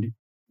round,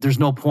 there's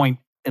no point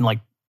in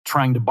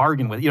trying to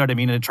bargain with,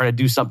 and try to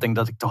do something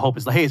to hope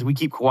is hey, as we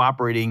keep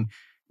cooperating,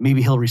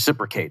 maybe he'll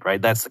reciprocate,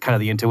 right? That's kind of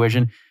the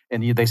intuition.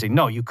 And they say,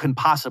 no, you couldn't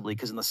possibly,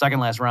 because in the second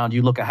last round,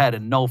 you look ahead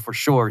and know for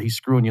sure he's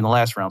screwing you in the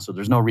last round. So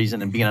there's no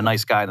reason in being a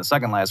nice guy in the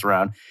second last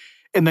round.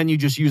 And then you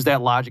just use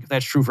that logic. If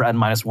that's true for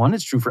N-1,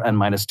 it's true for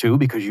N-2,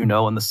 because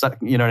in the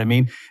second, you know what I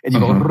mean? And you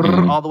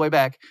go all the way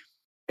back.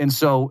 And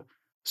so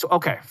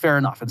okay, fair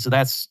enough. And so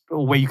that's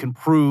a way you can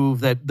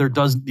prove that there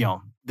does,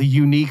 the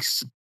unique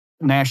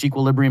Nash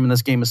equilibrium in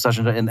this game is such,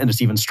 and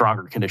it's even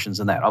stronger conditions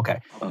than that.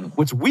 Okay.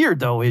 What's weird,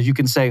 though, is you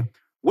can say,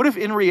 what if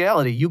in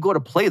reality you go to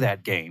play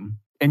that game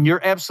and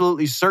you're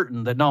absolutely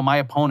certain that, no, my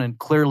opponent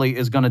clearly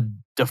is going to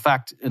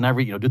defect in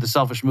every, do the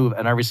selfish move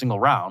in every single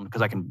round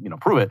because I can,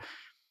 prove it.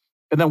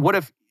 And then what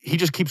if he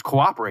just keeps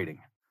cooperating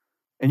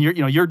and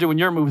you're doing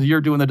your moves,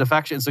 you're doing the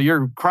defection, so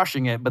you're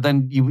crushing it, but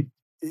then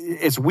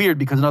it's weird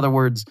because, in other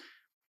words,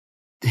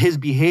 his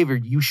behavior,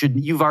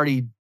 you've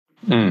already,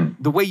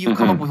 the way you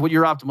come up with what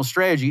your optimal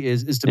strategy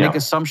is to make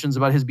assumptions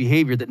about his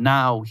behavior that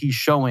now he's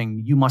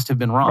showing you must have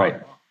been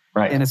wrong.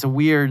 Right. And it's a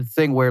weird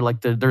thing where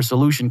their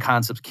solution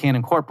concepts can't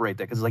incorporate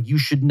that because you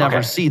should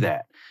never see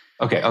that.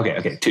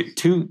 Okay.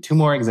 Two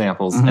more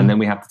examples, and then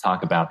we have to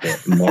talk about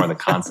more of the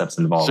concepts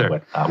involved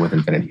with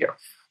infinity here.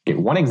 Okay,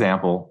 one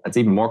example that's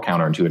even more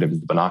counterintuitive is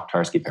the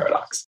Banach-Tarski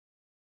paradox.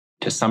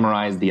 To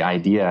summarize, the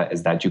idea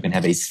is that you can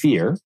have a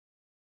sphere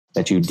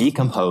that you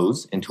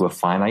decompose into a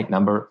finite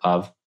number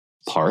of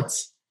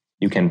parts.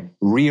 You can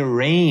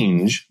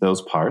rearrange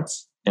those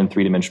parts in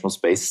three-dimensional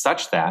space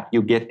such that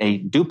you get a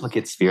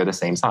duplicate sphere the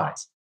same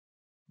size.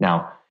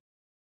 Now,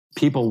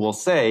 people will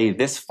say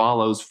this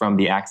follows from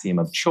the axiom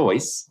of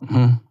choice.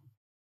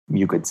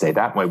 You could say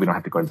that way. We don't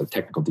have to go into the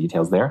technical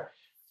details there.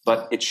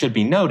 But it should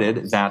be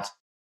noted that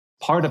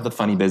part of the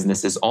funny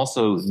business is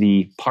also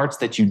the parts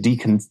that you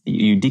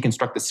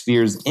deconstruct the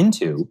spheres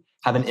into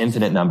have an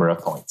infinite number of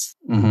points.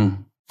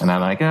 And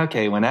I'm like,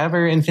 okay,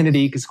 whenever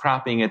infinity is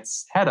cropping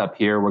its head up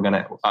here, we're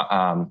going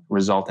to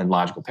result in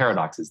logical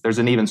paradoxes. There's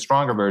an even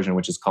stronger version,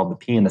 which is called the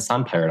P in the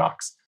sun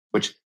paradox,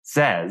 which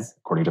says,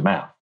 according to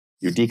math,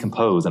 you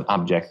decompose an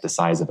object the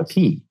size of a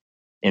pea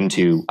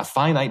into a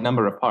finite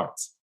number of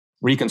parts,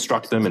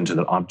 reconstruct them into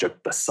the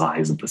object the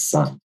size of the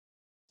sun.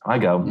 I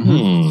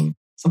go,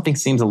 something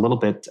seems a little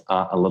bit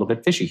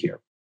fishy here.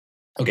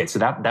 Okay, so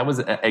that was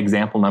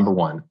example number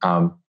one.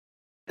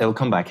 It'll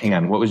come back. Hang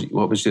on. What was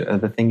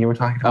the thing you were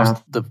talking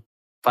about? The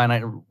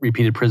finite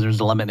repeated prisoner's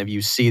dilemma. And if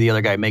you see the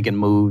other guy making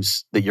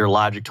moves that your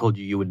logic told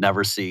you would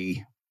never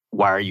see,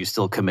 why are you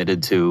still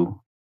committed to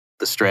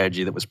the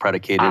strategy that was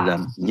predicated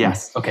on?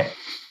 Yes. Okay.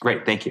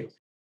 Great. Thank you.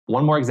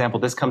 One more example.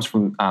 This comes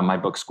from my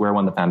book, Square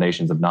One, The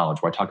Foundations of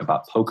Knowledge, where I talk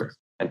about poker.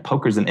 And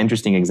poker is an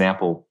interesting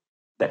example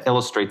that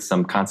illustrates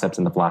some concepts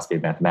in the philosophy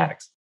of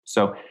mathematics.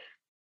 So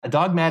a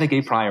dogmatic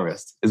a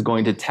priorist is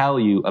going to tell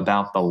you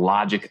about the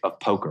logic of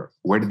poker.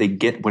 Where do they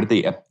get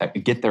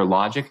their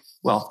logic?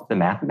 Well, the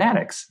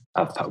mathematics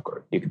of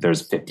poker.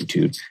 There's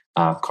 52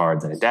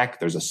 cards in a deck.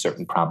 There's a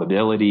certain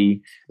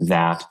probability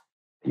that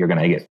you're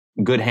going to get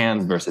good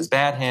hands versus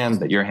bad hands,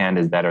 that your hand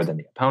is better than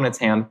the opponent's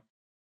hand.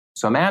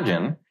 So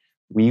imagine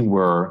we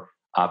were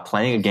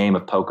playing a game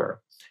of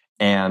poker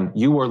and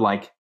you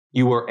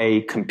were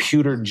a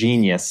computer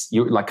genius.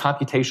 You were like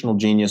computational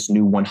genius,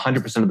 knew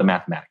 100% of the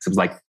mathematics. It was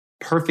like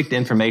perfect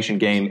information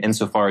game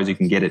insofar as you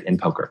can get it in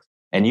poker.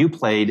 And you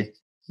played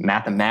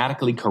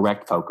mathematically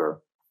correct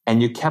poker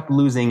and you kept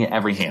losing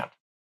every hand.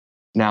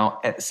 Now,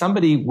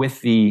 somebody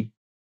with the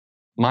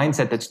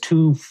mindset that's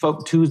too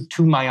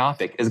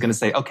myopic is going to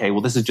say, okay, well,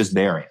 this is just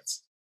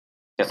variance.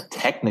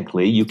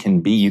 Technically, you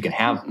can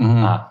have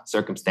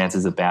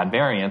circumstances of bad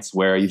variance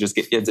where you just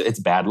get, it's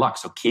bad luck.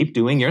 So keep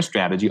doing your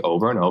strategy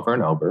over and over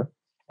and over,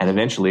 and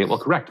eventually it will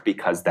correct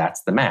because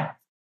that's the math.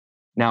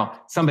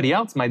 Now, somebody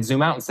else might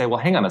zoom out and say, well,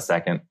 hang on a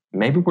second.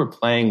 Maybe we're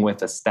playing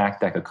with a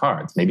stacked deck of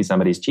cards. Maybe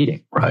somebody's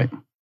cheating. Right.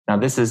 Now,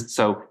 there's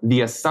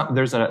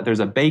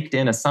a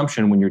baked-in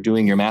assumption when you're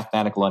doing your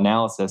mathematical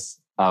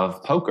analysis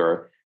of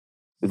poker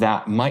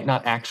that might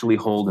not actually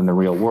hold in the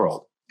real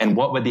world. And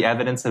what would the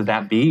evidence of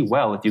that be?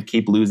 Well, if you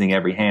keep losing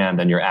every hand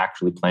and you're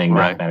actually playing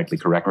mathematically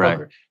correct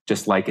poker.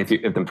 Just like if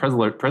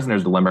the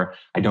prisoner's dilemma,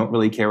 I don't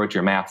really care what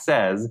your math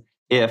says.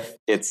 If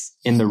it's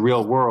in the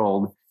real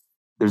world,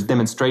 there's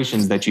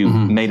demonstrations that you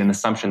made an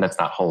assumption that's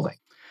not holding.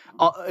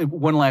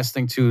 One last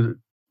thing too.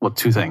 Well,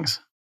 two things.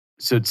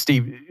 So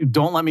Steve,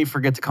 don't let me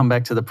forget to come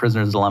back to the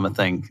prisoner's dilemma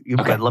thing.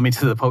 Okay. Let me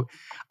to the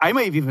I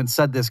may have even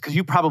said this because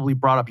you probably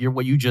brought up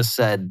what you just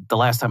said the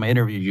last time I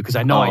interviewed you, because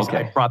I know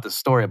I brought this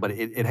story, but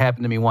it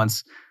happened to me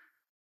once.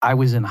 I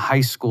was in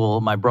high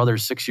school. My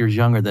brother's 6 years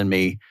younger than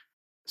me.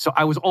 So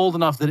I was old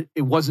enough that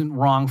it wasn't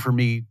wrong for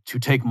me to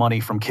take money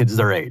from kids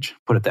their age,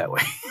 put it that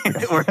way.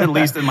 Or at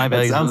least in my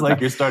values. It sounds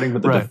like you're starting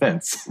with the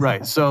defense.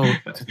 Right. So,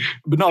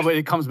 but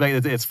it comes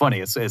back. It's funny.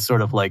 It's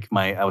sort of like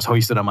I was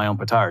hoisted on my own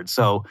petard.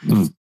 So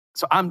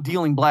I'm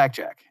dealing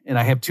blackjack and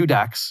I have 2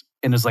 decks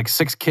and there's like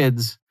 6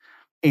 kids.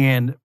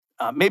 And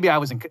maybe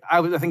I think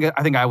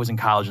I was in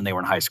college and they were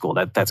in high school.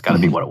 That's got to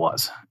be what it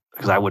was,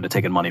 because I wouldn't have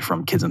taken money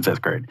from kids in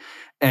 5th grade.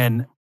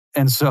 And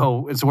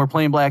so we're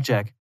playing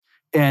blackjack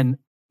and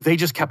they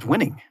just kept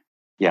winning.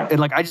 Yeah.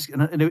 And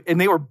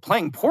and they were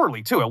playing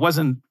poorly too. It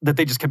wasn't that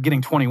they just kept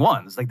getting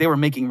 21s. Like they were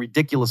making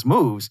ridiculous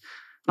moves.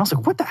 And I was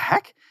like, what the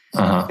heck?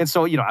 And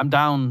so, I'm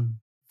down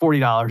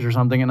 $40 or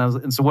something.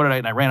 And so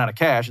and I ran out of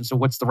cash. And so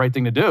what's the right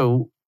thing to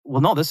do?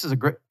 Well, no, this is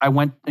I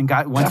went to the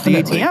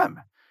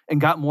ATM and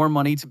got more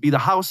money to be the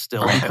house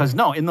still. Because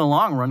no, in the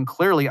long run,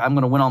 clearly I'm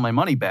going to win all my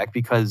money back,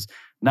 because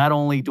not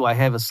only do I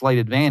have a slight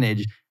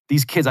advantage,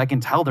 these kids, I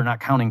can tell they're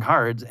not counting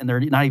cards and they're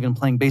not even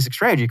playing basic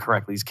strategy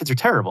correctly. These kids are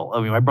terrible. I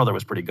mean, my brother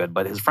was pretty good,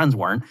 but his friends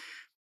weren't.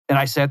 And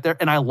I sat there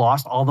and I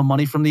lost all the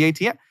money from the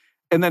ATM.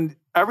 And then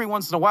every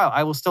once in a while,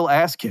 I will still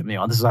ask him,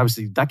 this is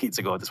obviously decades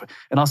ago at this way.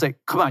 And I'll say,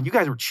 come on, you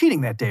guys were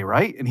cheating that day,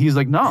 right? And he's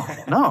like, no.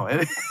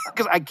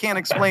 Because I can't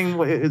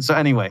explain. So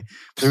anyway,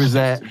 there was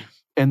that.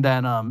 And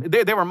then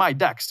they were my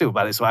decks too,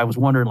 by the way. So I was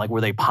wondering,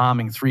 were they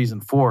palming 3s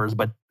and 4s?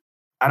 But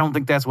I don't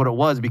think that's what it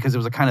was, because it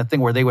was a kind of thing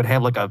where they would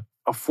have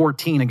a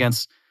 14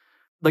 against...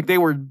 they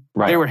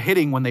were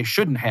hitting when they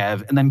shouldn't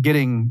have, and then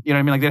getting,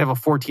 they'd have a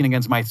 14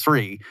 against my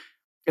 3,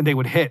 and they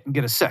would hit and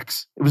get a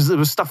 6. It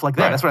was stuff like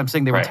that. That's what I'm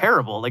saying. They were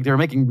terrible. They were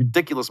making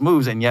ridiculous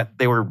moves, and yet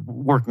they were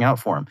working out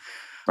for them.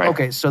 Right.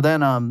 Okay, so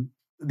then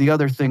the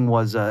other thing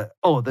was,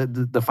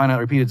 the finite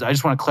repeated. I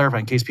just want to clarify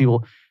in case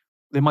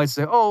they might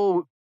say,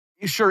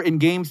 sure, in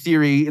game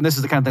theory, and this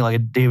is the kind of thing like a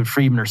David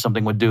Friedman or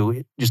something would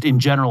do, just in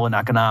general in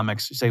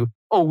economics, say,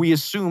 we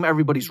assume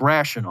everybody's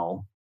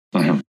rational.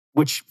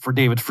 Which for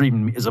David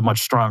Friedman is a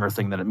much stronger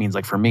thing than it means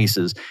for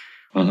Mises.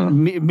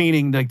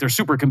 Meaning they're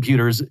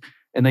supercomputers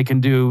and they can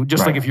do,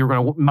 just like if you're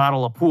going to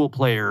model a pool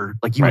player,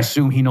 you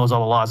assume he knows all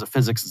the laws of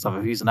physics and stuff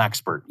if he's an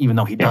expert, even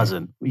though he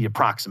doesn't. He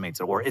approximates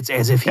it, or it's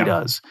as if he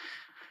does.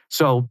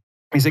 So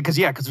he said, because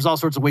there's all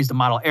sorts of ways to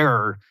model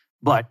error,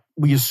 but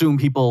we assume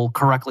people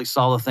correctly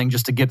saw the thing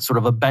just to get sort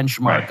of a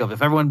benchmark of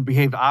if everyone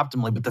behaved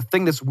optimally. But the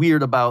thing that's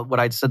weird about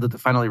what I'd said that the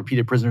finally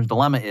repeated prisoner's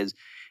dilemma is,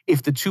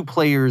 if the 2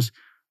 players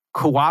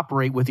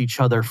cooperate with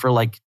each other for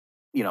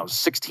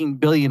 16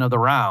 billion of the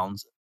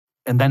rounds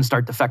and then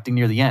start defecting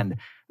near the end,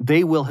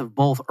 they will have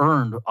both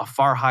earned a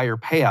far higher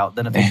payout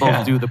than if they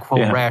both do the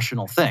quote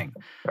rational thing.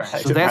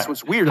 So that's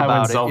what's weird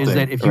about it, is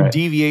that if you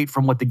deviate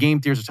from what the game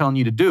theorists are telling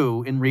you to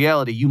do, in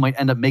reality, you might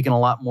end up making a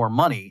lot more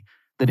money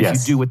than if you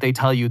do what they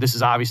tell you. This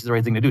is obviously the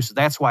right thing to do. So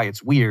that's why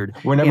it's weird.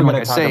 We're never going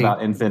to talk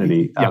about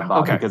infinity,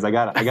 Bob, because I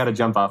got to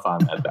jump off on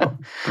that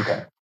though.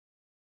 Okay.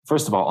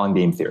 First of all, on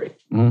game theory.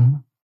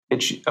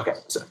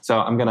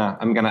 So I'm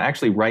gonna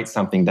actually write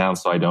something down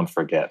so I don't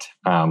forget.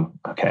 So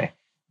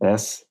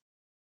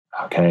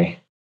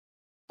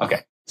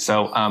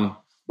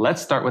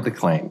let's start with the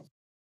claim.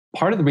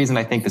 Part of the reason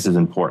I think this is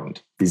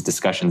important, these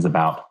discussions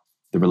about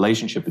the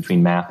relationship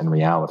between math and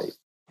reality,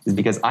 is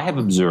because I have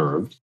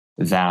observed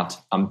that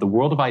the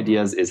world of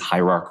ideas is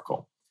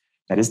hierarchical.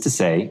 That is to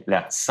say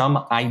that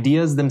some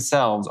ideas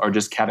themselves are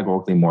just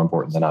categorically more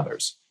important than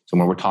others. So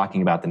when we're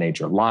talking about the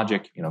nature of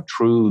logic,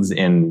 truths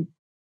in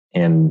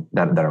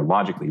that are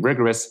logically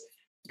rigorous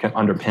can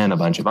underpin a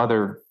bunch of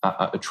other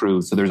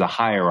truths. So there's a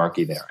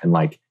hierarchy there. And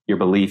your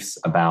beliefs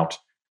about,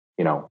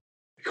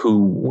 who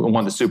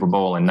won the Super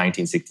Bowl in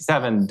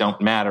 1967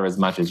 don't matter as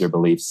much as your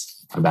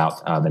beliefs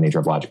about the nature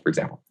of logic, for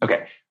example.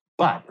 Okay.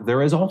 But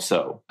there is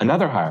also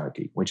another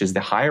hierarchy, which is the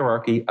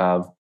hierarchy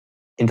of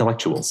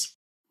intellectuals.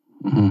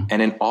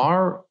 And in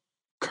our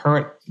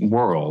current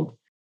world,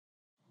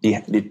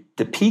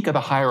 the peak of the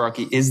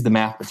hierarchy is the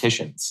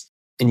mathematicians.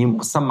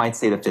 And some might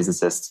say the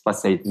physicists, let's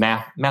say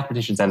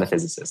mathematicians and the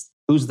physicists.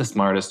 Who's the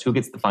smartest? Who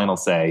gets the final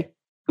say?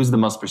 Who's the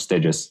most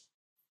prestigious?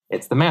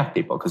 It's the math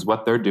people, because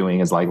what they're doing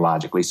is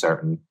logically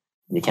certain.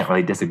 You can't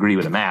really disagree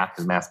with the math,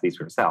 because math speaks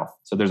for itself.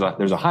 So there's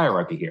a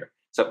hierarchy here.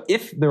 So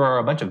if there are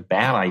a bunch of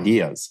bad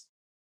ideas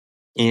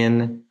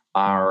in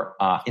our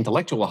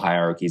intellectual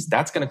hierarchies,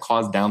 that's going to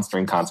cause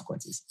downstream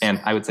consequences.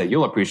 And I would say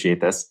you'll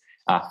appreciate this.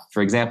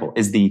 For example,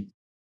 is the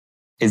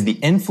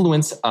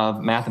influence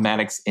of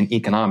mathematics in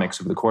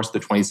economics over the course of the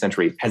 20th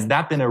century, has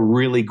that been a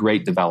really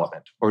great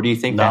development? Or do you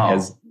think that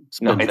has...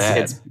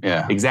 It's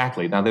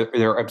exactly. Now,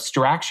 there are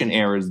abstraction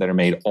errors that are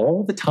made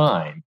all the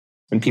time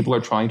when people are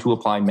trying to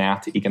apply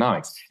math to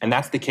economics. And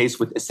that's the case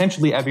with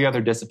essentially every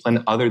other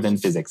discipline other than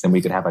physics. And we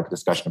could have a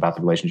discussion about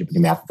the relationship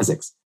between math and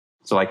physics.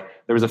 So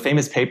there was a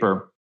famous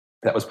paper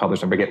that was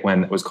published, I forget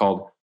when, it was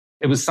called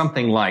it was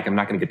something like, I'm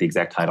not going to get the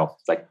exact title.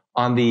 It's like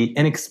on the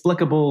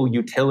inexplicable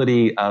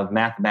utility of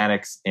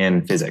mathematics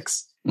in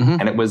physics.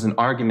 And it was an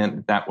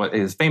argument that was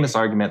his famous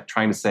argument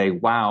trying to say,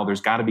 wow,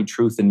 there's got to be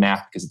truth in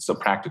math because it's so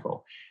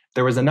practical.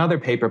 There was another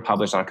paper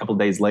published a couple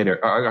days later,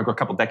 or a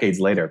couple decades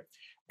later.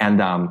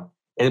 And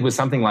it was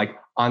something like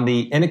on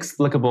the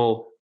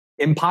inexplicable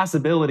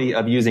impossibility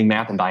of using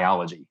math in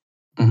biology.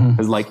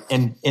 Because like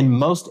in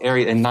most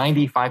areas, in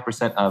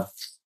 95% of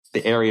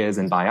the areas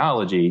in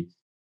biology,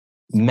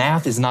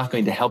 math is not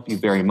going to help you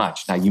very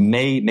much. Now, you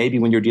maybe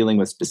when you're dealing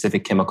with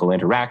specific chemical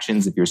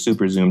interactions, if you're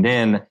super zoomed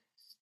in,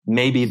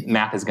 maybe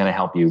math is going to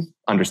help you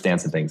understand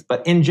some things.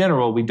 But in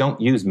general, we don't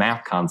use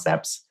math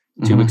concepts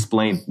to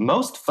explain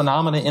most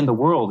phenomena in the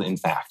world, in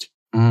fact.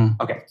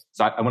 Okay,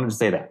 so I wanted to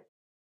say that.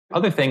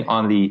 Other thing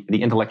on the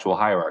intellectual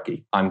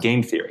hierarchy, on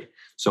game theory.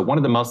 So one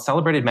of the most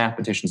celebrated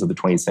mathematicians of the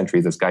 20th century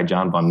is this guy,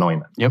 John von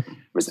Neumann. Yep. He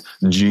was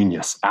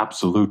genius,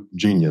 absolute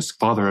genius,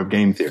 father of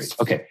game theory.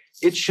 Okay,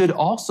 it should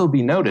also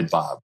be noted,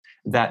 Bob,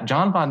 that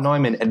John von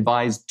Neumann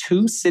advised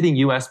 2 sitting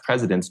U.S.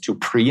 presidents to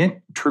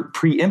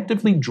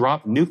preemptively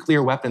drop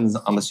nuclear weapons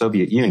on the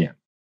Soviet Union.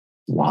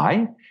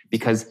 Why?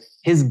 Because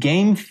his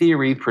game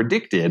theory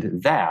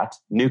predicted that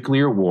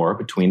nuclear war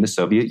between the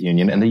Soviet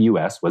Union and the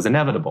U.S. was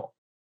inevitable.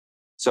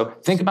 So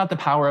think about the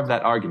power of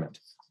that argument.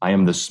 I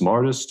am the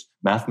smartest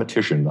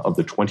mathematician of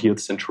the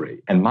 20th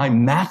century, and my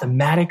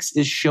mathematics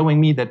is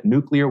showing me that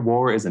nuclear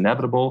war is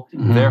inevitable,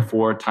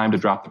 therefore time to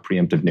drop the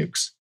preemptive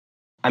nukes.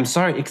 I'm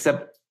sorry,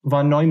 except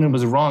von Neumann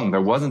was wrong.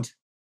 There wasn't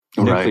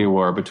a nuclear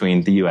war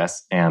between the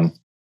U.S. and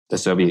the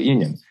Soviet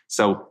Union.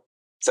 So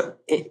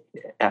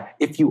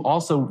if you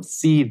also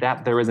see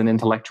that there is an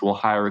intellectual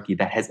hierarchy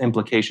that has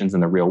implications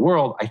in the real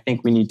world, I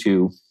think we need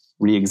to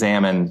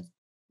re-examine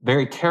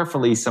very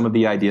carefully some of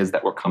the ideas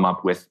that were come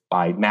up with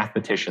by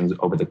mathematicians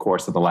over the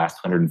course of the last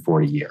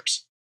 140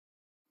 years.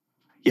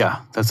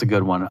 Yeah, that's a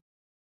good one.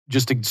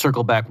 Just to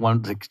circle back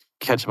to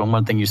catch up on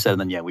one thing you said,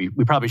 and then we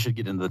probably should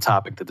get into the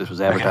topic that this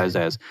was advertised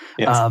as.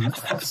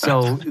 Yes.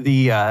 So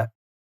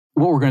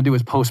what we're going to do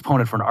is postpone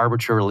it for an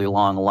arbitrarily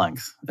long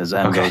length as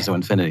n goes to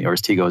infinity, or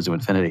as t goes to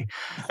infinity.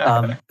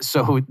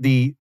 So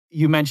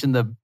you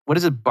mentioned what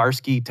is it,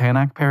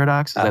 Barsky-Tanak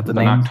paradox? Is that the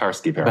name?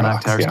 Banach-Tarski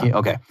paradox. Banach-Tarski, yeah.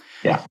 Okay.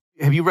 Yeah.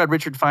 Have you read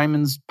Richard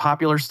Feynman's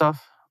popular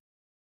stuff?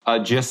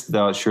 Just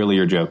the Surely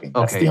You're Joking.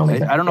 That's the only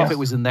thing. I don't know if it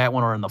was in that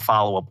one or in the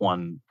follow-up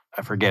one.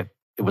 I forget.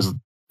 It was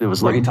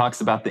where he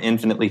talks about the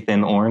infinitely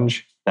thin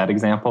orange, that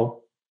example.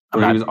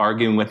 Where he was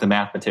arguing with the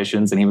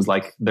mathematicians and he was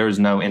like, there's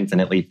no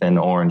infinitely thin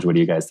orange. What are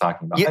you guys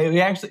talking about?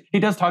 Yeah. He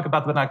does talk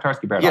about the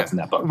Banach-Tarski paradox in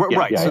that book.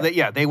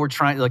 Right. They were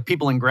trying, like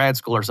people in grad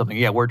school or something.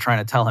 Yeah, we're trying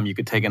to tell him you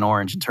could take an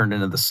orange and turn it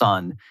into the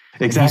sun.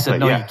 Exactly. And he said,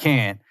 no, you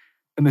can't.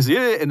 And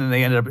and then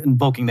they ended up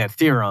invoking that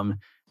theorem.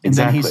 And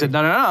then he said,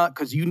 no,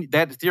 because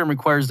that theorem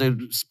requires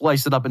to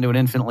splice it up into an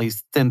infinitely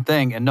thin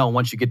thing. And no,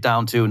 once you get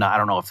down to, I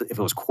don't know if it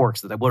was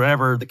quarks,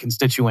 whatever the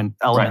constituent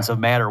elements of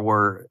matter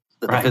were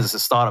that the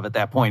physicists thought of at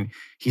that point,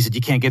 he said,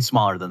 you can't get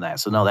smaller than that.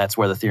 So no, that's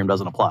where the theorem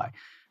doesn't apply.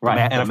 Right.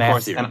 And of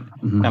course,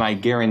 and I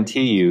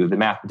guarantee you, the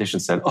mathematician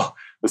said,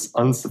 this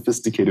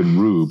unsophisticated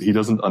rube, he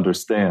doesn't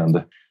understand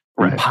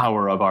the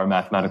power of our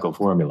mathematical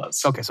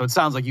formulas. Okay, so it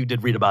sounds like you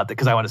did read about that,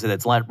 because I want to say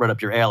that's right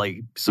up your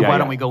alley. So why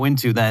don't we go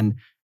into then,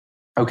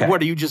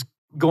 what are you just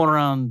going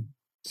around,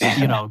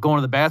 going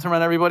to the bathroom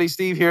on everybody,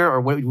 Steve, here?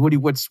 Or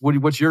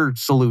what's your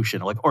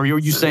solution? Like, or are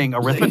you saying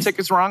arithmetic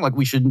is wrong? Like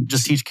we shouldn't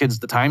just teach kids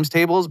the times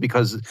tables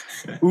because,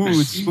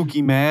 it's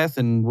spooky math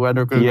and we're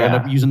going to end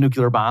up using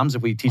nuclear bombs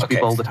if we teach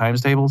people the times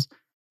tables?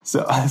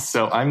 So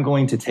I'm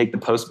going to take the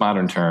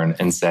postmodern turn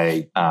and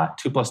say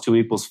 2 +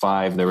 2 =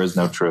 5. There is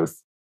no truth.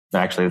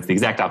 Actually, that's the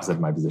exact opposite of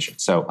my position.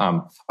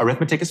 So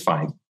arithmetic is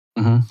fine.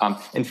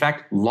 In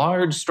fact,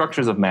 large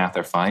structures of math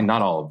are fine,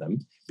 not all of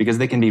them, because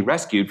they can be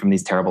rescued from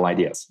these terrible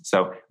ideas.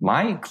 So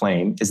my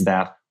claim is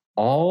that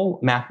all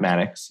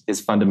mathematics is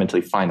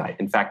fundamentally finite.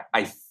 In fact,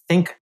 I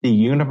think the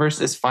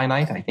universe is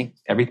finite. I think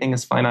everything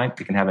is finite.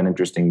 We can have an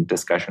interesting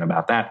discussion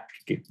about that.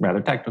 It can get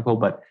rather technical,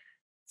 but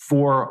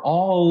for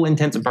all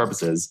intents and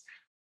purposes,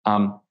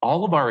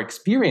 all of our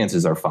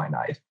experiences are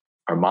finite.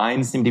 Our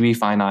minds seem to be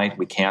finite.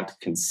 We can't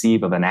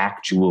conceive of an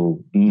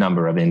actual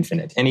number of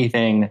infinite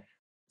anything.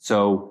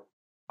 So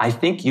I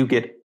think you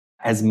get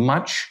as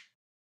much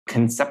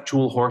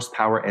conceptual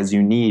horsepower as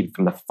you need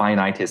from the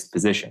finitist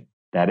position.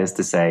 That is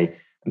to say,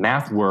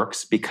 math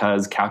works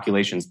because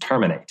calculations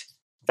terminate.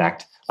 In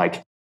fact,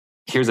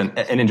 here's an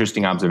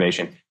interesting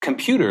observation.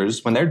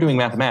 Computers, when they're doing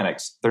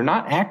mathematics, they're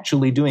not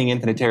actually doing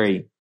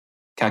infinitary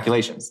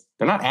calculations.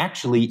 They're not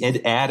actually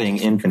adding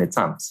infinite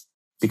sums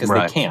because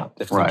they can't.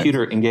 If a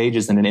computer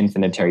engages in an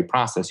infinitary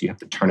process, you have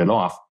to turn it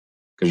off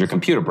because your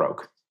computer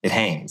broke. It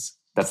hangs.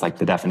 That's like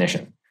the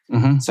definition.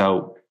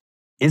 So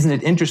isn't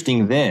it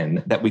interesting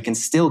then that we can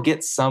still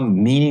get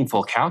some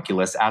meaningful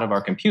calculus out of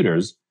our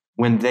computers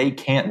when they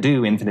can't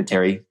do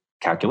infinitary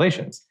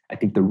calculations? I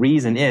think the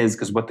reason is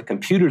because what the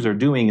computers are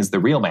doing is the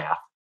real math.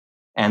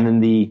 And then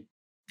the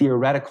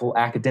theoretical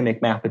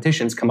academic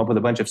mathematicians come up with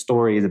a bunch of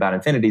stories about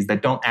infinities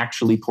that don't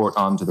actually port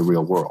onto the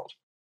real world.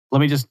 Let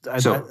me just, I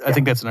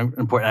think that's an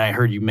important, I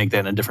heard you make that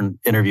in a different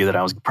interview that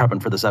I was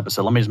prepping for this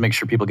episode. Let me just make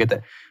sure people get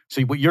that.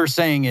 So what you're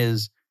saying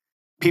is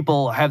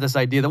people have this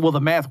idea that, well,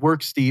 the math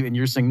works, Steve, and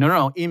you're saying,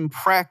 no. In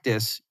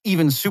practice,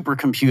 even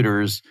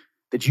supercomputers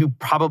that you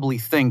probably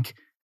think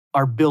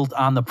are built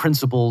on the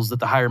principles that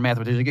the higher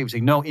mathematicians gave, you say,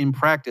 no, in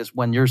practice,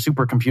 when your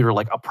supercomputer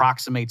like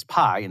approximates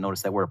pi, and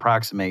notice that word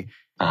approximate,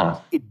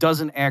 it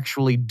doesn't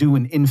actually do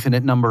an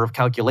infinite number of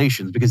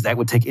calculations because that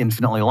would take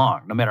infinitely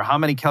long. No matter how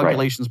many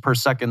calculations per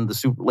second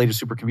the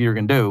latest supercomputer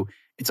can do,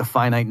 it's a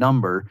finite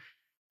number.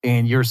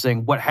 And you're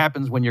saying what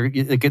happens when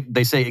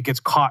they say it gets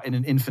caught in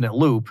an infinite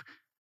loop.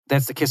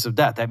 That's the kiss of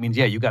death. That means,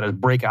 you got to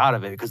break out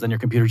of it because then your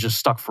computer's just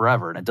stuck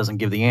forever and it doesn't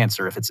give the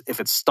answer if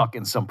it's stuck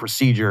in some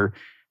procedure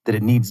that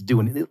it needs to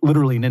do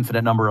literally an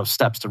infinite number of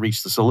steps to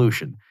reach the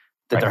solution.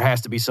 That there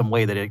has to be some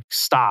way that it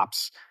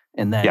stops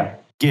and then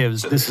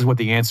gives, this is what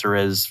the answer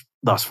is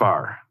thus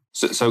far.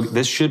 So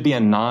this should be a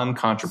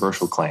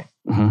non-controversial claim.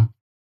 Mm-hmm.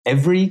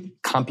 Every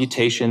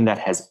computation that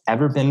has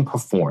ever been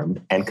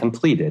performed and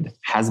completed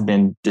has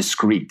been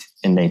discrete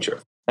in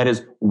nature. That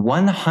is,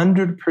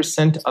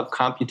 100% of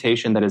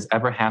computation that has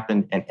ever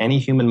happened in any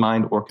human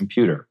mind or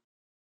computer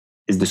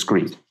is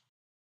discrete.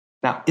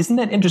 Now, isn't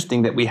that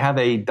interesting that we have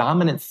a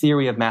dominant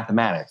theory of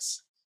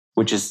mathematics,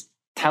 which is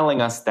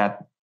telling us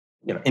that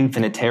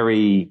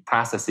infinitary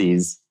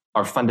processes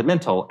are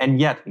fundamental,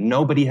 and yet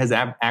nobody has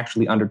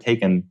actually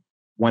undertaken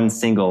one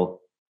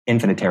single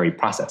infinitary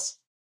process.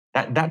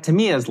 That to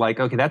me is like,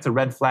 okay, that's a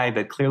red flag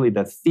that clearly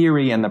the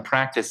theory and the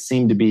practice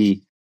seem to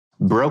be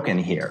broken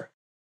here.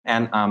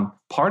 And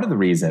part of the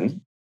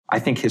reason, I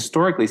think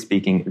historically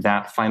speaking,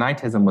 that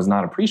finitism was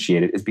not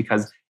appreciated is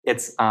because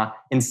it's,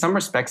 in some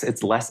respects,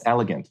 it's less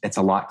elegant. It's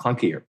a lot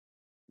clunkier.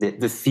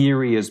 The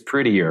theory is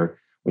prettier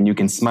when you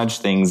can smudge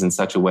things in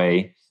such a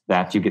way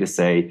that you get to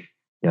say,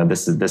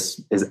 this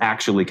is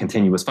actually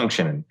continuous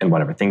function and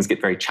whatever. Things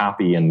get very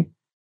choppy and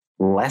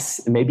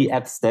less maybe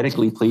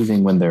aesthetically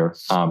pleasing when they're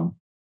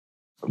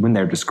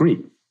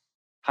discrete.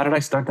 How did I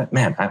start that?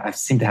 Man, I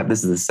seem to have,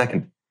 this is the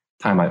second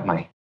time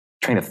my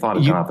train of thought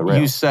has gone off the rails.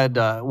 You said,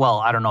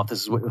 I don't know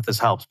if this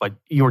helps, but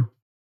you were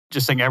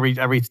just saying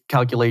every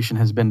calculation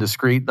has been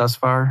discrete thus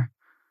far.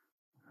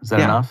 Is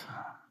that enough?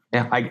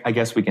 Yeah, I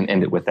guess we can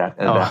end it with that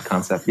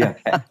concept. Yeah,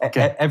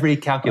 okay. Every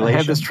calculation.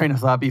 Have this train of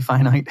thought be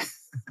finite.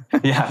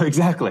 Yeah,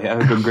 exactly.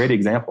 A great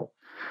example.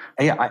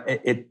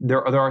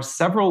 There are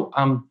several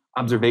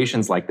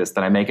observations like this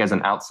that I make as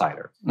an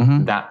outsider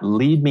that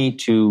lead me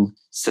to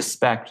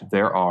suspect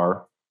there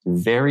are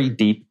very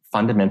deep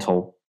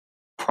fundamental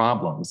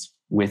problems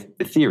with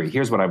the theory.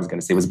 Here's what I was going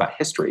to say. It was about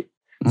history.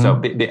 So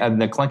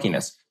the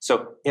clunkiness.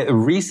 So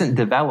recent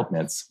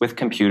developments with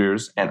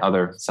computers and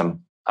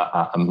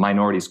a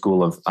minority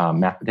school of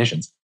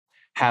mathematicians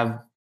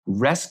have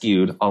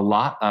rescued a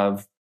lot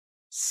of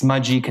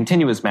smudgy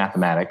continuous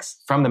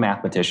mathematics from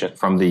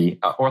the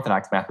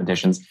orthodox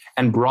mathematicians,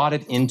 and brought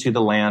it into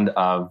the land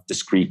of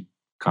discrete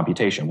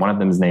computation. One of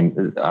them is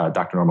named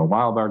Dr. Norman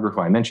Weilberger,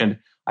 who I mentioned.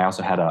 I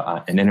also had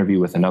an interview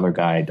with another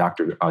guy,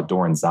 Dr.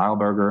 Doron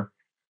Zeilberger,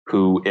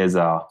 who is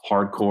a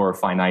hardcore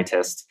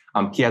finitist.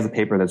 He has a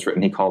paper that's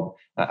written, he called,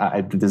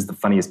 this is the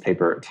funniest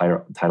paper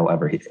title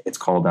ever. It's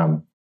called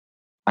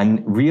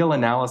Real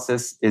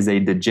Analysis is a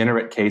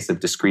Degenerate Case of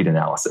Discrete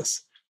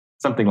Analysis.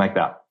 Something like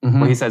that.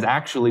 Where he says,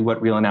 actually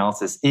what real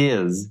analysis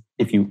is,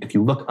 if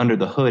you look under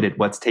the hood at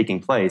what's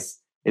taking place,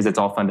 is it's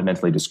all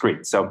fundamentally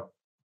discrete. So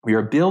we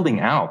are building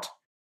out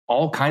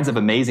all kinds of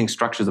amazing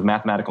structures of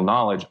mathematical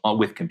knowledge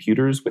with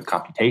computers, with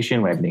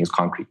computation, where everything is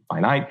concrete and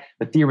finite.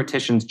 The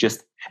theoreticians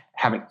just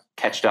haven't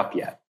catched up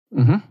yet.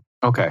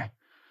 Okay.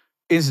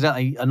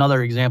 Incidentally,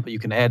 another example you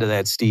can add to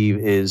that, Steve,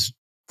 is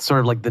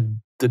sort of like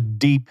the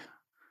deep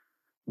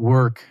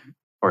work,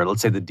 or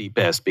let's say the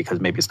deepest, because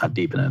maybe it's not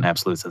deep in an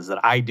absolute sense,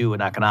 that I do in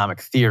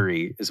economic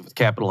theory is with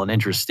capital and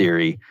interest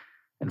theory.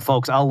 And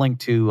folks, I'll link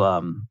to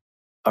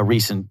a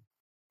recent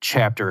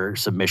chapter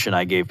submission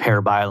I gave. Per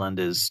Byland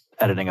is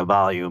editing a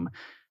volume,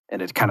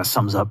 and it kind of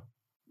sums up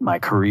my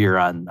career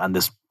on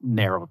this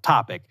narrow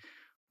topic.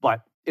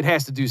 But it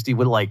has to do, Steve,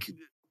 with like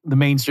the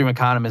mainstream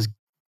economist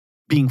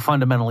being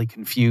fundamentally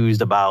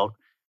confused about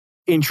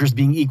interest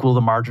being equal to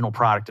the marginal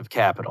product of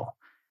capital.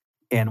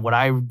 And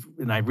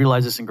I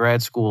realized this in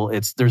grad school,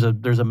 there's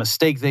a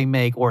mistake they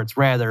make, or it's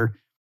rather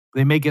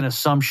they make an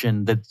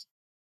assumption that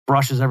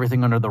brushes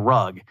everything under the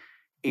rug.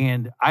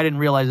 And I didn't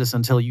realize this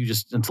until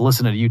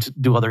listening to you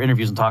do other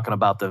interviews and talking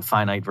about the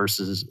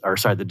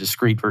the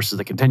discrete versus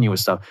the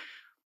continuous stuff.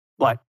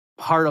 But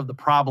part of the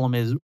problem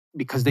is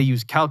because they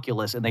use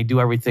calculus and they do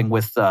everything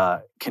with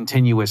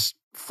continuous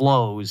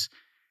flows,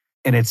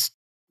 and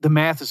the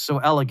math is so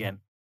elegant.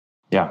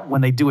 Yeah. When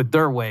they do it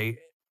their way.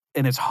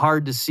 And it's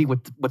hard to see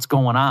what's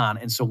going on.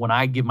 And so when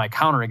I give my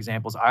counter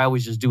examples, I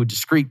always just do a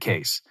discrete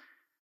case.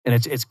 And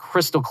it's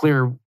crystal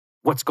clear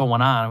what's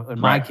going on. In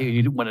my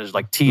case, when it's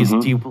like T is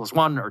T plus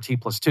 1 or T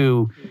plus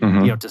 2,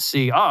 to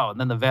see, and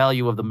then the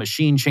value of the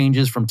machine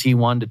changes from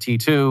T1 to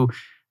T2.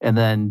 And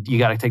then you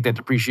got to take that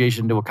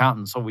depreciation into account.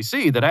 And so we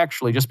see that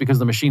actually just because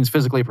the machine's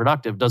physically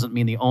productive doesn't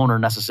mean the owner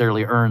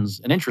necessarily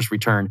earns an interest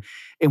return.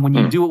 And when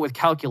you do it with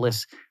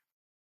calculus,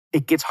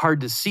 it gets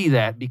hard to see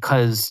that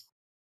because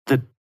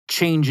the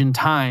change in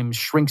time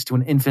shrinks to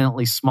an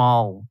infinitely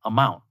small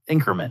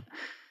increment.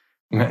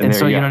 And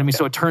so, you know what I mean?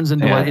 So it turns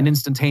into an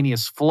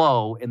instantaneous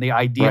flow, and the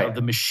idea of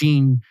the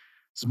machine's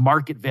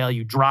market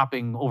value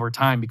dropping over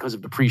time because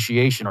of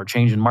depreciation or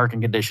change in market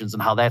conditions,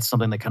 and how that's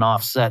something that can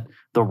offset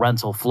the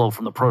rental flow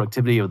from the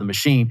productivity of the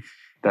machine.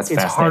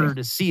 It's harder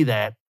to see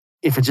that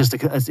if it's just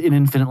an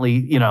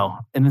infinitely,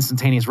 an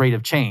instantaneous rate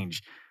of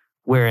change.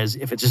 Whereas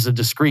if it's just a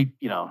discrete,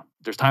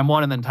 there's time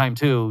one and then time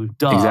two,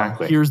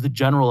 here's the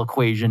general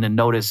equation, and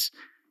notice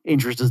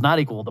interest does not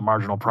equal the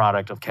marginal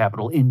product of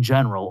capital in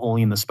general,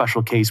 only in the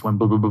special case when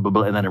blah, blah, blah, blah,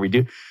 blah, and then it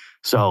reduce.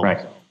 So,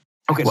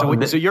 okay,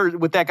 so you're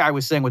what that guy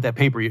was saying with that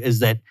paper is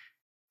that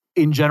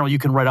in general, you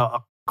can write a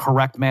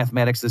correct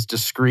mathematics that's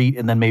discrete,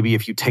 and then maybe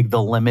if you take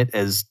the limit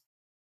as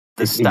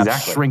the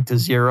steps shrink to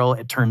zero,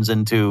 it turns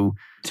into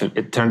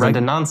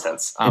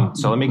nonsense.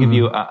 So let me give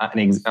you an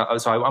example.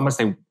 So I want to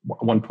say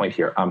one point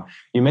here.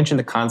 You mentioned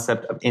the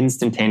concept of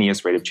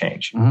instantaneous rate of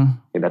change.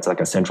 Okay, that's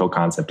like a central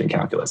concept in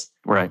calculus.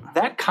 Right.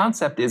 That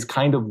concept is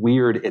kind of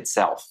weird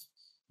itself.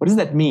 What does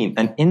that mean?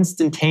 An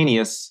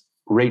instantaneous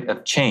rate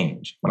of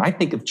change. When I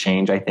think of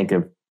change, I think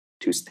of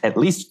at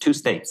least two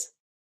states.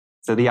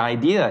 So the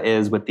idea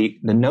is with the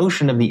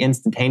notion of the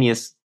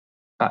instantaneous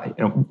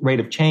rate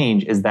of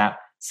change is that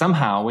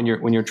somehow when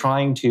you're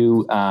trying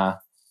to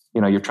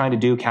you're trying to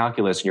do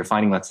calculus and you're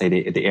finding, let's say,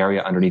 the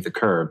area underneath the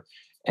curve,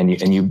 and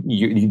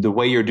you the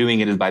way you're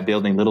doing it is by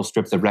building little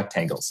strips of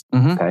rectangles.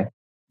 Okay,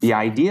 the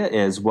idea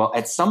is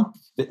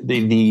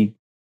the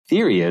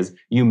theory is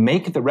you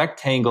make the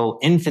rectangle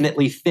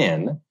infinitely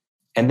thin,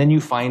 and then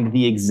you find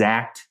the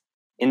exact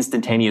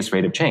instantaneous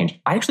rate of change.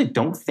 I actually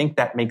don't think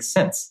that makes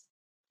sense.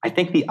 I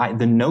think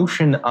the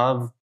notion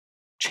of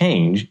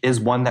change is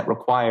one that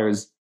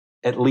requires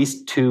at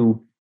least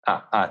two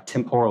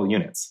temporal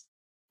units.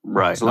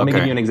 Right. So let me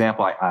give you an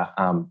example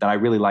that I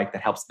really like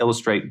that helps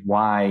illustrate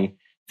why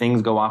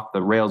things go off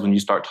the rails when you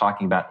start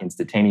talking about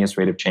instantaneous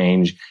rate of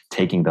change,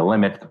 taking the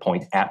limit, the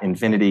point at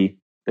infinity.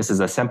 This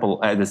is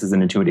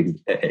an intuitive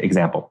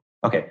example.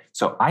 Okay,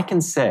 so I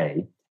can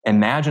say,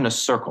 imagine a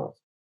circle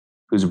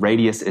whose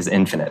radius is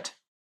infinite.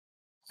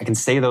 I can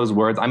say those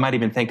words. I might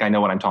even think I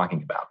know what I'm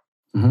talking about.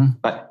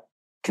 But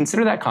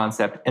consider that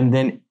concept and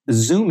then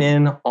zoom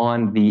in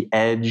on the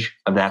edge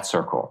of that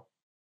circle.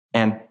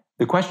 And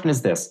the question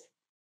is this: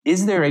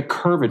 is there a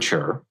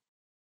curvature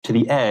to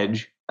the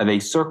edge of a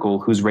circle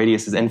whose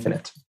radius is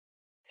infinite?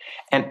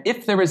 And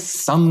if there is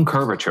some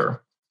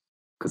curvature,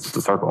 because it's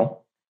a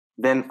circle,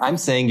 then I'm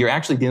saying you're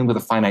actually dealing with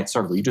a finite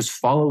circle. You just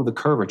follow the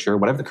curvature,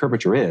 whatever the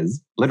curvature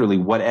is, literally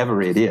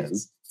whatever it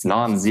is, it's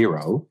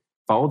non-zero.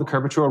 Follow the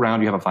curvature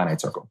around, you have a finite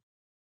circle.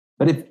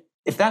 But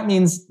if that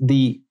means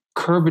the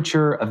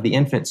curvature of the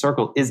infinite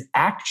circle is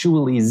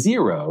actually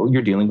zero,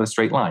 you're dealing with a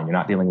straight line. You're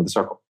not dealing with a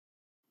circle.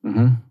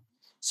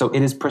 So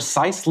it is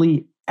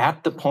precisely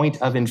at the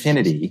point of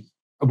infinity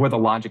where the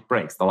logic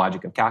breaks, the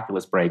logic of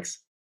calculus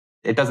breaks.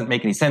 It doesn't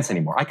make any sense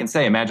anymore. I can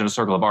say, imagine a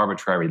circle of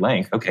arbitrary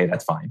length. Okay,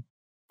 that's fine.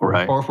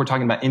 Right. Or if we're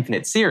talking about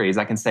infinite series,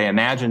 I can say,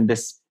 imagine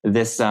this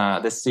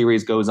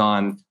series goes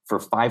on for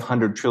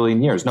 500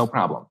 trillion years. No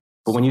problem.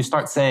 But when you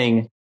start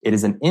saying it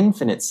is an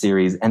infinite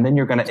series, and then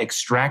you're going to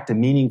extract a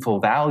meaningful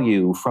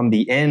value from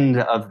the end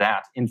of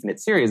that infinite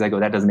series, I go,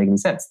 that doesn't make any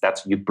sense.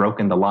 You've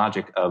broken the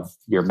logic of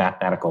your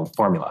mathematical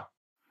formula.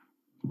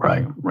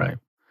 Right.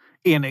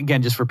 And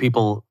again, just for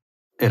people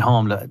at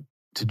home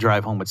to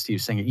drive home what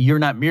Steve's saying, you're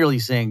not merely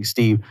saying,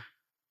 Steve,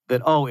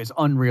 that, it's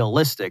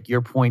unrealistic.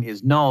 Your point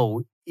is,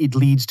 no, it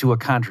leads to a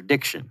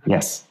contradiction.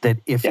 Yes. That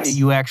if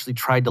you actually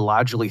tried to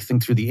logically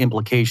think through the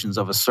implications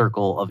of a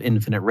circle of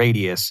infinite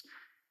radius,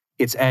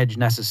 its edge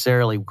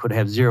necessarily could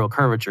have zero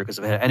curvature, because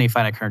if it had any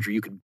finite curvature,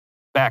 you could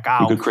back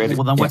out.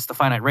 What's the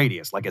finite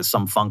radius? Like as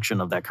some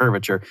function of that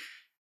curvature.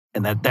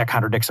 And that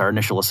contradicts our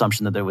initial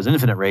assumption that there was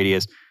infinite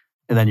radius.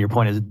 And then your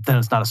point is, then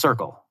it's not a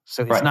circle.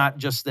 So it's not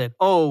just that,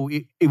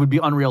 it would be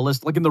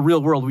unrealistic. Like in the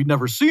real world, we'd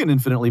never see an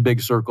infinitely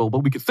big circle, but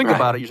we could think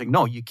about it. You're saying,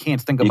 no, you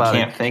can't think about it.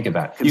 You can't think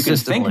about it. You can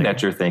think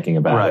that you're thinking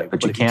about it,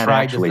 but you can't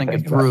actually think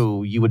it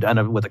through. You would end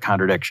up with a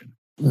contradiction.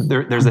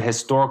 There's a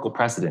historical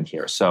precedent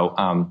here.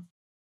 So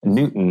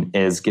Newton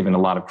is given a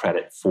lot of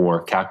credit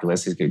for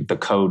calculus. He's the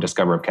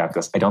co-discoverer of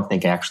calculus. I don't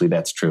think actually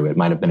that's true. It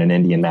might have been an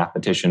Indian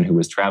mathematician who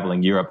was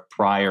traveling Europe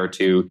prior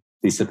to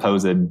the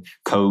supposed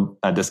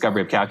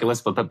co-discovery of calculus,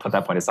 but put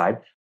that point aside.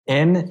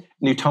 In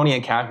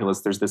Newtonian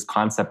calculus, there's this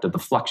concept of the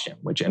fluxion,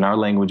 which in our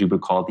language we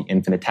would call the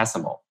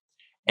infinitesimal.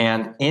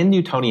 And in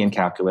Newtonian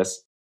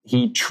calculus,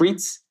 he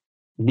treats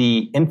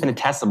the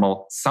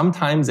infinitesimal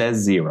sometimes as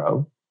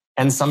zero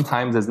and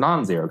sometimes as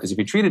non-zero. Because if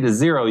you treat it as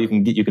zero, you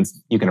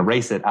can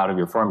erase it out of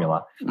your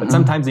formula. But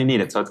sometimes you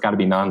need it, so it's got to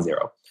be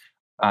non-zero.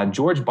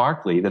 George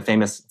Berkeley, the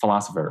famous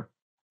philosopher,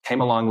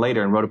 came along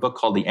later and wrote a book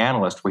called The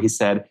Analyst, where he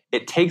said,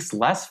 it takes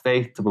less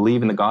faith to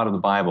believe in the God of the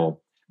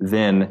Bible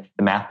than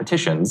the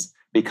mathematicians,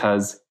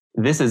 because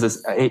this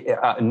is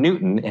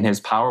Newton, in his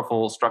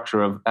powerful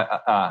structure of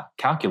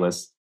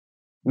calculus,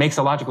 makes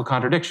a logical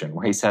contradiction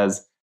where he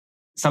says,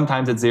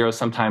 sometimes it's zero,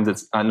 sometimes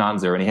it's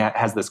non-zero. And he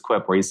has this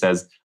quip where he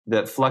says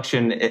that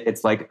fluxion,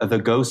 it's like the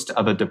ghost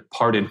of a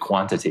departed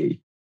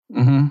quantity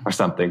or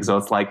something. So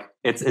it's like,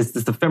 it's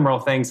this ephemeral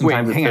thing.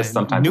 Sometimes it's this,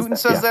 sometimes Newton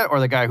it's that. says that, or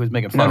the guy who's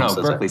making fun of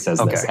No, Berkeley says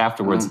this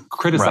afterwards,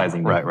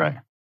 criticizing Right.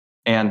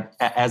 And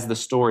as the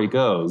story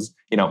goes,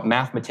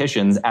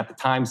 mathematicians at the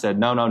time said,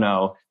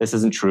 no, this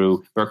isn't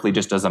true. Berkeley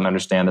just doesn't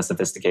understand the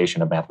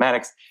sophistication of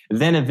mathematics.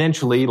 Then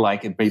eventually,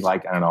 it'd be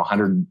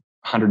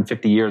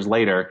 150 years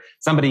later,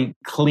 somebody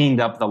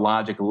cleaned up the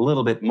logic a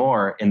little bit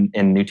more in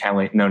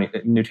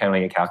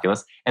Newtonian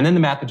calculus. And then the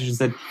mathematician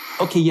said,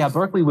 okay, yeah,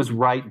 Berkeley was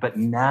right, but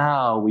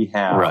now we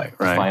have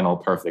the final,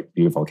 perfect,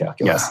 beautiful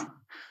calculus. Yeah.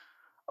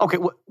 Okay,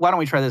 why don't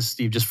we try this,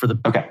 Steve, just for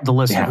the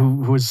listener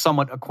who is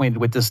somewhat acquainted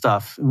with this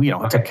stuff,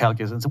 took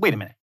calculus and said, wait a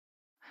minute.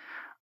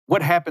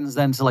 What happens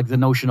then to the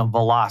notion of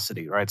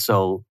velocity, right?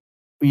 So,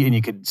 and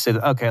you could say,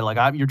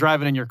 you're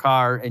driving in your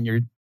car and you're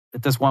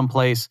at this one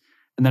place,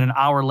 and then an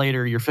hour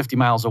later, you're 50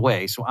 miles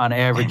away. So on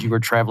average, you were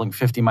traveling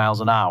 50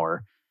 miles an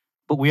hour.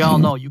 But we all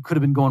know you could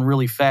have been going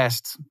really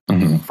fast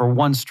for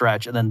one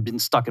stretch and then been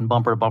stuck in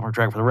bumper to bumper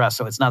track for the rest.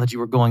 So it's not that you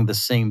were going the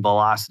same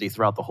velocity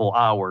throughout the whole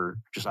hour,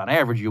 just on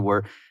average you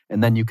were.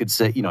 And then you could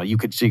say, you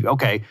could see,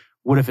 okay,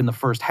 what if in the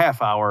first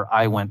half hour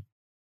I went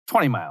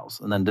 20 miles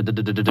and then,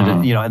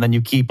 and then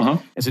you keep, and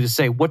so just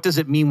say, what does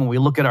it mean when we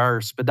look at our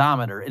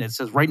speedometer? And it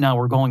says right now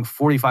we're going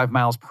 45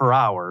 miles per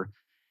hour.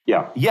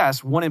 Yeah.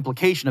 Yes, one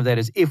implication of that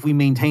is if we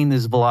maintain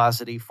this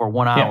velocity for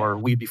 1 hour,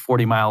 we'd be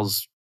 40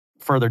 miles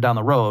further down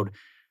the road.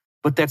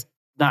 But that's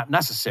not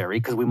necessary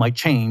because we might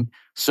change.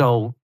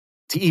 So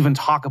to even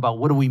talk about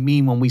what do we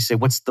mean when we say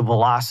what's the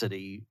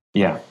velocity,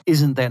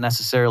 isn't that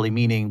necessarily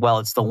meaning, well,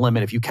 it's the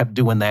limit if you kept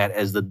doing that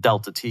as the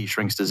delta t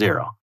shrinks to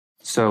zero?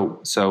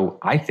 So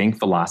I think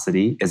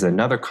velocity is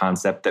another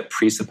concept that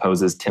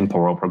presupposes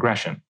temporal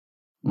progression.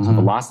 So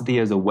velocity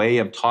is a way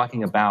of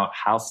talking about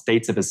how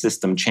states of a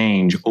system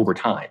change over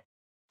time.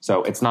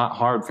 So it's not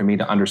hard for me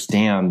to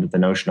understand the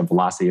notion of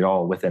velocity at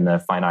all within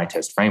the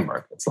finitist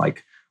framework. It's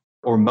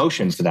or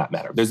motion for that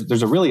matter.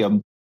 There's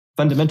a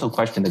fundamental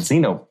question that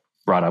Zeno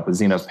brought up with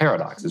Zeno's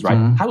paradoxes,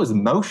 right? How is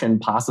motion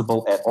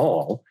possible at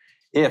all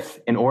if,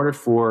 in order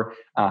for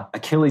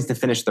Achilles to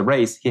finish the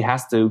race, he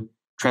has to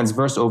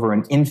transverse over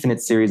an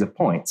infinite series of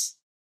points?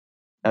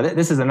 Now,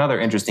 this is another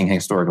interesting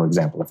historical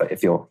example,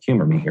 if you'll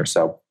humor me here.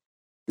 So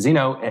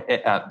Zeno,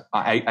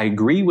 I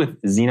agree with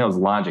Zeno's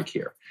logic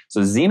here.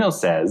 So Zeno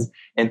says,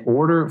 in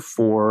order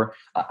for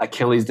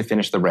Achilles to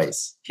finish the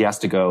race, he has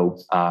to go,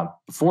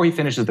 before he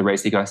finishes the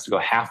race, he has to go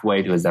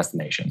halfway to his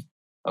destination.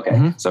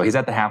 Okay, so he's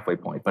at the halfway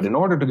point. But in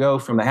order to go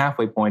from the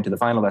halfway point to the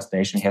final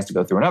destination, he has to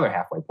go through another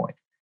halfway point.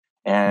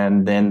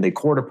 And then the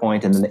quarter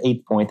point, and then the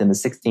 8th point, and the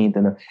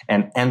 16th,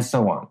 and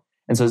so on.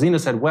 And so Zeno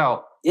said,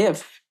 well,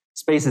 if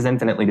space is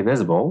infinitely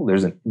divisible,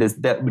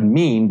 that would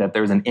mean that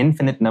there's an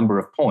infinite number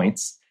of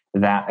points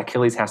that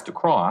Achilles has to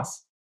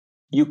cross.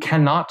 You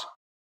cannot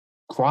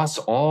cross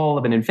all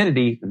of an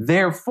infinity.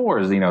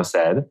 Therefore, Zeno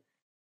said,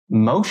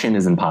 motion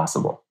is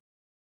impossible.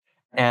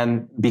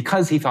 And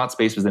because he thought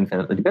space was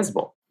infinitely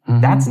divisible.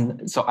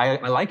 So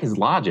I like his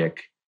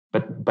logic,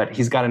 but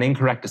he's got an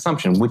incorrect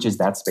assumption, which is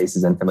that space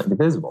is infinitely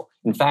divisible.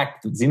 In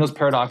fact, Zeno's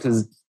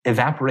paradoxes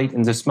evaporate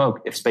into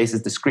smoke if space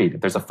is discrete.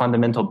 If there's a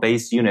fundamental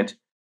base unit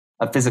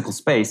of physical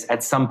space,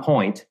 at some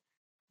point,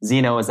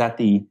 Zeno is at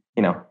the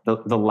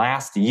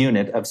last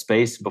unit of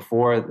space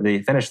before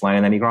the finish line,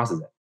 and then he crosses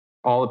it.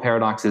 All the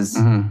paradoxes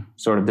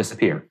sort of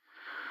disappear.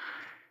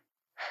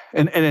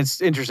 And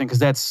it's interesting because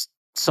that's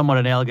somewhat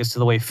analogous to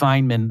the way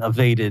Feynman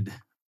evaded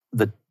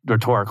the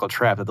rhetorical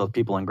trap that those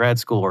people in grad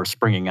school were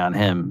springing on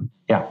him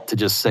to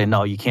just say,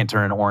 no, you can't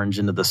turn an orange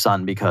into the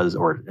sun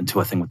or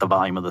into a thing with the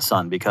volume of the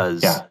sun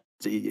because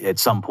at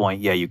some point,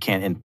 you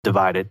can't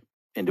divide it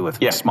into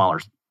smaller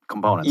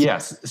components.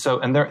 Yes. So,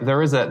 and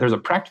there's a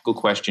practical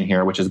question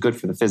here, which is good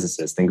for the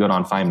physicist and good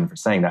on Feynman for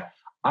saying that.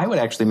 I would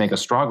actually make a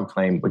stronger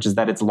claim, which is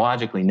that it's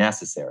logically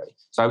necessary.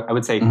 So I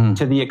would say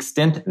to the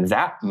extent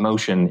that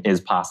motion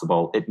is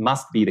possible, it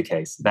must be the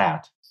case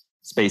that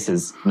space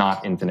is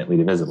not infinitely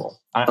divisible.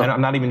 I'm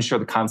not even sure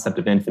the concept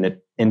of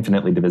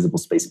infinitely divisible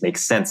space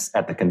makes sense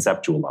at the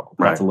conceptual level.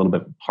 That's a little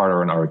bit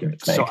harder an argument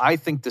to make. So I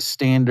think the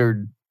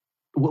standard,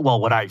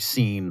 what I've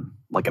seen,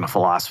 like in a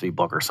philosophy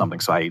book or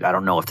something, so I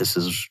don't know if this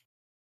is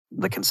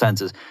the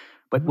consensus,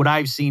 but what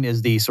I've seen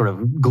is the sort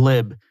of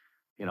glib,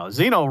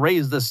 Zeno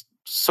raised this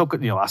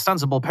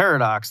ostensible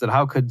paradox that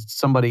how could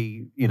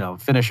somebody,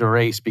 finish a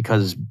race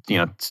because,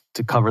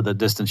 to cover the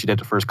distance, you'd have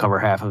to first cover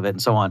half of it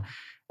and so on.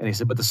 And he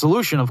said, but the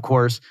solution, of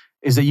course,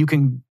 is that you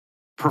can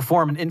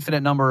perform an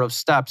infinite number of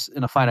steps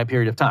in a finite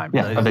period of time.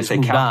 Yeah, they say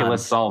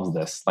calculus solves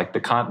this. Like the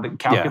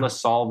calculus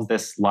solves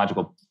this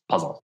logical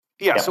puzzle.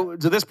 Yeah, so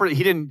to this point,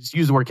 he didn't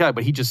use the word calculus,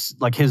 but he just,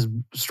 his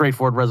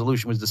straightforward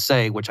resolution was to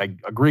say, which I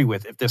agree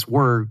with, if this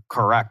were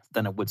correct,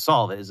 then it would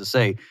solve it, is to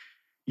say,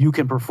 you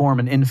can perform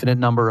an infinite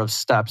number of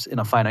steps in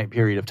a finite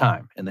period of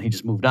time. And then he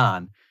just moved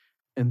on.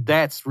 And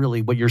that's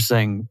really what you're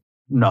saying.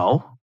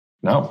 No.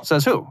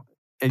 Says who?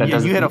 And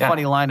you had a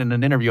funny line in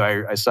an interview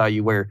I saw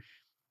you where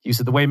you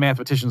said the way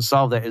mathematicians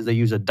solve that is they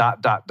use a ...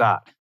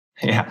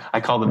 Yeah, I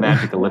call them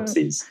magic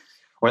ellipses,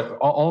 or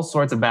all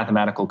sorts of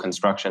mathematical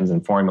constructions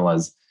and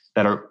formulas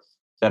that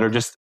are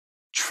just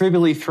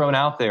trivially thrown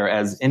out there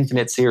as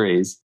infinite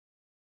series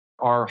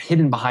are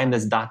hidden behind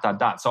this ...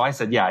 So I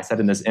said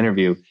in this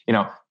interview,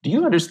 do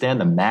you understand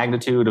the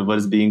magnitude of what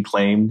is being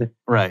claimed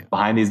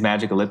behind these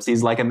magic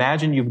ellipses? Like,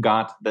 imagine you've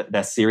got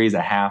the series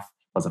a half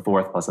plus a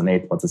fourth plus an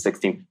eighth plus a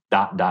 16 ...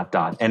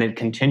 And it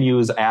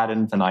continues ad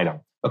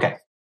infinitum. Okay.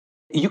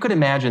 You could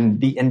imagine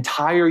the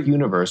entire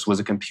universe was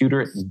a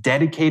computer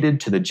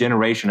dedicated to the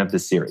generation of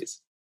this series.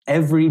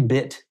 Every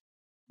bit,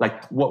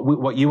 like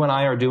what you and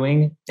I are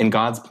doing in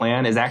God's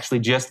plan, is actually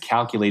just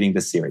calculating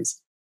this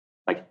series.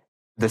 Like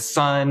the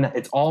sun,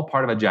 it's all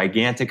part of a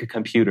gigantic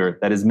computer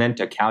that is meant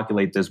to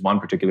calculate this one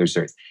particular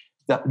series.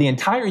 The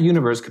entire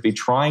universe could be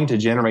trying to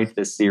generate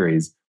this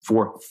series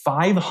for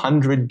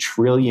 500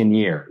 trillion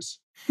years.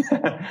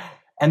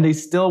 And they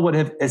still would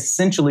have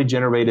essentially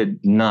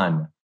generated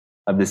none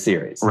of the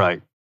series. Right.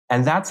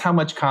 And that's how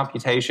much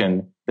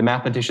computation the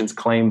mathematicians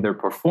claim they're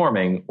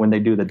performing when they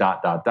do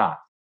the ...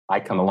 I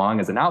come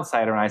along as an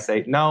outsider and I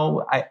say,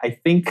 no, I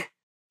think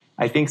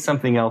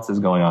something else is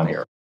going on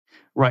here.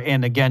 Right.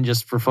 And again,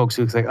 just for folks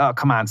who say, oh,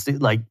 come on,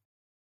 Steve, like,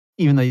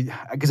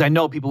 because I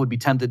know people would be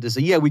tempted to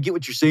say, yeah, we get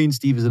what you're saying,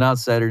 Steve, as an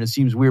outsider, and it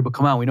seems weird, but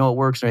come on, we know it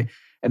works, right?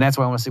 And that's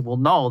why I want to say, well,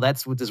 no,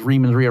 that's what this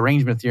Riemann's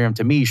rearrangement theorem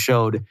to me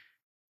showed.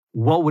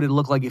 What would it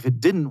look like if it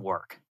didn't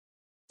work?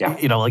 Yeah.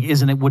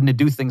 Wouldn't it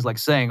do things like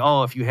saying,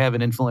 oh, if you have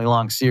an infinitely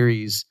long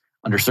series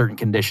under certain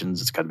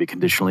conditions, it's got to be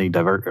conditionally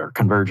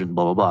convergent,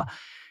 blah, blah, blah.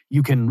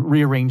 You can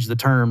rearrange the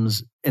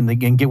terms and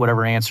get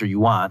whatever answer you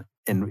want.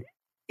 And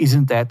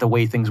isn't that the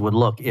way things would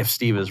look if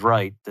Steve is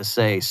right to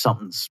say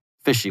something's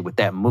fishy with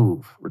that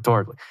move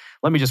rhetorically?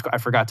 I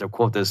forgot to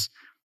quote this.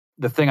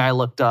 The thing I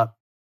looked up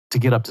to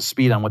get up to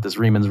speed on what this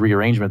Riemann's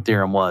rearrangement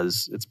theorem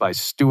was, it's by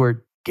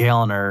Stuart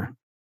Gallner,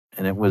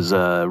 and it was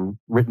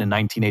written in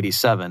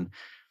 1987.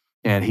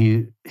 And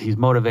he's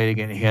motivating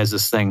it, and he has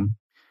this thing.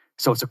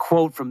 So it's a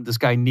quote from this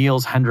guy,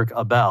 Niels Hendrik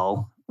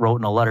Abel, wrote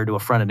in a letter to a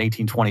friend in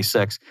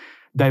 1826.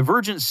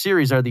 Divergent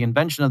series are the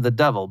invention of the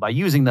devil. By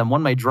using them,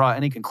 one may draw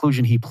any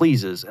conclusion he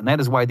pleases, and that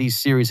is why these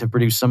series have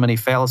produced so many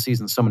fallacies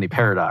and so many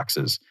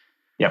paradoxes.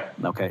 Yep.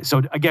 Okay,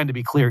 so again, to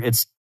be clear,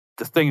 it's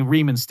the thing,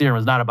 Riemann's theorem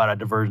is not about a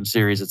divergent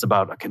series. It's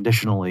about a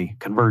conditionally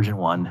convergent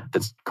one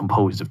that's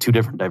composed of two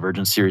different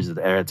divergent series that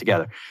are added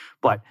together.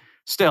 But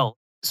still,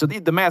 so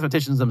the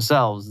mathematicians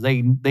themselves,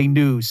 they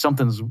knew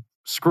something's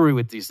screwy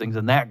with these things,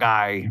 and that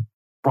guy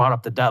brought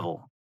up the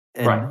devil.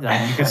 And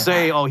you could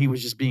say, oh, he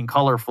was just being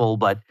colorful,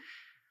 but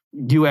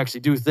you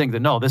actually do think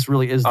that, no, this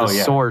really is the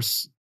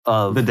source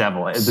of the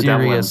devil, serious, the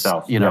devil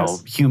himself,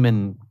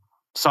 human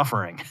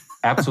suffering.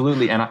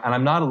 Absolutely. And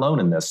I'm not alone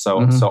in this.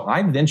 So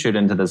I ventured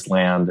into this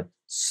land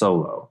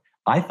solo.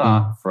 I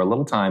thought for a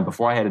little time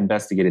before I had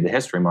investigated the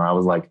history more, I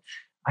was like,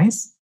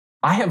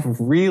 I have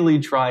really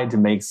tried to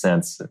make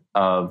sense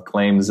of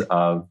claims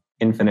of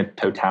infinite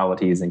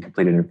totalities and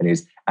completed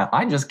infinities, and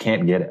I just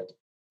can't get it.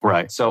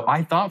 Right. So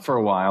I thought for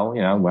a while,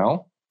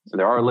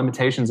 there are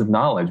limitations of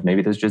knowledge.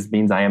 Maybe this just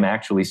means I am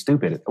actually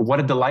stupid. What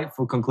a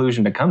delightful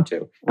conclusion to come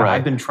to. Right.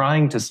 I've been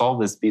trying to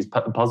solve these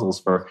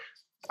puzzles for,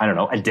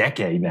 a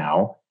decade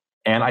now,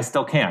 and I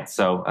still can't.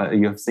 So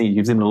you've seen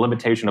the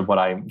limitation of what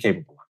I'm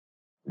capable of.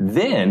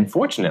 Then,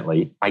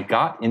 fortunately, I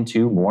got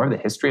into more of the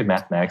history of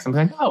mathematics. I'm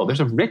like, oh,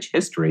 there's a rich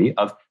history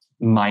of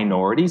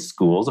minority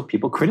schools of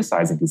people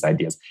criticizing these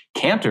ideas.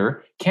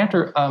 Cantor,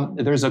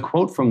 there's a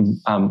quote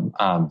from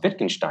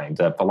Wittgenstein,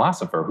 the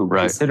philosopher, who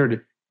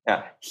considered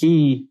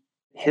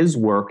his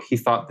work, he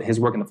thought his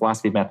work in the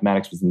philosophy of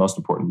mathematics was the most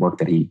important work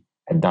that he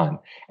had done.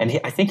 And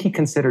I think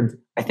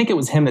it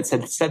was him that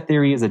said set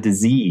theory is a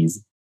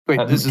disease. Wait,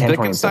 this is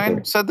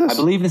Wittgenstein said this? I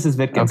believe this is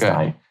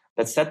Wittgenstein. Okay.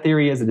 That set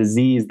theory is a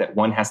disease that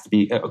one has to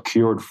be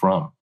cured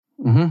from.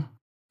 Mm-hmm.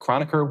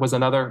 Kronecker was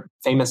another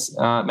famous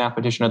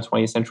mathematician of the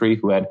 20th century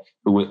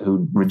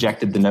who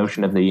rejected the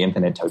notion of the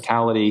infinite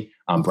totality.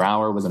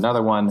 Brouwer was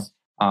another one.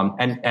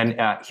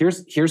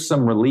 Here's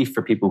some relief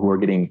for people who are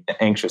getting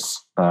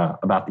anxious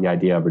about the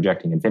idea of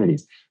rejecting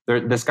infinities.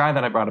 This guy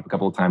that I brought up a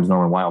couple of times,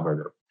 Norman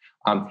Weilberger,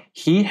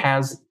 he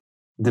has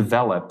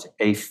developed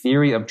a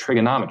theory of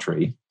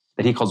trigonometry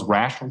that he calls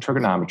rational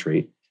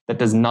trigonometry that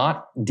does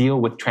not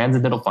deal with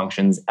transcendental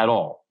functions at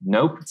all.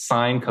 No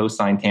sine,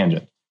 cosine,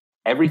 tangent.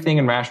 Everything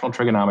in rational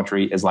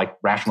trigonometry is like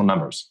rational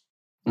numbers.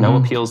 No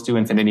appeals to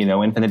infinity,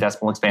 no infinite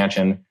decimal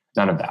expansion,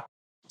 none of that.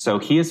 So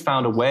he has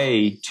found a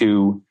way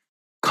to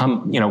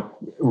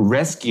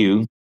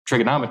rescue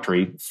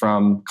trigonometry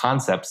from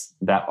concepts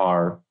that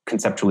are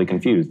conceptually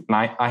confused. And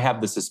I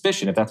have the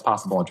suspicion, if that's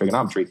possible in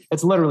trigonometry,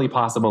 it's literally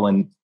possible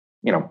in,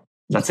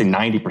 let's say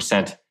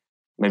 90%.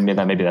 Maybe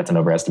that's an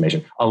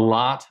overestimation. A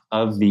lot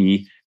of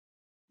the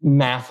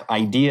math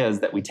ideas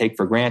that we take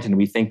for granted and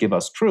we think give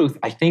us truth,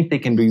 I think they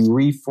can be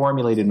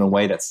reformulated in a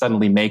way that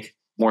suddenly make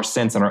more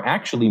sense and are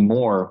actually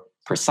more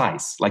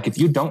precise. Like if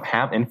you don't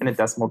have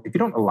if you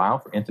don't allow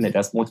for infinite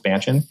decimal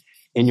expansion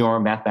in your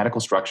mathematical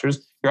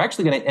structures, you're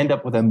actually going to end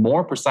up with a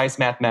more precise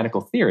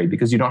mathematical theory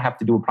because you don't have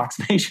to do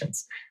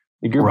approximations.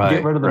 If you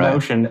get rid of the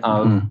notion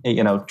of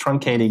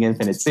truncating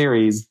infinite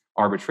series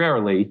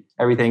arbitrarily,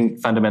 everything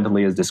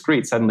fundamentally is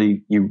discrete.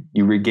 Suddenly you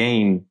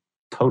regain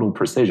total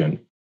precision.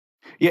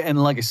 Yeah,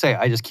 and like I say,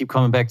 I just keep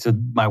coming back to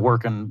my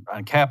work on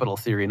capital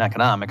theory and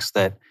economics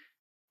that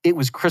it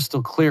was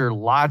crystal clear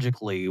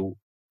logically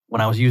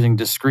when I was using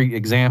discrete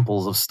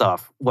examples of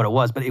stuff what it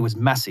was, but it was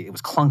messy. It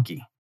was clunky.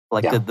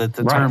 Like the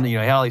term, you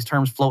had all these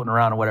terms floating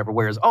around or whatever,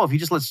 whereas, if you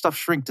just let stuff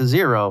shrink to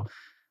zero,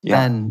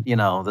 then,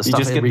 the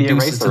stuff it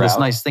reduces to this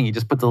nice thing. You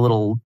just put the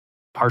little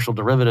partial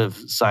derivative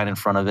sign in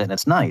front of it and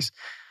it's nice.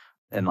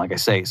 And like I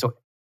say, so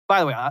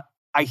by the way,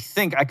 I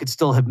think I could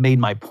still have made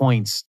my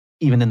points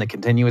even in the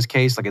continuous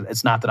case. Like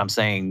it's not that I'm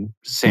saying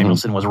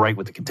Samuelson was right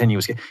with the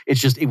continuous case. It's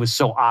just, it was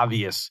so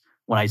obvious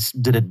when I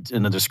did it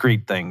in a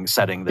discrete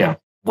setting that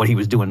what he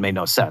was doing made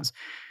no sense.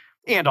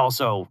 And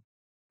also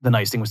the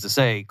nice thing was to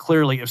say,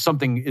 clearly, if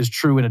something is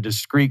true in a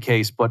discrete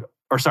case,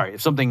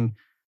 if something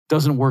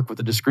doesn't work with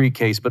the discrete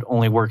case, but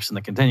only works in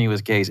the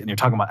continuous case, and you're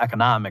talking about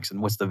economics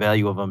and what's the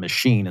value of a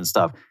machine and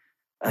stuff,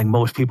 I think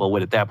most people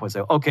would at that point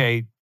say,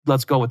 okay,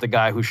 let's go with the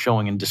guy who's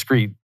showing in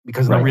discrete,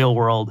 because in the real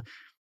world,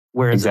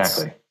 whereas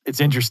it's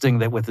interesting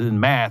that within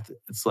math,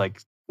 it's like,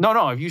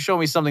 no, if you show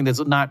me something that's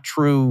not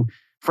true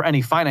for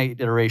any finite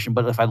iteration,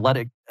 but if I let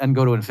it and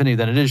go to infinity,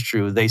 then it is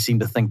true. They seem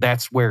to think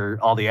that's where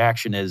all the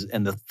action is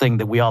and the thing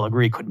that we all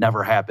agree could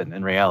never happen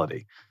in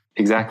reality.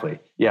 Exactly.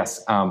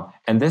 Yes.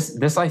 And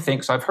this I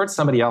think, so I've heard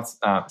somebody else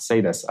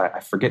say this. I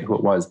forget who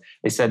it was.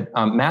 They said,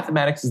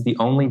 mathematics is the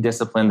only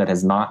discipline that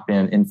has not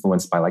been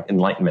influenced by like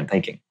Enlightenment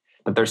thinking,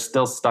 but they're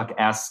still stuck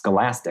as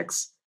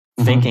scholastics,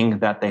 thinking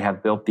that they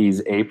have built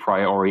these a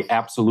priori,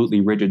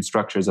 absolutely rigid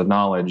structures of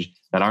knowledge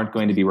that aren't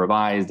going to be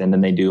revised, and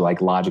then they do like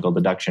logical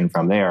deduction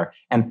from there.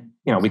 And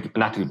we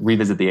not to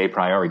revisit the a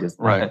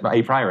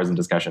priorism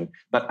discussion,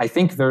 but I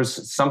think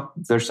there's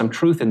some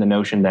truth in the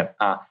notion that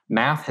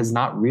math has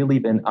not really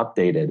been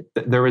updated.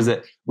 There is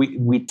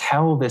we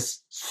tell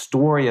this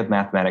story of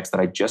mathematics that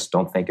I just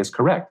don't think is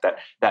correct.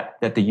 That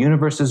the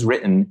universe is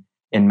written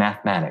in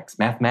mathematics.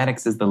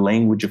 Mathematics is the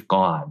language of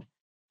God.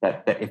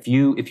 That if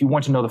you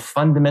want to know the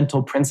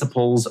fundamental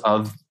principles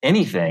of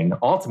anything,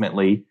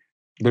 ultimately,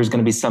 there's going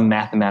to be some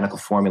mathematical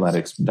formula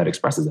that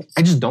expresses it.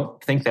 I just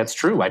don't think that's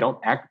true.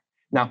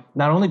 Now,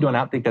 not only do I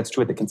not think that's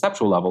true at the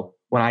conceptual level,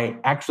 when I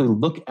actually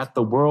look at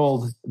the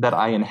world that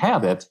I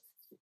inhabit,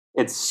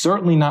 it's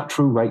certainly not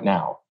true right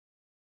now.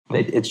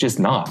 It's just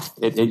not.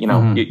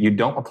 You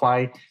don't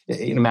apply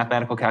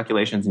mathematical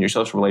calculations in your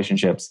social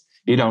relationships.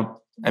 You don't.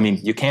 I mean,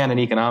 you can in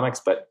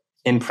economics, but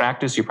in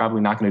practice, you're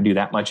probably not going to do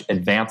that much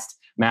advanced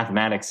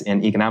mathematics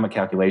in economic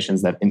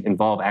calculations that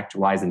involve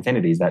actualized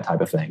infinities, that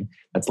type of thing.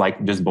 That's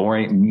like just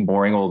boring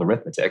old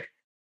arithmetic.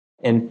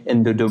 And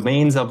in the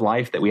domains of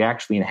life that we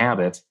actually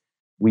inhabit,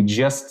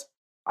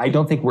 I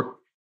don't think we're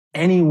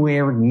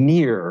anywhere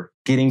near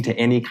getting to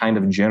any kind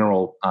of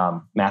general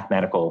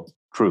mathematical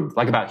truth,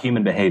 like about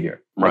human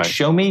behavior. Like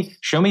show me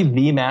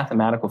the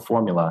mathematical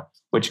formula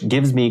which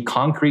gives me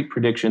concrete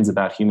predictions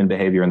about human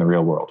behavior in the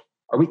real world.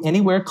 Are we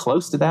anywhere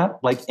close to that?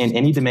 Like in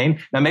any domain?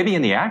 Now, maybe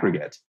in the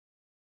aggregate,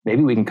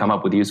 maybe we can come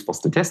up with useful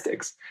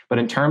statistics. But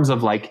in terms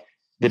of like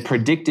the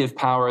predictive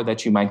power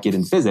that you might get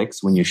in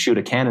physics when you shoot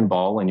a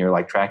cannonball and you're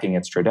like tracking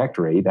its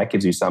trajectory, that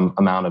gives you some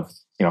amount of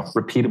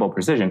repeatable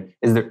precision.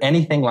 Is there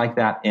anything like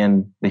that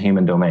in the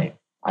human domain?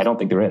 I don't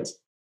think there is.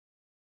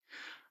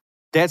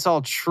 That's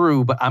all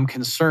true, but I'm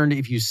concerned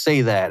if you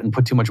say that and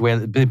put too much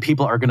weight,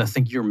 people are going to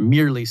think you're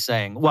merely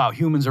saying, wow,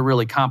 humans are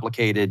really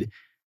complicated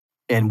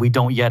and we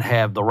don't yet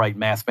have the right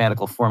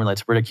mathematical formula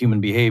to predict human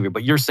behavior.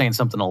 But you're saying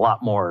something a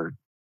lot more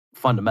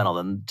fundamental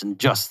than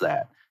just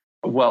that.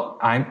 Well,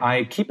 I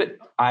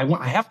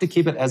have to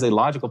keep it as a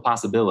logical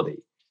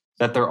possibility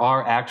that there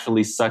are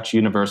actually such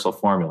universal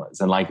formulas,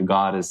 and like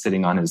God is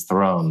sitting on his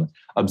throne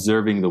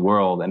observing the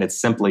world, and it's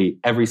simply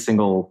every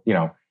single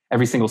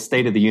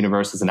state of the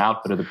universe is an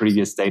output of the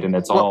previous state, and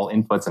it's all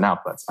inputs and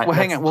outputs.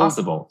 Hang on.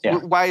 Possible. Yeah.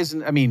 Why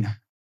isn't? I mean,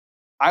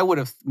 I would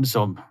have.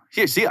 So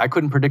here, see, I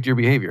couldn't predict your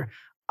behavior.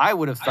 I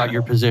would have thought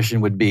your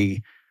position would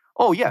be,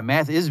 oh yeah,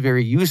 math is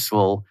very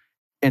useful,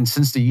 and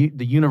since the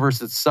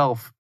universe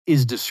itself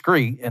is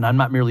discrete, and I'm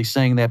not merely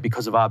saying that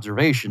because of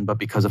observation, but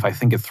because if I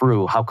think it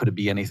through, how could it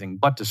be anything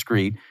but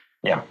discrete?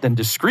 Yeah. Then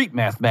discrete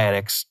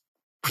mathematics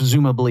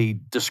presumably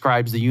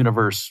describes the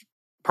universe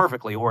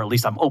perfectly, or at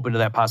least I'm open to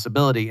that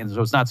possibility. And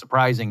so it's not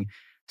surprising,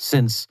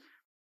 since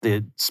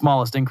the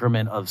smallest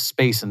increment of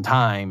space and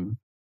time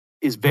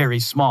is very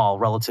small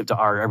relative to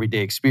our everyday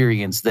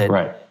experience,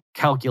 that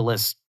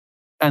calculus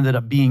ended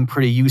up being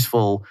pretty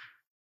useful,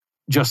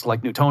 just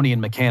like Newtonian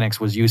mechanics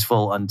was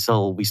useful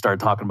until we started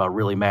talking about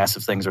really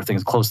massive things or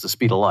things close to the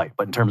speed of light.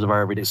 But in terms of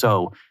our everyday,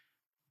 so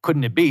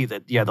couldn't it be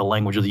that, the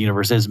language of the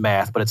universe is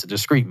math, but it's a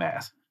discrete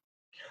math?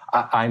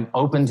 I'm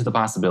open to the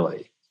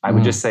possibility. I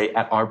would just say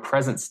at our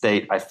present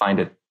state, I find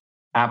it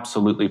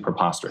absolutely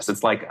preposterous.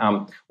 It's like,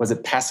 was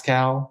it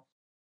Pascal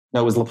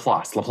No, it was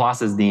Laplace.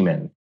 Laplace's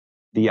demon.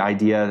 The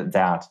idea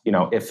that,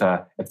 if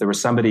there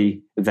was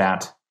somebody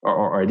that,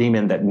 or a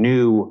demon that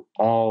knew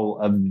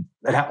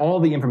that had all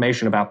the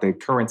information about the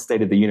current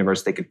state of the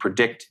universe, they could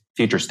predict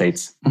future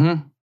states.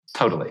 Mm-hmm.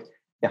 Totally.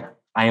 Yeah.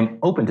 I am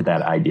open to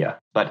that idea.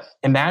 But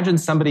imagine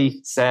somebody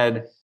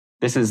said,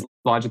 this is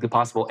logically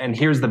possible, and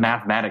here's the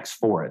mathematics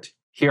for it.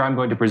 Here I'm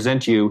going to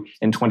present you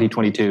in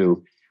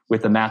 2022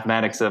 with the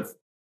mathematics of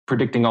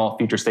predicting all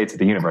future states of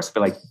the universe.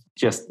 But like,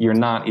 just you're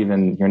not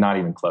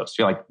even close.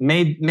 You're like,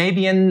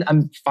 maybe in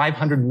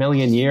 500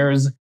 million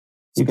years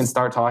you can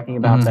start talking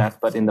about that,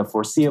 but in the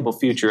foreseeable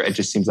future, it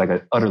just seems like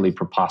an utterly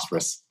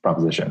preposterous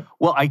proposition.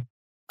 Well,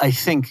 I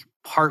think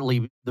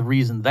partly the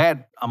reason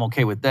that I'm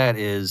okay with that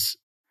is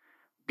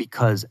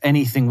because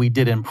anything we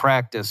did in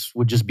practice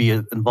would just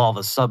involve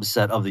a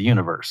subset of the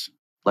universe,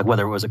 like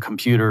whether it was a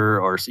computer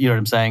or, you know what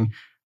I'm saying?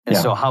 And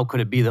so how could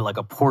it be that like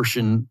a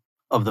portion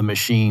of the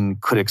machine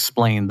could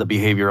explain the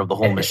behavior of the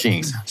whole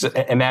machine? So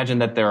imagine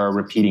that there are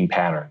repeating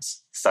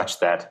patterns such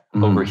that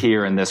over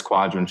here in this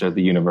quadrant of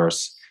the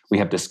universe, we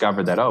have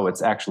discovered that,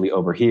 it's actually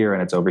over here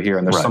and it's over here.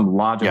 And there's some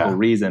logical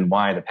reason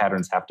why the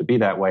patterns have to be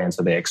that way. And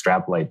so they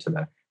extrapolate to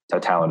the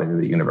totality of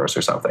the universe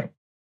or something.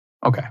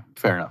 Okay,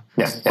 fair enough.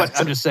 Yeah. But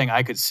I'm just saying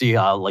I could see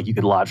how like you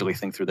could logically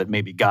think through that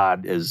maybe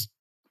God is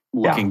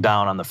looking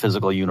down on the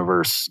physical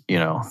universe,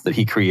 that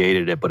he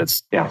created it, but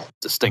it's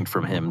distinct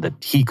from him,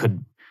 that he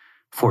could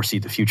foresee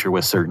the future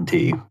with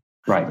certainty.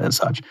 Right. And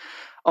such.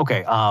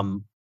 Okay.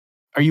 Are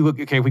you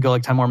okay if we go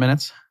like 10 more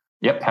minutes?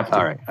 Yep, happy to.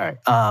 All right.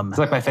 It's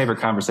like my favorite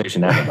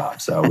conversation ever, Bob,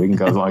 so we can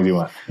go as long as you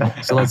want.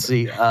 So let's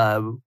see.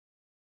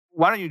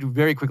 Why don't you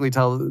very quickly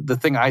tell the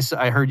thing I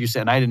heard you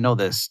say, and I didn't know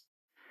this.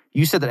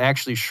 You said that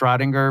actually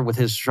Schrödinger, with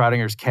his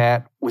Schrödinger's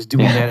cat, was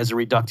doing that as a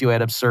reductio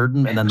ad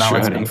absurdum, and then now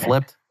it's being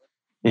flipped?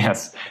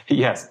 Yes.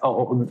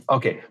 Oh,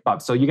 okay,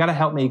 Bob. So you got to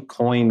help me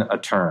coin a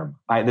term.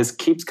 This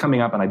keeps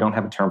coming up, and I don't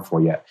have a term for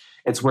it yet.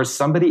 It's where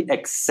somebody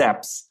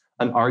accepts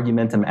an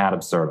argumentum ad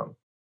absurdum.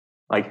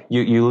 Like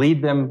you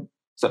lead them.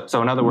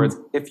 So in other words,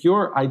 if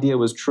your idea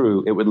was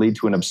true, it would lead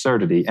to an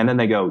absurdity, and then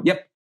they go,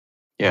 "Yep,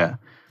 yeah."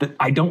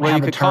 I don't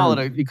have a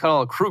term. You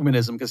call it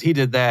Krugmanism because he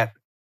did that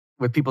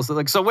with people. So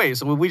so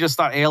we just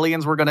thought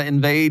aliens were going to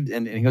invade,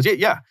 and he goes,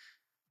 yeah.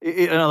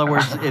 In other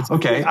words, it's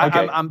okay.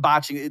 I'm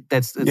botching it.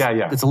 It's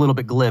a little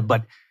bit glib,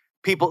 but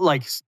people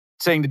like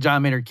saying to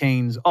John Maynard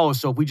Keynes,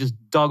 so if we just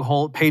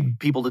paid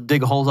people to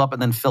dig holes up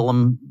and then fill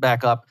them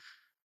back up,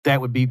 that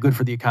would be good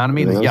for the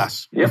economy.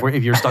 Yes. Yep.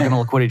 If you're stuck in a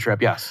liquidity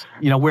trap, yes.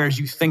 Whereas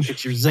you think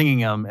that you're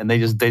zinging them and they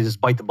just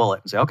bite the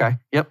bullet and say, okay,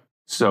 yep.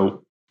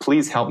 So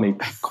please help me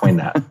coin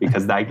that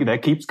because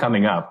that keeps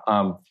coming up.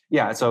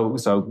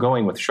 So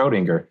going with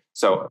Schrödinger.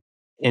 So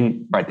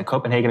the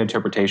Copenhagen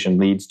interpretation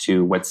leads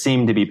to what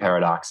seem to be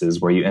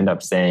paradoxes where you end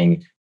up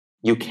saying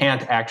you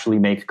can't actually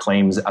make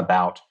claims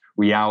about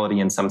reality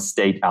in some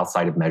state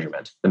outside of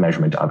measurement, the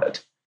measurement of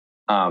it.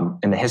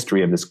 And the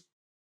history of this,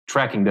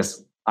 tracking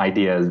this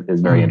idea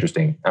is very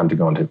interesting we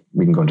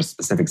can go into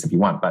specifics if you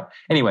want. But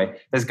anyway,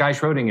 this guy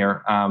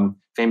Schrödinger,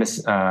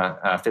 famous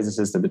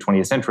physicist of the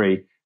 20th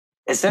century,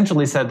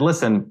 essentially said,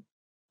 listen,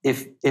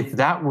 if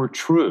that were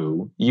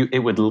true,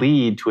 it would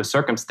lead to a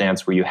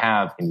circumstance where you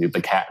have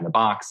the cat in the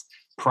box.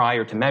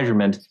 Prior to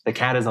measurement, the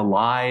cat is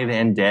alive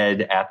and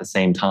dead at the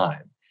same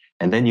time.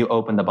 And then you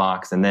open the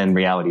box and then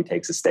reality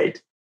takes a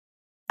state.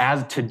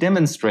 As to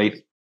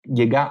demonstrate,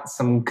 you got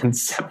some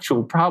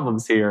conceptual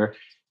problems here.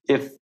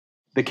 If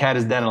the cat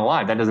is dead and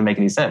alive, that doesn't make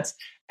any sense.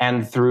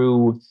 And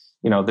through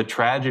the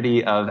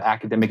tragedy of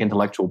academic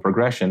intellectual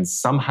progression,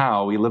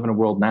 somehow we live in a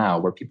world now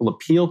where people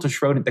appeal to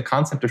the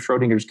concept of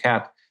Schrödinger's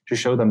cat to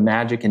show the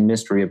magic and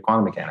mystery of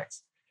quantum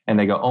mechanics. And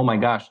they go, oh my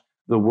gosh,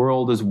 the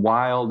world is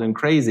wild and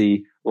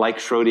crazy like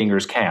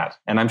Schrödinger's cat.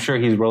 And I'm sure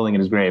he's rolling in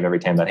his grave every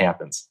time that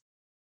happens.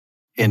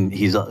 And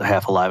he's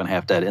half alive and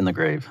half dead in the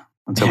grave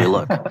until we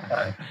look.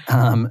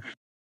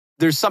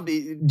 There's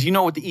something, do you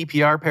know what the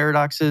EPR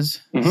paradox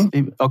is?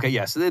 Mm-hmm. Okay,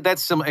 yes.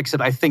 That's similar,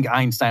 except I think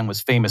Einstein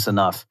was famous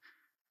enough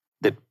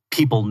that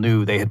people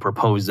knew they had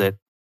proposed it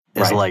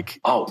as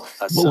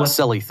a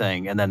silly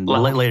thing. And then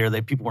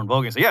later people were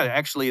invoking and say, yeah,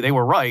 actually they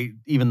were right,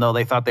 even though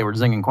they thought they were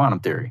zinging quantum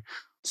theory.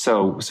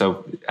 So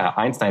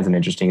Einstein's an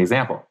interesting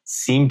example.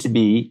 Seemed to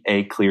be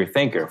a clear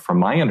thinker. From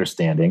my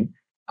understanding,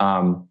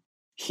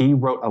 he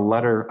wrote a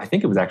letter, I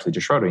think it was actually to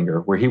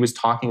Schrödinger, where he was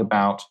talking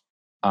about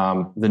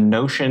the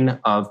notion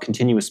of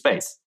continuous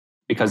space,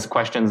 because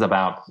questions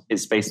about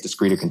is space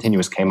discrete or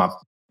continuous came up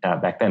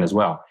back then as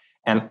well.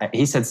 And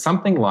he said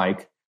something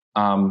like,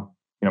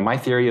 my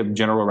theory of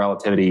general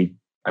relativity,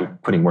 I'm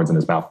putting words in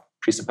his mouth,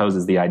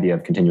 presupposes the idea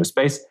of continuous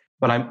space,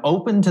 but I'm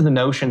open to the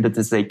notion that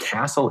this is a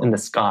castle in the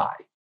sky.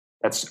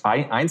 That's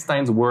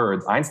Einstein's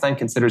words. Einstein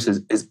considers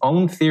his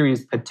own theory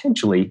as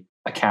potentially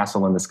a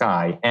castle in the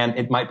sky. And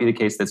it might be the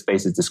case that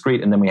space is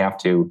discrete and then we have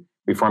to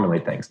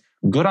reformulate things.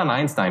 Good on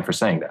Einstein for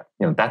saying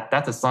that.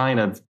 That's a sign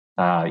of,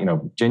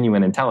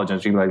 genuine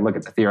intelligence. You can be like, look,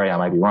 it's a theory. I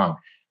might be wrong.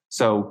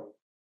 So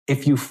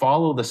if you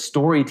follow the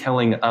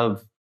storytelling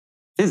of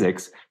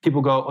physics,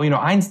 people go,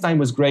 Einstein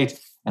was great.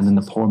 and then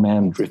the poor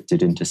man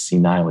drifted into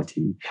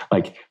senility.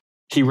 Like,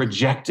 he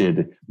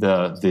rejected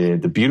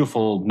the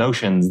beautiful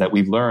notions that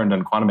we've learned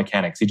on quantum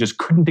mechanics. He just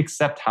couldn't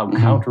accept how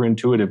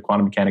counterintuitive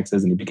quantum mechanics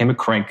is, and he became a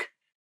crank,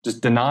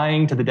 just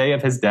denying to the day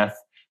of his death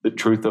the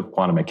truth of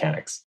quantum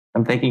mechanics.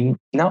 I'm thinking,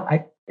 no,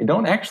 I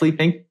don't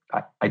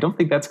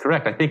think that's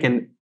correct. I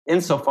think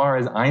insofar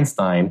as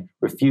Einstein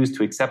refused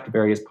to accept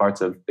various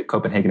parts of the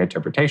Copenhagen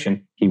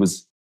interpretation, he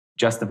was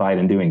justified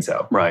in doing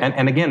so. Right.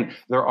 And again,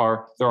 there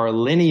are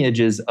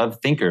lineages of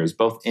thinkers,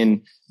 both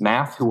in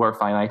math who are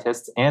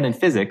finitists and in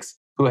physics,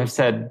 who have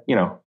said,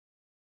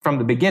 from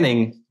the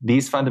beginning,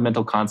 these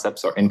fundamental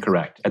concepts are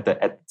incorrect.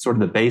 At sort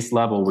of the base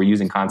level, we're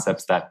using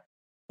concepts that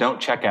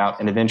don't check out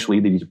and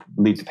eventually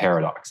lead to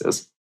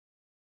paradoxes.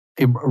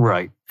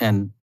 Right.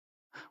 And,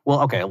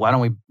 well, okay, why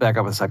don't we back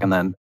up a second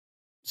then?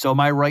 So am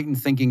I right in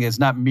thinking it's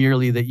not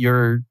merely that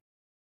you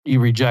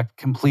reject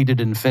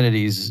completed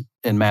infinities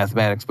in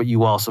mathematics, but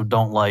you also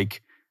don't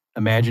like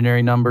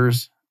imaginary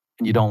numbers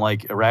and you don't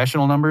like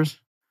irrational numbers?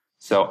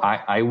 So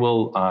I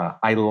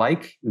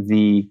like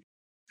the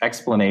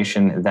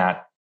explanation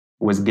that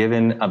was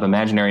given of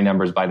imaginary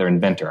numbers by their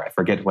inventor. I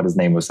forget what his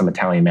name was, some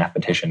Italian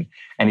mathematician.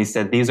 And he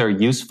said, these are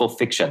useful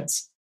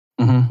fictions.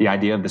 Mm-hmm. The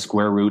idea of the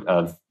square root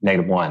of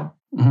 -1.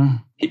 Mm-hmm.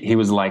 He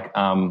was like,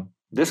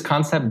 this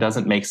concept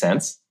doesn't make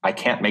sense. I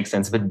can't make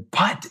sense of it.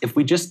 But if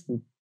we just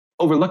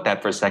overlook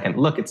that for a second,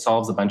 look, it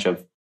solves a bunch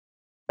of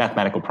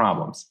mathematical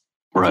problems.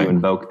 Right. To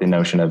invoke the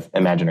notion of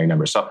imaginary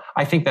numbers. So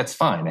I think that's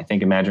fine. I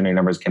think imaginary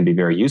numbers can be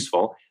very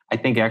useful. I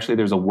think actually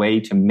there's a way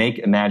to make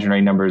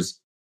imaginary numbers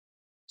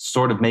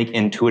sort of make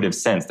intuitive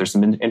sense. There's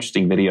some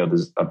interesting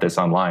videos of this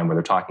online where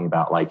they're talking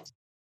about, like,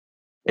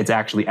 it's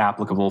actually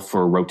applicable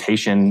for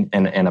rotation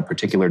in a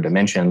particular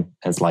dimension.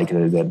 It's like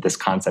this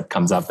concept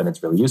comes up and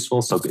it's really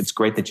useful. So it's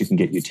great that you can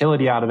get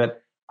utility out of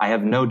it. I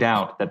have no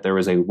doubt that there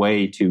is a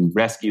way to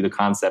rescue the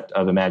concept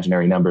of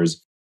imaginary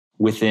numbers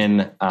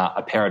within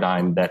a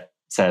paradigm that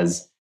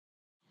says,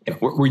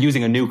 we're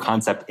using a new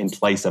concept in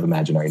place of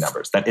imaginary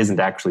numbers. That isn't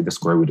actually the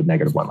square root of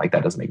 -1. Like,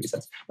 that doesn't make any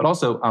sense. But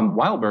also,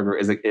 Weilberger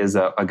is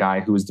a guy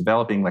who is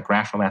developing, like,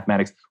 rational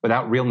mathematics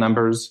without real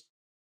numbers.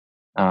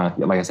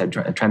 Like I said,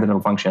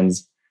 transcendental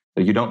functions.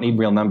 So you don't need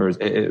real numbers.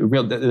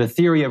 The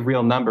theory of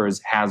real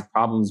numbers has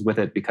problems with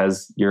it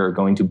because you're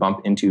going to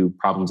bump into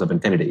problems of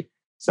infinity.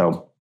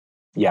 So,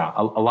 yeah,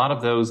 a lot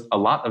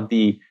of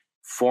the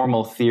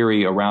formal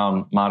theory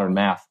around modern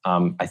math,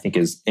 I think,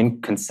 is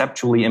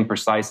conceptually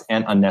imprecise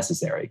and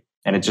unnecessary.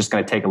 And it's just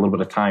going to take a little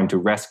bit of time to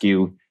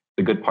rescue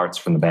the good parts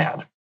from the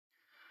bad.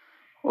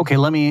 Okay,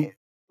 why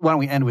don't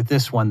we end with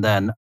this one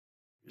then?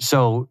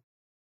 So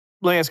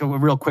let me ask a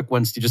real quick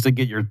one, Steve, just to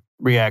get your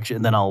reaction,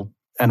 and then I'll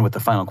end with the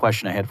final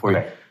question I had for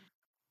you.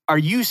 Are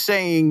you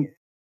saying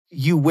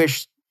you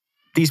wish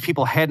these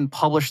people hadn't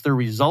published their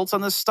results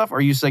on this stuff? Or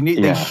are you saying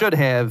they should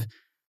have?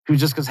 Who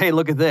just goes, hey,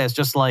 look at this.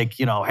 Just like,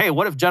 hey,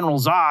 what if General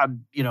Zod,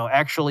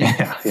 actually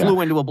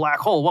flew into a black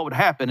hole? What would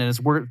happen? And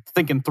we're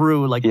thinking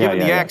through, like, given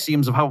the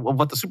axioms of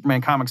what the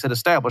Superman comics had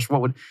established,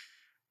 what would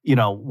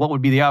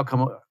be the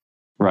outcome?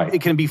 Right.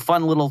 It can be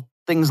fun little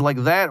things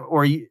like that,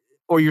 or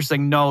you're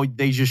saying no,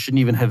 they just shouldn't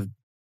even have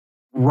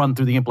run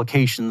through the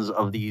implications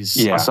of these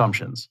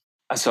assumptions.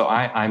 So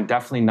I'm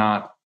definitely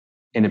not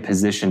in a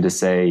position to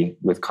say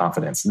with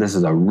confidence. This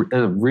is a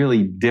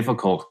really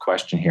difficult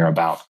question here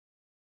about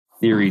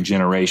theory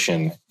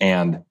generation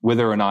and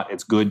whether or not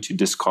it's good to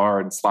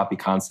discard sloppy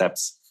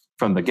concepts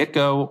from the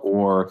get-go,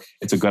 or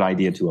it's a good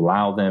idea to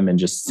allow them and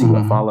just see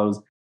what follows.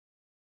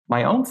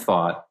 My own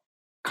thought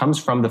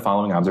comes from the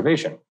following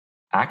observation.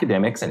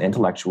 Academics and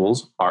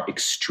intellectuals are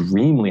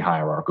extremely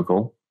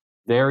hierarchical.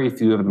 Very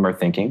few of them are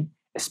thinking,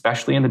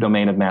 especially in the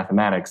domain of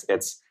mathematics.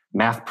 It's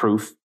math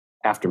proof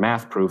after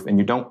math proof, and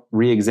you don't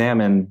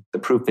re-examine the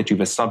proof that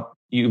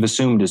you've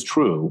assumed is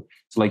true.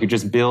 So, like, you're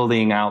just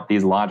building out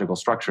these logical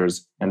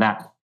structures, and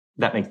that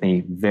makes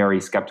me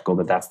very skeptical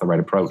that that's the right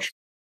approach.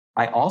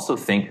 I also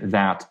think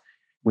that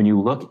when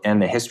you look in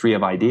the history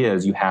of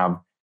ideas, you have,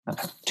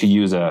 to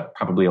use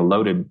probably a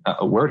loaded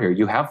word here,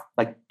 you have,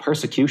 like,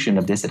 persecution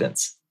of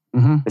dissidents.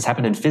 Mm-hmm. This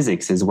happened in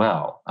physics as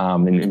well.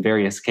 In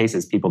various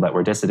cases, people that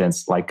were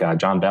dissidents, like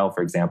John Bell,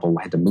 for example,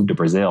 had to move to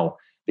Brazil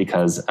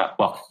because,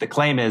 the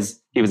claim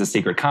is he was a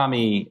secret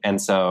commie,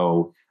 and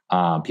so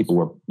people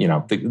were,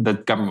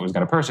 the government was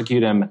going to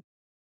persecute him.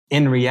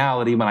 In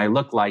reality, when I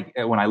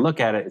look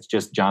at it, it's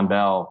just John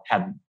Bell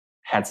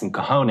had some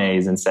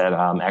cojones and said,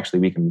 actually,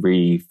 we can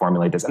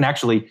reformulate this. And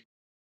actually,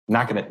 I'm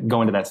not going to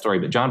go into that story,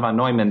 but John von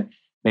Neumann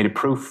made a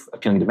proof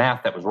appealing to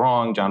math that was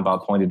wrong. John Bell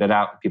pointed it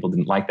out. People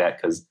didn't like that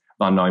because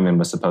von Neumann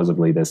was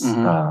supposedly this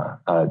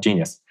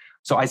genius.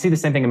 So I see the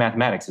same thing in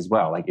mathematics as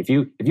well. Like, if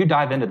you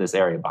dive into this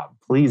area, Bob,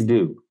 please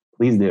do.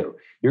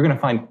 You're going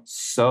to find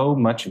so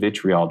much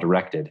vitriol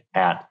directed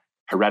at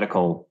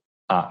heretical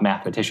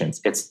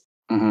mathematicians. It's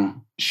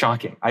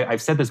shocking.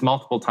 I've said this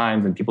multiple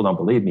times and people don't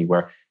believe me,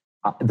 where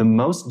the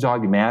most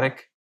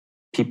dogmatic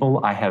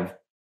people I have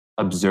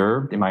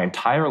observed in my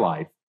entire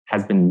life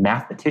has been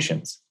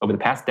mathematicians. Over the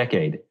past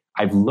decade,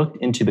 I've looked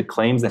into the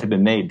claims that have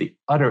been made, the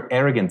utter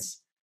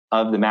arrogance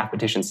of the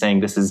mathematicians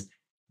saying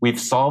we've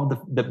solved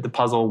the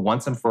puzzle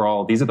once and for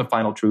all. These are the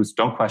final truths.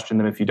 Don't question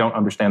them. If you don't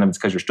understand them, it's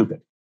because you're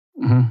stupid.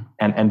 Mm-hmm.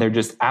 And they're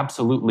just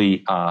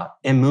absolutely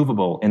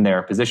immovable in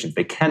their positions.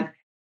 They can't.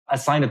 A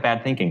sign of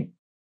bad thinking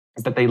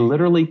is that they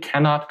literally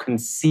cannot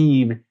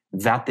conceive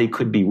that they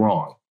could be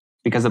wrong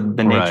because of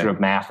the nature of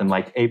math and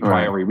like a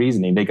priori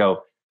reasoning. They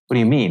go, what do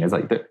you mean? It's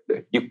like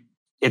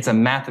it's a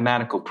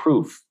mathematical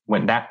proof.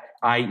 When that,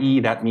 i.e.,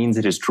 that means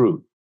it is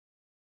true.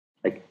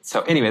 Like,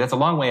 so anyway, that's a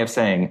long way of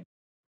saying,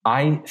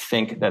 I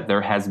think that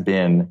there has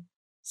been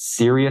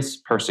serious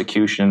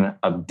persecution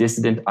of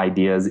dissident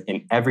ideas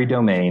in every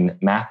domain,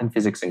 math and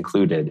physics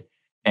included.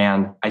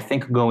 And I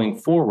think going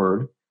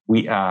forward,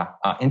 we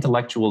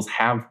intellectuals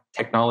have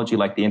technology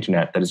like the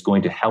internet that is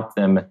going to help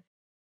them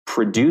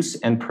produce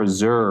and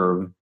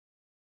preserve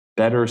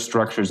better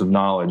structures of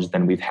knowledge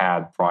than we've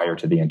had prior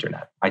to the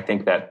internet. I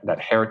think that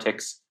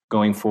heretics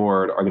going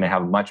forward are going to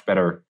have a much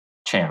better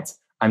chance.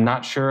 I'm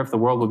not sure if the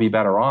world would be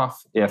better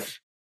off if,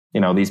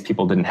 these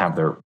people didn't have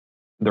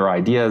their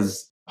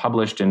ideas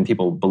published and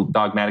people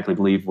dogmatically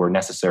believe were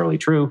necessarily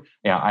true.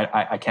 Yeah,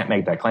 I can't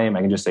make that claim.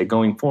 I can just say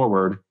going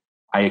forward,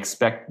 I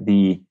expect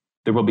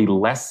there will be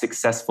less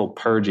successful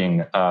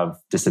purging of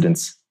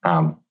dissidents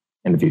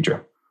in the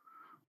future.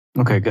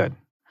 Okay, good.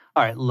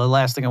 All right, the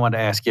last thing I wanted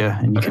to ask you,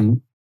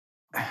 and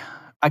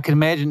I can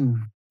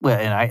imagine, well,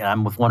 and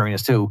I'm wondering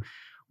this too,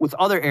 with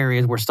other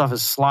areas where stuff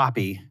is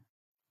sloppy,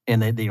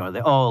 and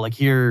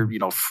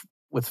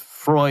with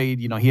Freud,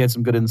 he had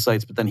some good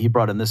insights, but then he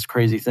brought in this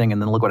crazy thing, and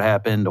then look what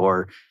happened,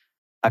 or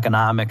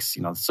economics,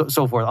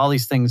 so forth, all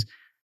these things.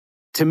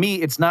 To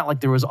me, it's not like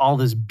there was all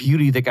this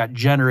beauty that got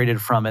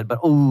generated from it, but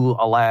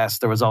alas,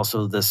 there was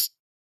also this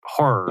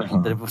horror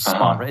that was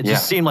spawned. It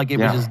just seemed like it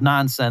was just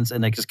nonsense,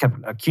 and it just kept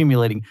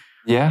accumulating.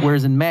 Yeah.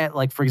 Whereas in math,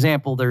 like for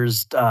example,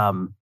 there's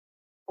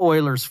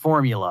Euler's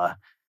formula,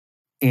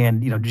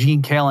 and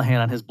Gene Callahan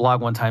on his blog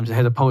one time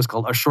had a post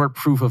called "A Short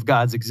Proof of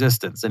God's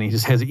Existence," and he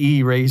just has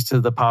E raised to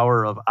the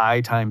power of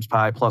I times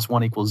pi plus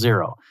 1 equals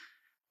 0.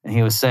 And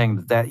he was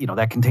saying that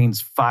that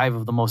contains 5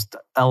 of the most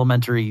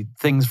elementary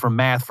things from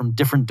math from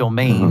different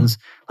domains.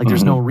 Like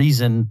there's no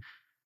reason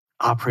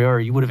a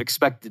priori you would have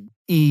expected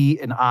E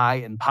and I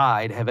and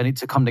pi to have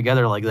to come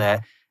together like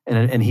that.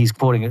 And he's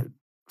quoting it.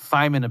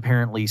 Feynman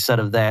apparently said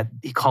of that,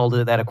 he called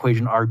it that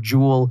equation our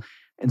jewel,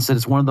 and said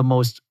it's one of the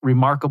most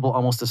remarkable,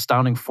 almost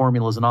astounding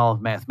formulas in all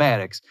of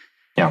mathematics.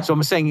 Yeah. So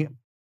I'm saying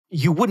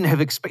you wouldn't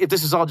have expected, if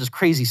this is all just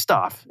crazy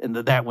stuff, and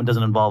that one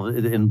doesn't involve,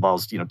 it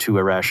involves 2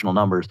 irrational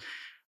numbers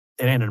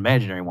and an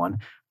imaginary one.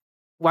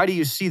 Why do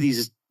you see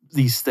these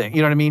things?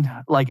 You know what I mean?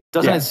 Like,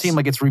 doesn't it seem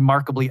like it's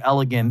remarkably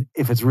elegant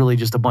if it's really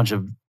just a bunch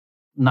of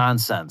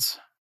nonsense?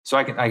 So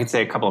I could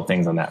say a couple of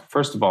things on that.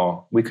 First of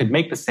all, we could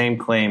make the same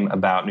claim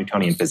about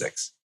Newtonian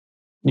physics.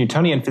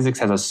 Newtonian physics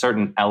has a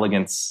certain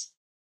elegance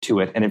to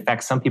it. And in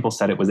fact, some people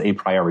said it was a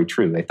priori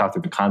true. They thought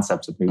through the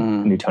concepts of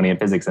Newtonian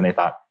physics, and they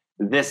thought,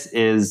 this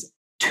is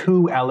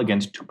too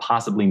elegant to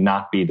possibly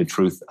not be the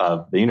truth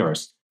of the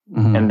universe.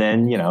 Mm-hmm. And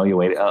then, you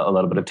wait a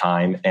little bit of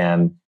time,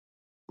 and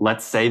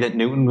let's say that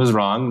Newton was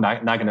wrong.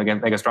 Not going to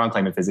make a strong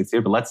claim in physics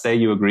here, but let's say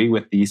you agree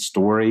with the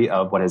story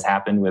of what has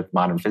happened with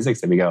modern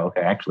physics. And we go,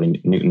 okay,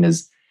 actually, Newton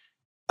is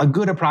a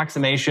good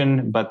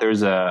approximation, but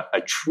there's a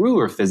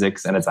truer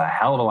physics, and it's a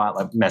hell of a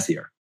lot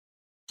messier.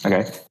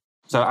 Okay.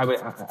 So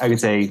I would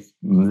say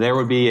there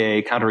would be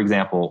a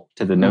counterexample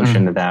to the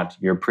notion that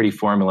your pretty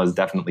formulas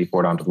definitely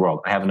forward onto the world.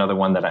 I have another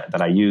one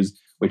that I use,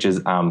 which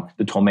is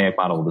the Ptolemaic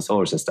model of the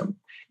solar system.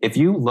 If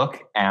you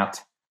look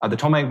at the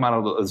Ptolemaic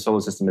model of the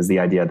solar system, is the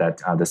idea that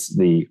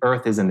the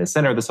Earth is in the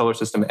center of the solar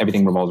system,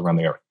 everything revolves around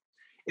the Earth.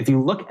 If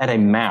you look at a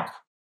map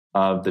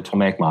of the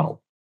Ptolemaic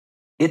model,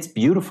 it's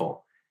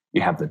beautiful.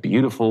 You have the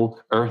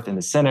beautiful Earth in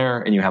the center,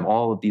 and you have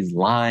all of these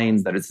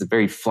lines that it's it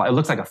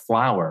looks like a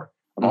flower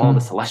of all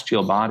the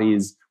celestial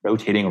bodies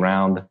rotating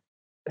around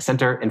the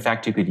center. In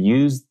fact, you could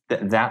use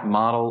that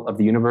model of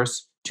the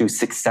universe to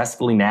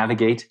successfully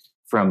navigate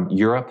from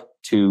Europe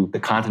to the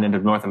continent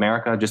of North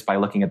America just by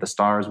looking at the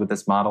stars with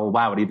this model.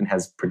 Wow, it even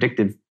has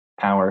predictive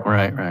power.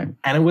 Right.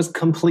 And it was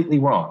completely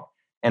wrong.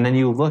 And then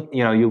you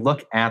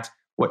look at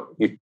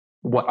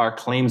what our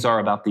claims are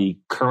about the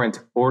current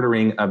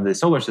ordering of the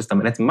solar system,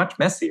 and it's much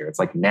messier. It's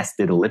like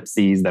nested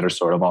ellipses that are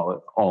sort of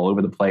all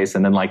over the place,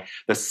 and then like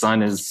the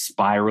sun is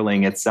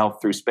spiraling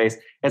itself through space.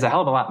 It's a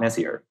hell of a lot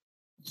messier.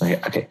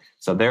 Okay,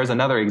 so there's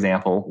another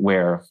example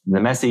where the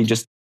messy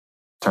just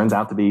turns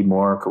out to be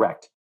more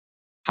correct.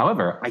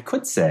 However, I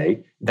could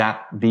say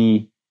that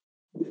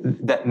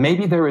that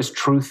maybe there is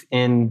truth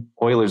in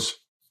Euler's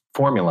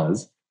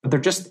formulas,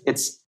 but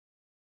it's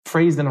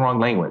phrased in the wrong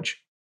language.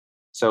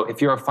 So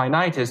if you're a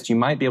finitist, you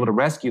might be able to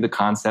rescue the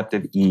concept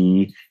of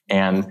E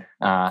and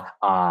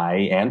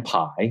I and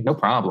pi, no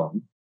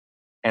problem.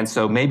 And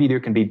so maybe there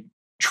can be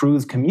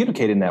truths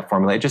communicated in that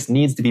formula. It just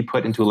needs to be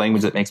put into a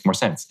language that makes more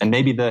sense. And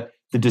maybe the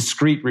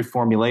discrete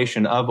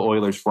reformulation of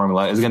Euler's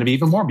formula is going to be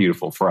even more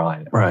beautiful for all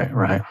I know.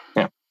 Right.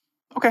 Yeah.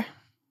 Okay.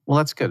 Well,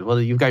 that's good. Well,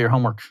 you've got your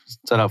homework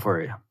set out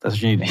for you. That's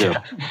what you need to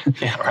do.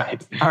 Yeah,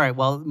 right. All right.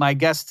 Well, my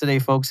guest today,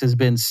 folks, has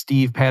been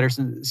Steve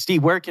Patterson.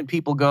 Steve, where can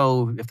people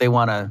go if they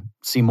want to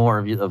see more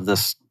of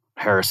this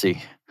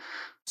heresy?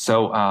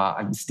 So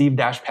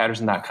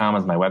steve-patterson.com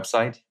is my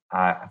website.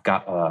 I've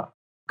got a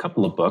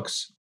couple of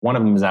books. One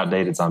of them is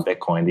outdated. It's on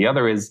Bitcoin. The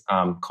other is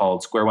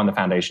called Square One, The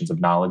Foundations of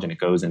Knowledge, and it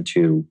goes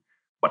into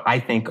what I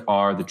think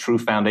are the true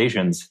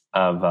foundations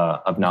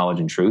of knowledge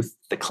and truth,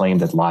 the claim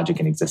that logic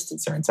and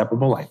existence are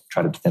inseparable. I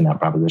try to defend that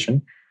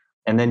proposition.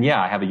 And then,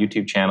 I have a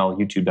YouTube channel,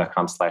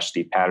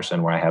 youtube.com/Steve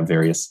Patterson, where I have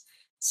various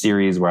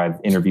series where I've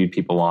interviewed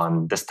people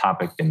on this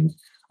topic and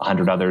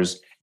 100 others.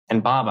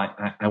 And Bob,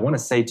 I want to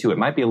say too, it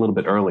might be a little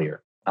bit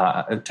earlier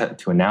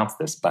to announce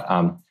this, but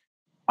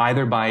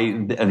either by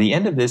the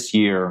end of this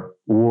year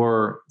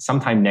or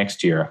sometime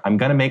next year, I'm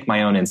going to make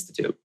my own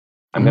institute.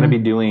 I'm going to be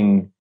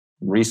doing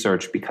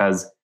research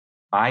because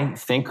I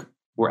think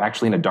we're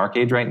actually in a dark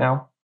age right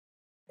now.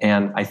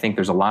 And I think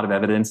there's a lot of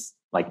evidence,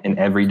 like in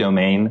every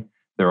domain,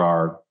 there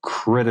are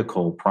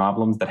critical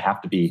problems that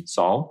have to be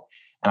solved.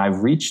 And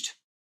I've reached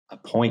a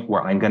point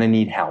where I'm going to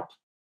need help.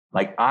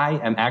 Like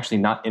I am actually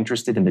not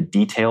interested in the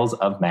details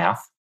of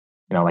math,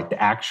 like the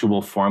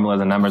actual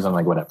formulas and numbers. I'm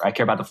like, whatever. I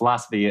care about the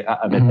philosophy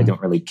of it. I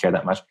don't really care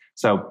that much.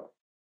 So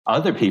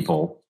other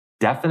people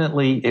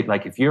definitely,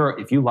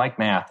 if you like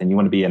math and you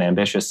want to be an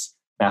ambitious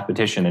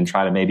mathematician and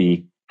try to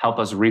maybe help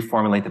us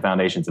reformulate the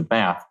foundations of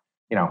math,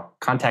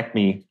 contact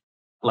me.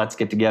 Let's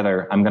get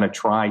together. I'm going to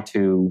try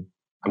to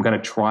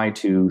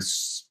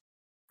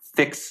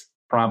fix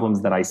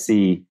problems that I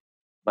see,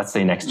 let's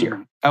say next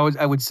year.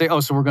 I would say,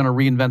 so we're going to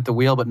reinvent the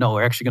wheel, but no,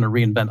 we're actually going to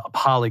reinvent a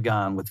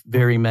polygon with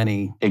very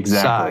many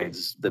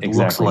sides that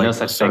looks like no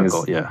such a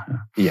circle. Thing as,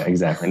 yeah,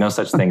 exactly. No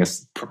such thing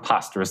as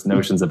preposterous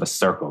notions of a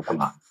circle.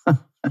 Come on.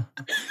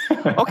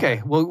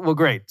 Okay, well,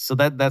 great. So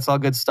that's all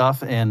good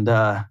stuff, and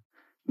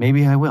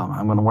maybe I will.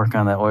 I'm going to work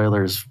on that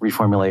Euler's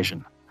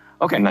reformulation.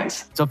 Okay,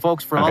 nice. So,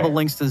 folks, for all the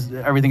links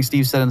to everything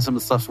Steve said and some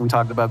of the stuff we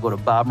talked about, go to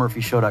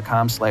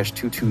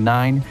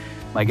bobmurphyshow.com/229.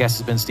 My guest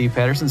has been Steve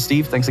Patterson.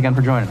 Steve, thanks again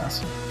for joining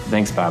us.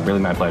 Thanks, Bob. Really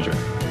my pleasure.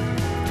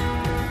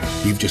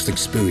 You've just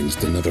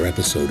experienced another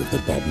episode of The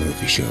Bob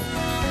Murphy Show,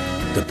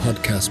 the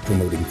podcast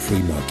promoting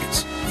free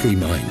markets, free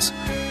minds,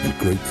 and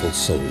grateful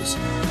souls.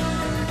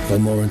 For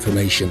more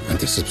information and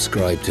to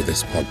subscribe to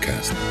this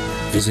podcast,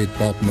 visit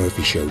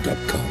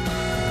bobmurphyshow.com.